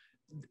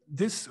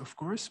 this of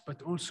course,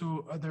 but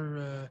also other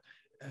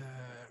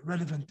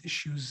relevant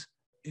issues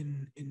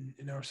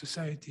in our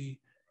society,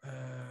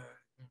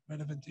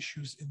 relevant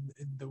issues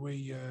in the way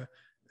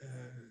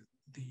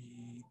the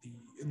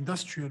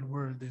industrial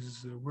world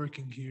is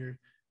working here,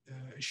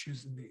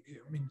 issues in the,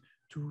 I mean,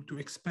 to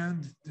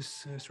expand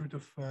this sort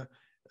of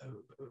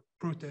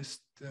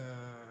protest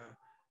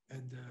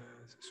and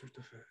sort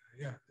of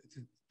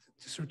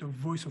the sort of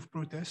voice of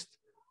protest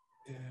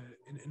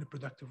in a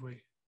productive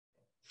way.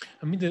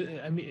 I mean,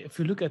 if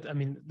you look at, I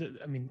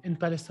mean, in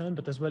Palestine,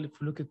 but as well, if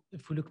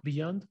we look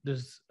beyond,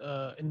 there's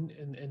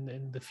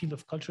in the field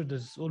of culture,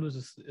 there's always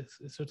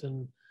a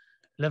certain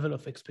level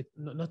of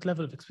not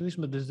level of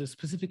expectation, but there's a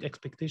specific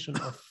expectation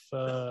of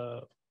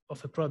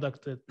a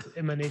product that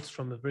emanates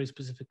from a very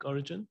specific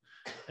origin,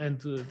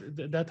 and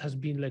that has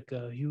been like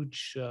a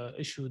huge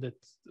issue that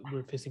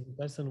we're facing in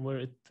Palestine, where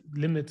it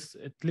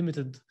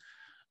limited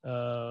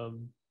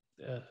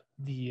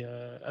the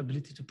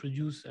ability to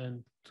produce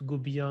and to go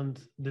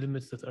beyond the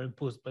limits that are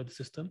imposed by the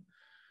system.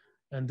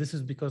 And this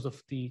is because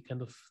of the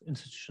kind of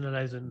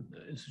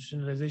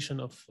institutionalization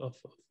of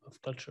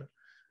culture.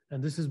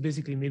 And this is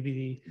basically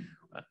maybe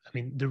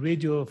the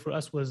radio for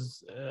us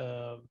was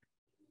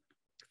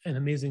an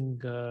amazing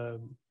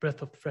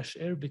breath of fresh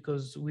air,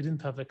 because we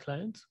didn't have a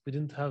client, we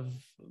didn't have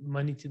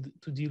money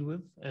to deal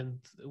with, and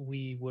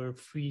we were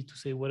free to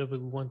say whatever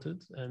we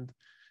wanted and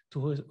to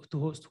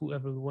host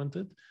whoever we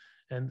wanted.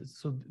 And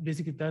so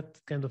basically that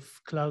kind of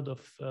cloud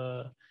of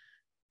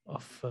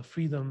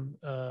freedom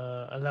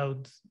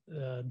allowed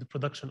the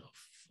production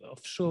of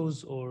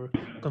shows or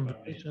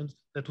conversations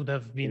that would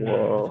have been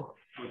for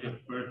the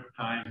first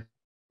time.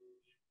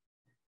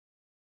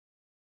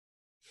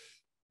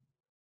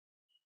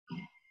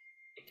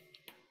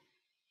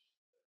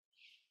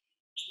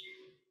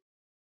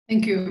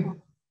 Thank you.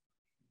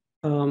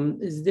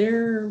 Is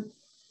there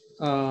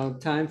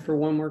time for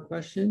one more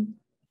question?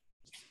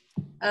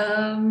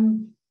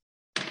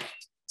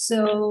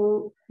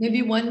 So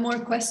maybe one more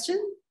question.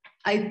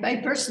 I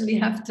personally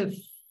have to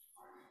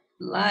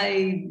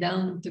fly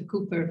down to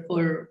Cooper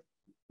for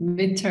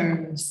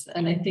midterms,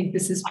 and I think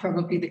this is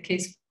probably the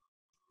case.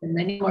 And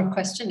any more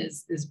question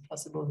is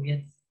possible,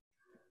 yes.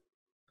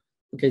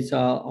 Okay, so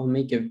I'll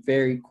make it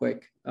very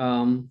quick.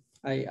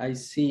 I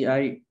see,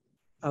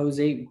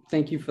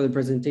 thank you for the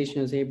presentation.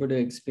 I was able to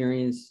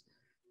experience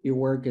your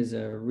work as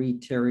a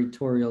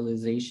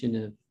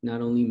re-territorialization of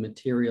not only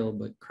material,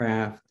 but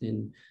craft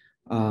and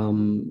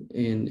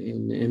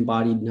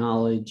embodied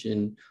knowledge,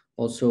 and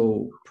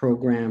also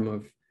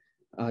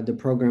the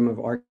program of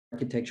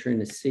architecture in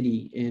the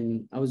city.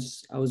 And I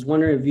was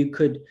wondering if you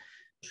could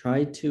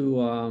try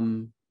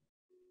to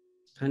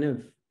kind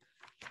of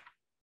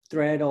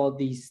thread all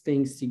these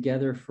things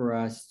together for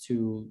us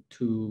to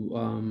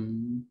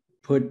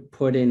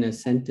put in a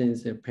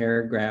sentence, a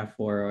paragraph,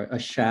 or a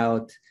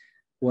shout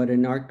what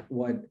an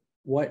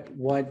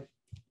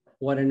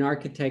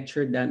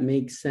architecture that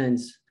makes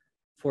sense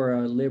for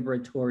a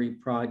liberatory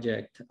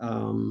project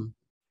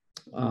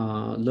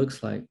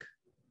looks like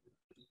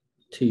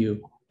to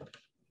you.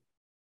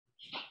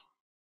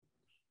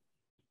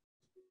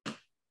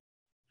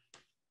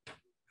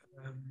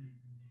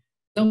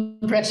 No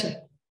pressure.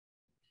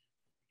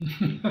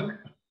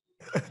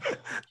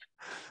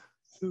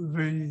 It's a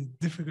very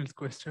difficult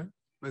question,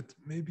 but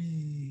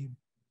maybe,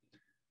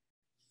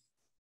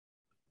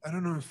 I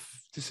don't know if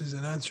this is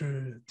an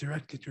answer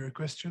directly to your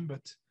question,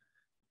 but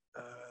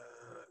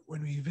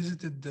when we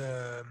visited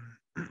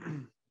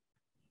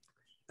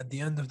at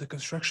the end of the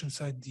construction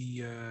site,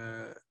 the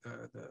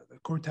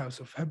courthouse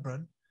of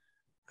Hebron,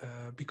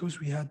 because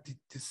we had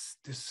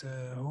this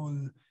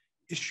whole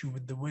issue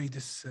with the way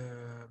this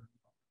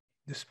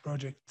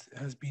project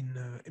has been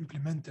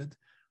implemented,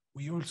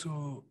 we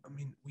also,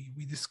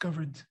 we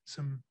discovered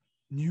some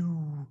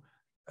new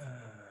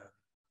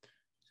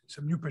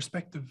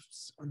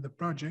perspectives on the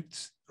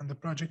project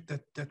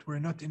that were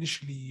not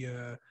initially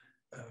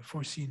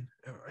foreseen,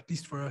 or at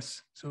least for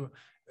us. So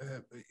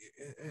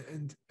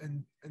and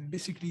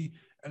basically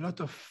a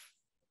lot of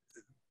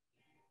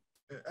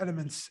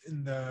elements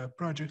in the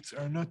projects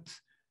are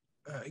not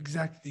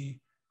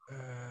exactly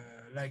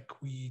like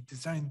we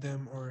designed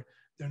them, or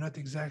they're not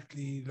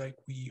exactly like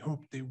we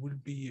hoped they will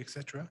be,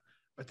 etc.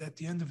 But at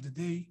the end of the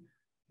day,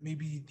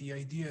 maybe the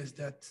idea is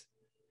that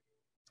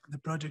the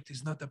project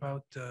is not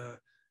about the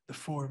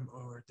form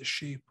or the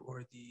shape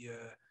or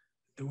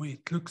the way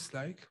it looks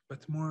like,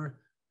 but more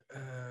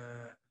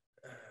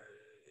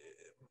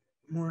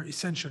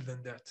essential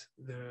than that.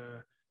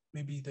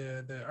 Maybe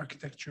the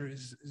architecture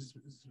is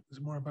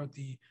more about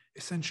the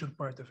essential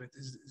part of it,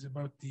 is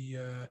about the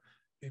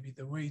maybe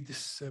the way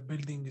this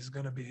building is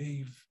going to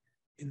behave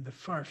in the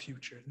far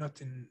future,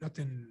 not in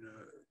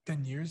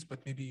 10 years,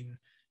 but maybe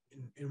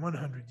in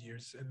 100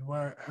 years, and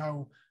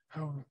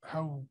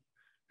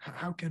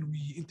how can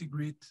we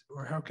integrate,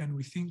 or how can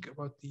we think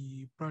about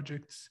the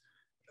projects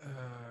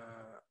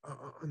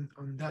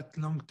on that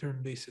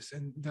long-term basis.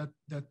 And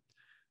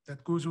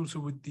that goes also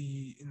with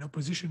in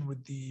opposition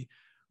with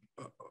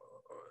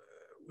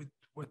with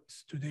what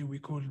today we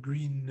call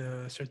green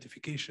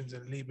certifications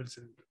and labels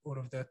and all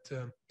of that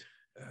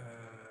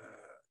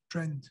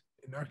trend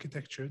in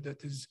architecture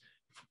that is,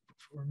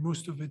 for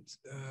most of it,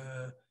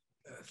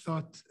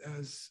 thought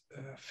as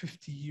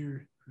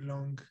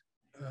 50-year-long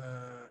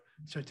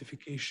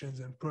certifications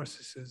and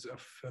processes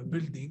of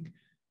building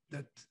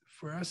that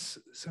for us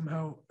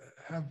somehow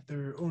have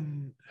their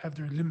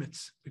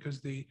limits, because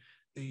they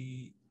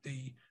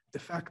de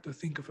facto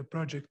think of a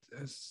project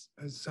as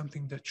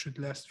something that should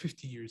last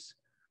 50 years.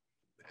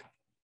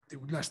 They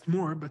would last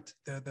more, but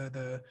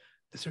the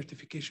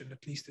certification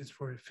at least is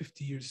for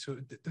 50 years. So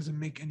it doesn't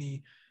make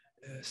any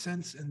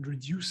sense, and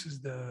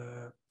reduces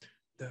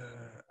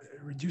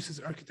reduces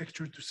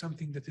architecture to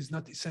something that is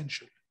not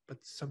essential, but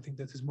something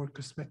that is more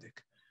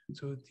cosmetic.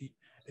 So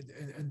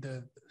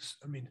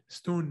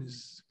stone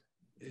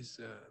is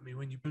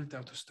when you build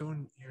out of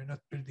stone, you're not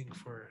building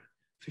for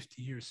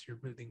 50 years, you're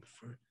building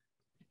for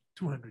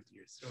 200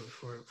 years,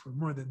 or for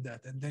more than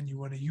that. And then you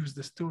want to use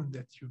the stone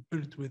that you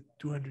built with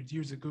 200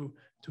 years ago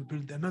to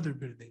build another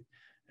building.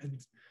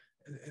 And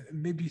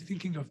maybe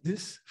thinking of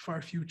this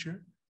far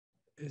future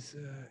is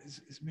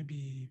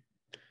maybe,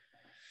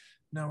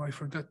 now I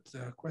forgot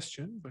the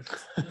question, but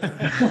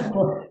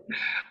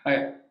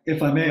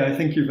if I may, I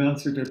think you've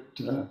answered it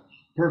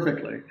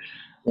perfectly.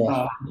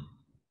 Yeah.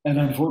 And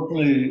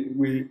unfortunately,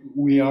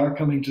 we are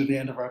coming to the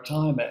end of our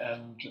time,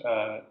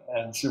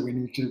 and so we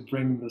need to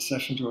bring the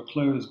session to a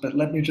close. But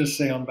let me just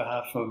say, on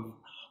behalf of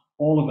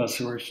all of us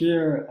who are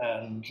here,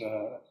 and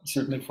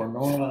certainly for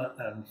Nora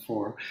and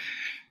for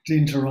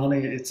Dean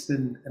Tarani, it's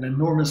been an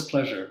enormous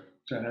pleasure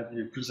to have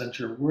you present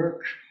your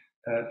work,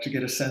 to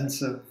get a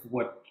sense of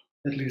what,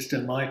 at least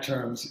in my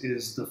terms,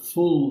 is the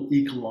full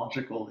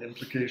ecological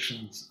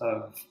implications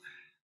of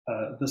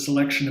the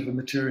selection of a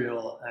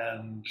material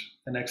and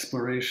an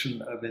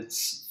exploration of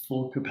its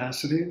full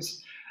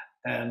capacities.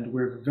 And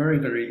we're very,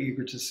 very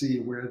eager to see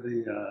where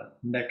the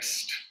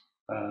next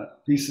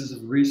pieces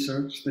of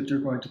research that you're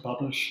going to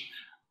publish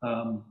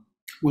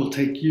will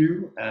take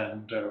you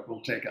and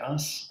will take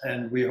us.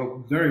 And we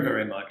hope very,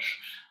 very much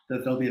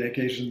that there'll be an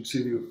occasion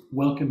to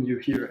welcome you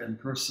here in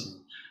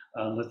person,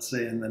 let's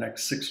say in the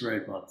next 6 or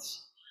 8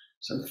 months.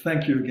 So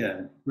thank you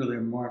again. Really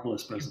a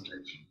marvelous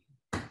presentation.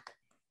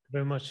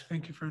 Very much.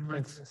 Thank you for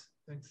inviting us.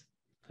 Thanks.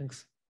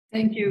 Thanks.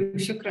 Thank you.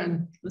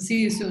 Shukran. We'll see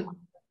you soon.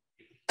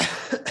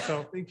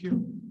 So, thank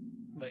you.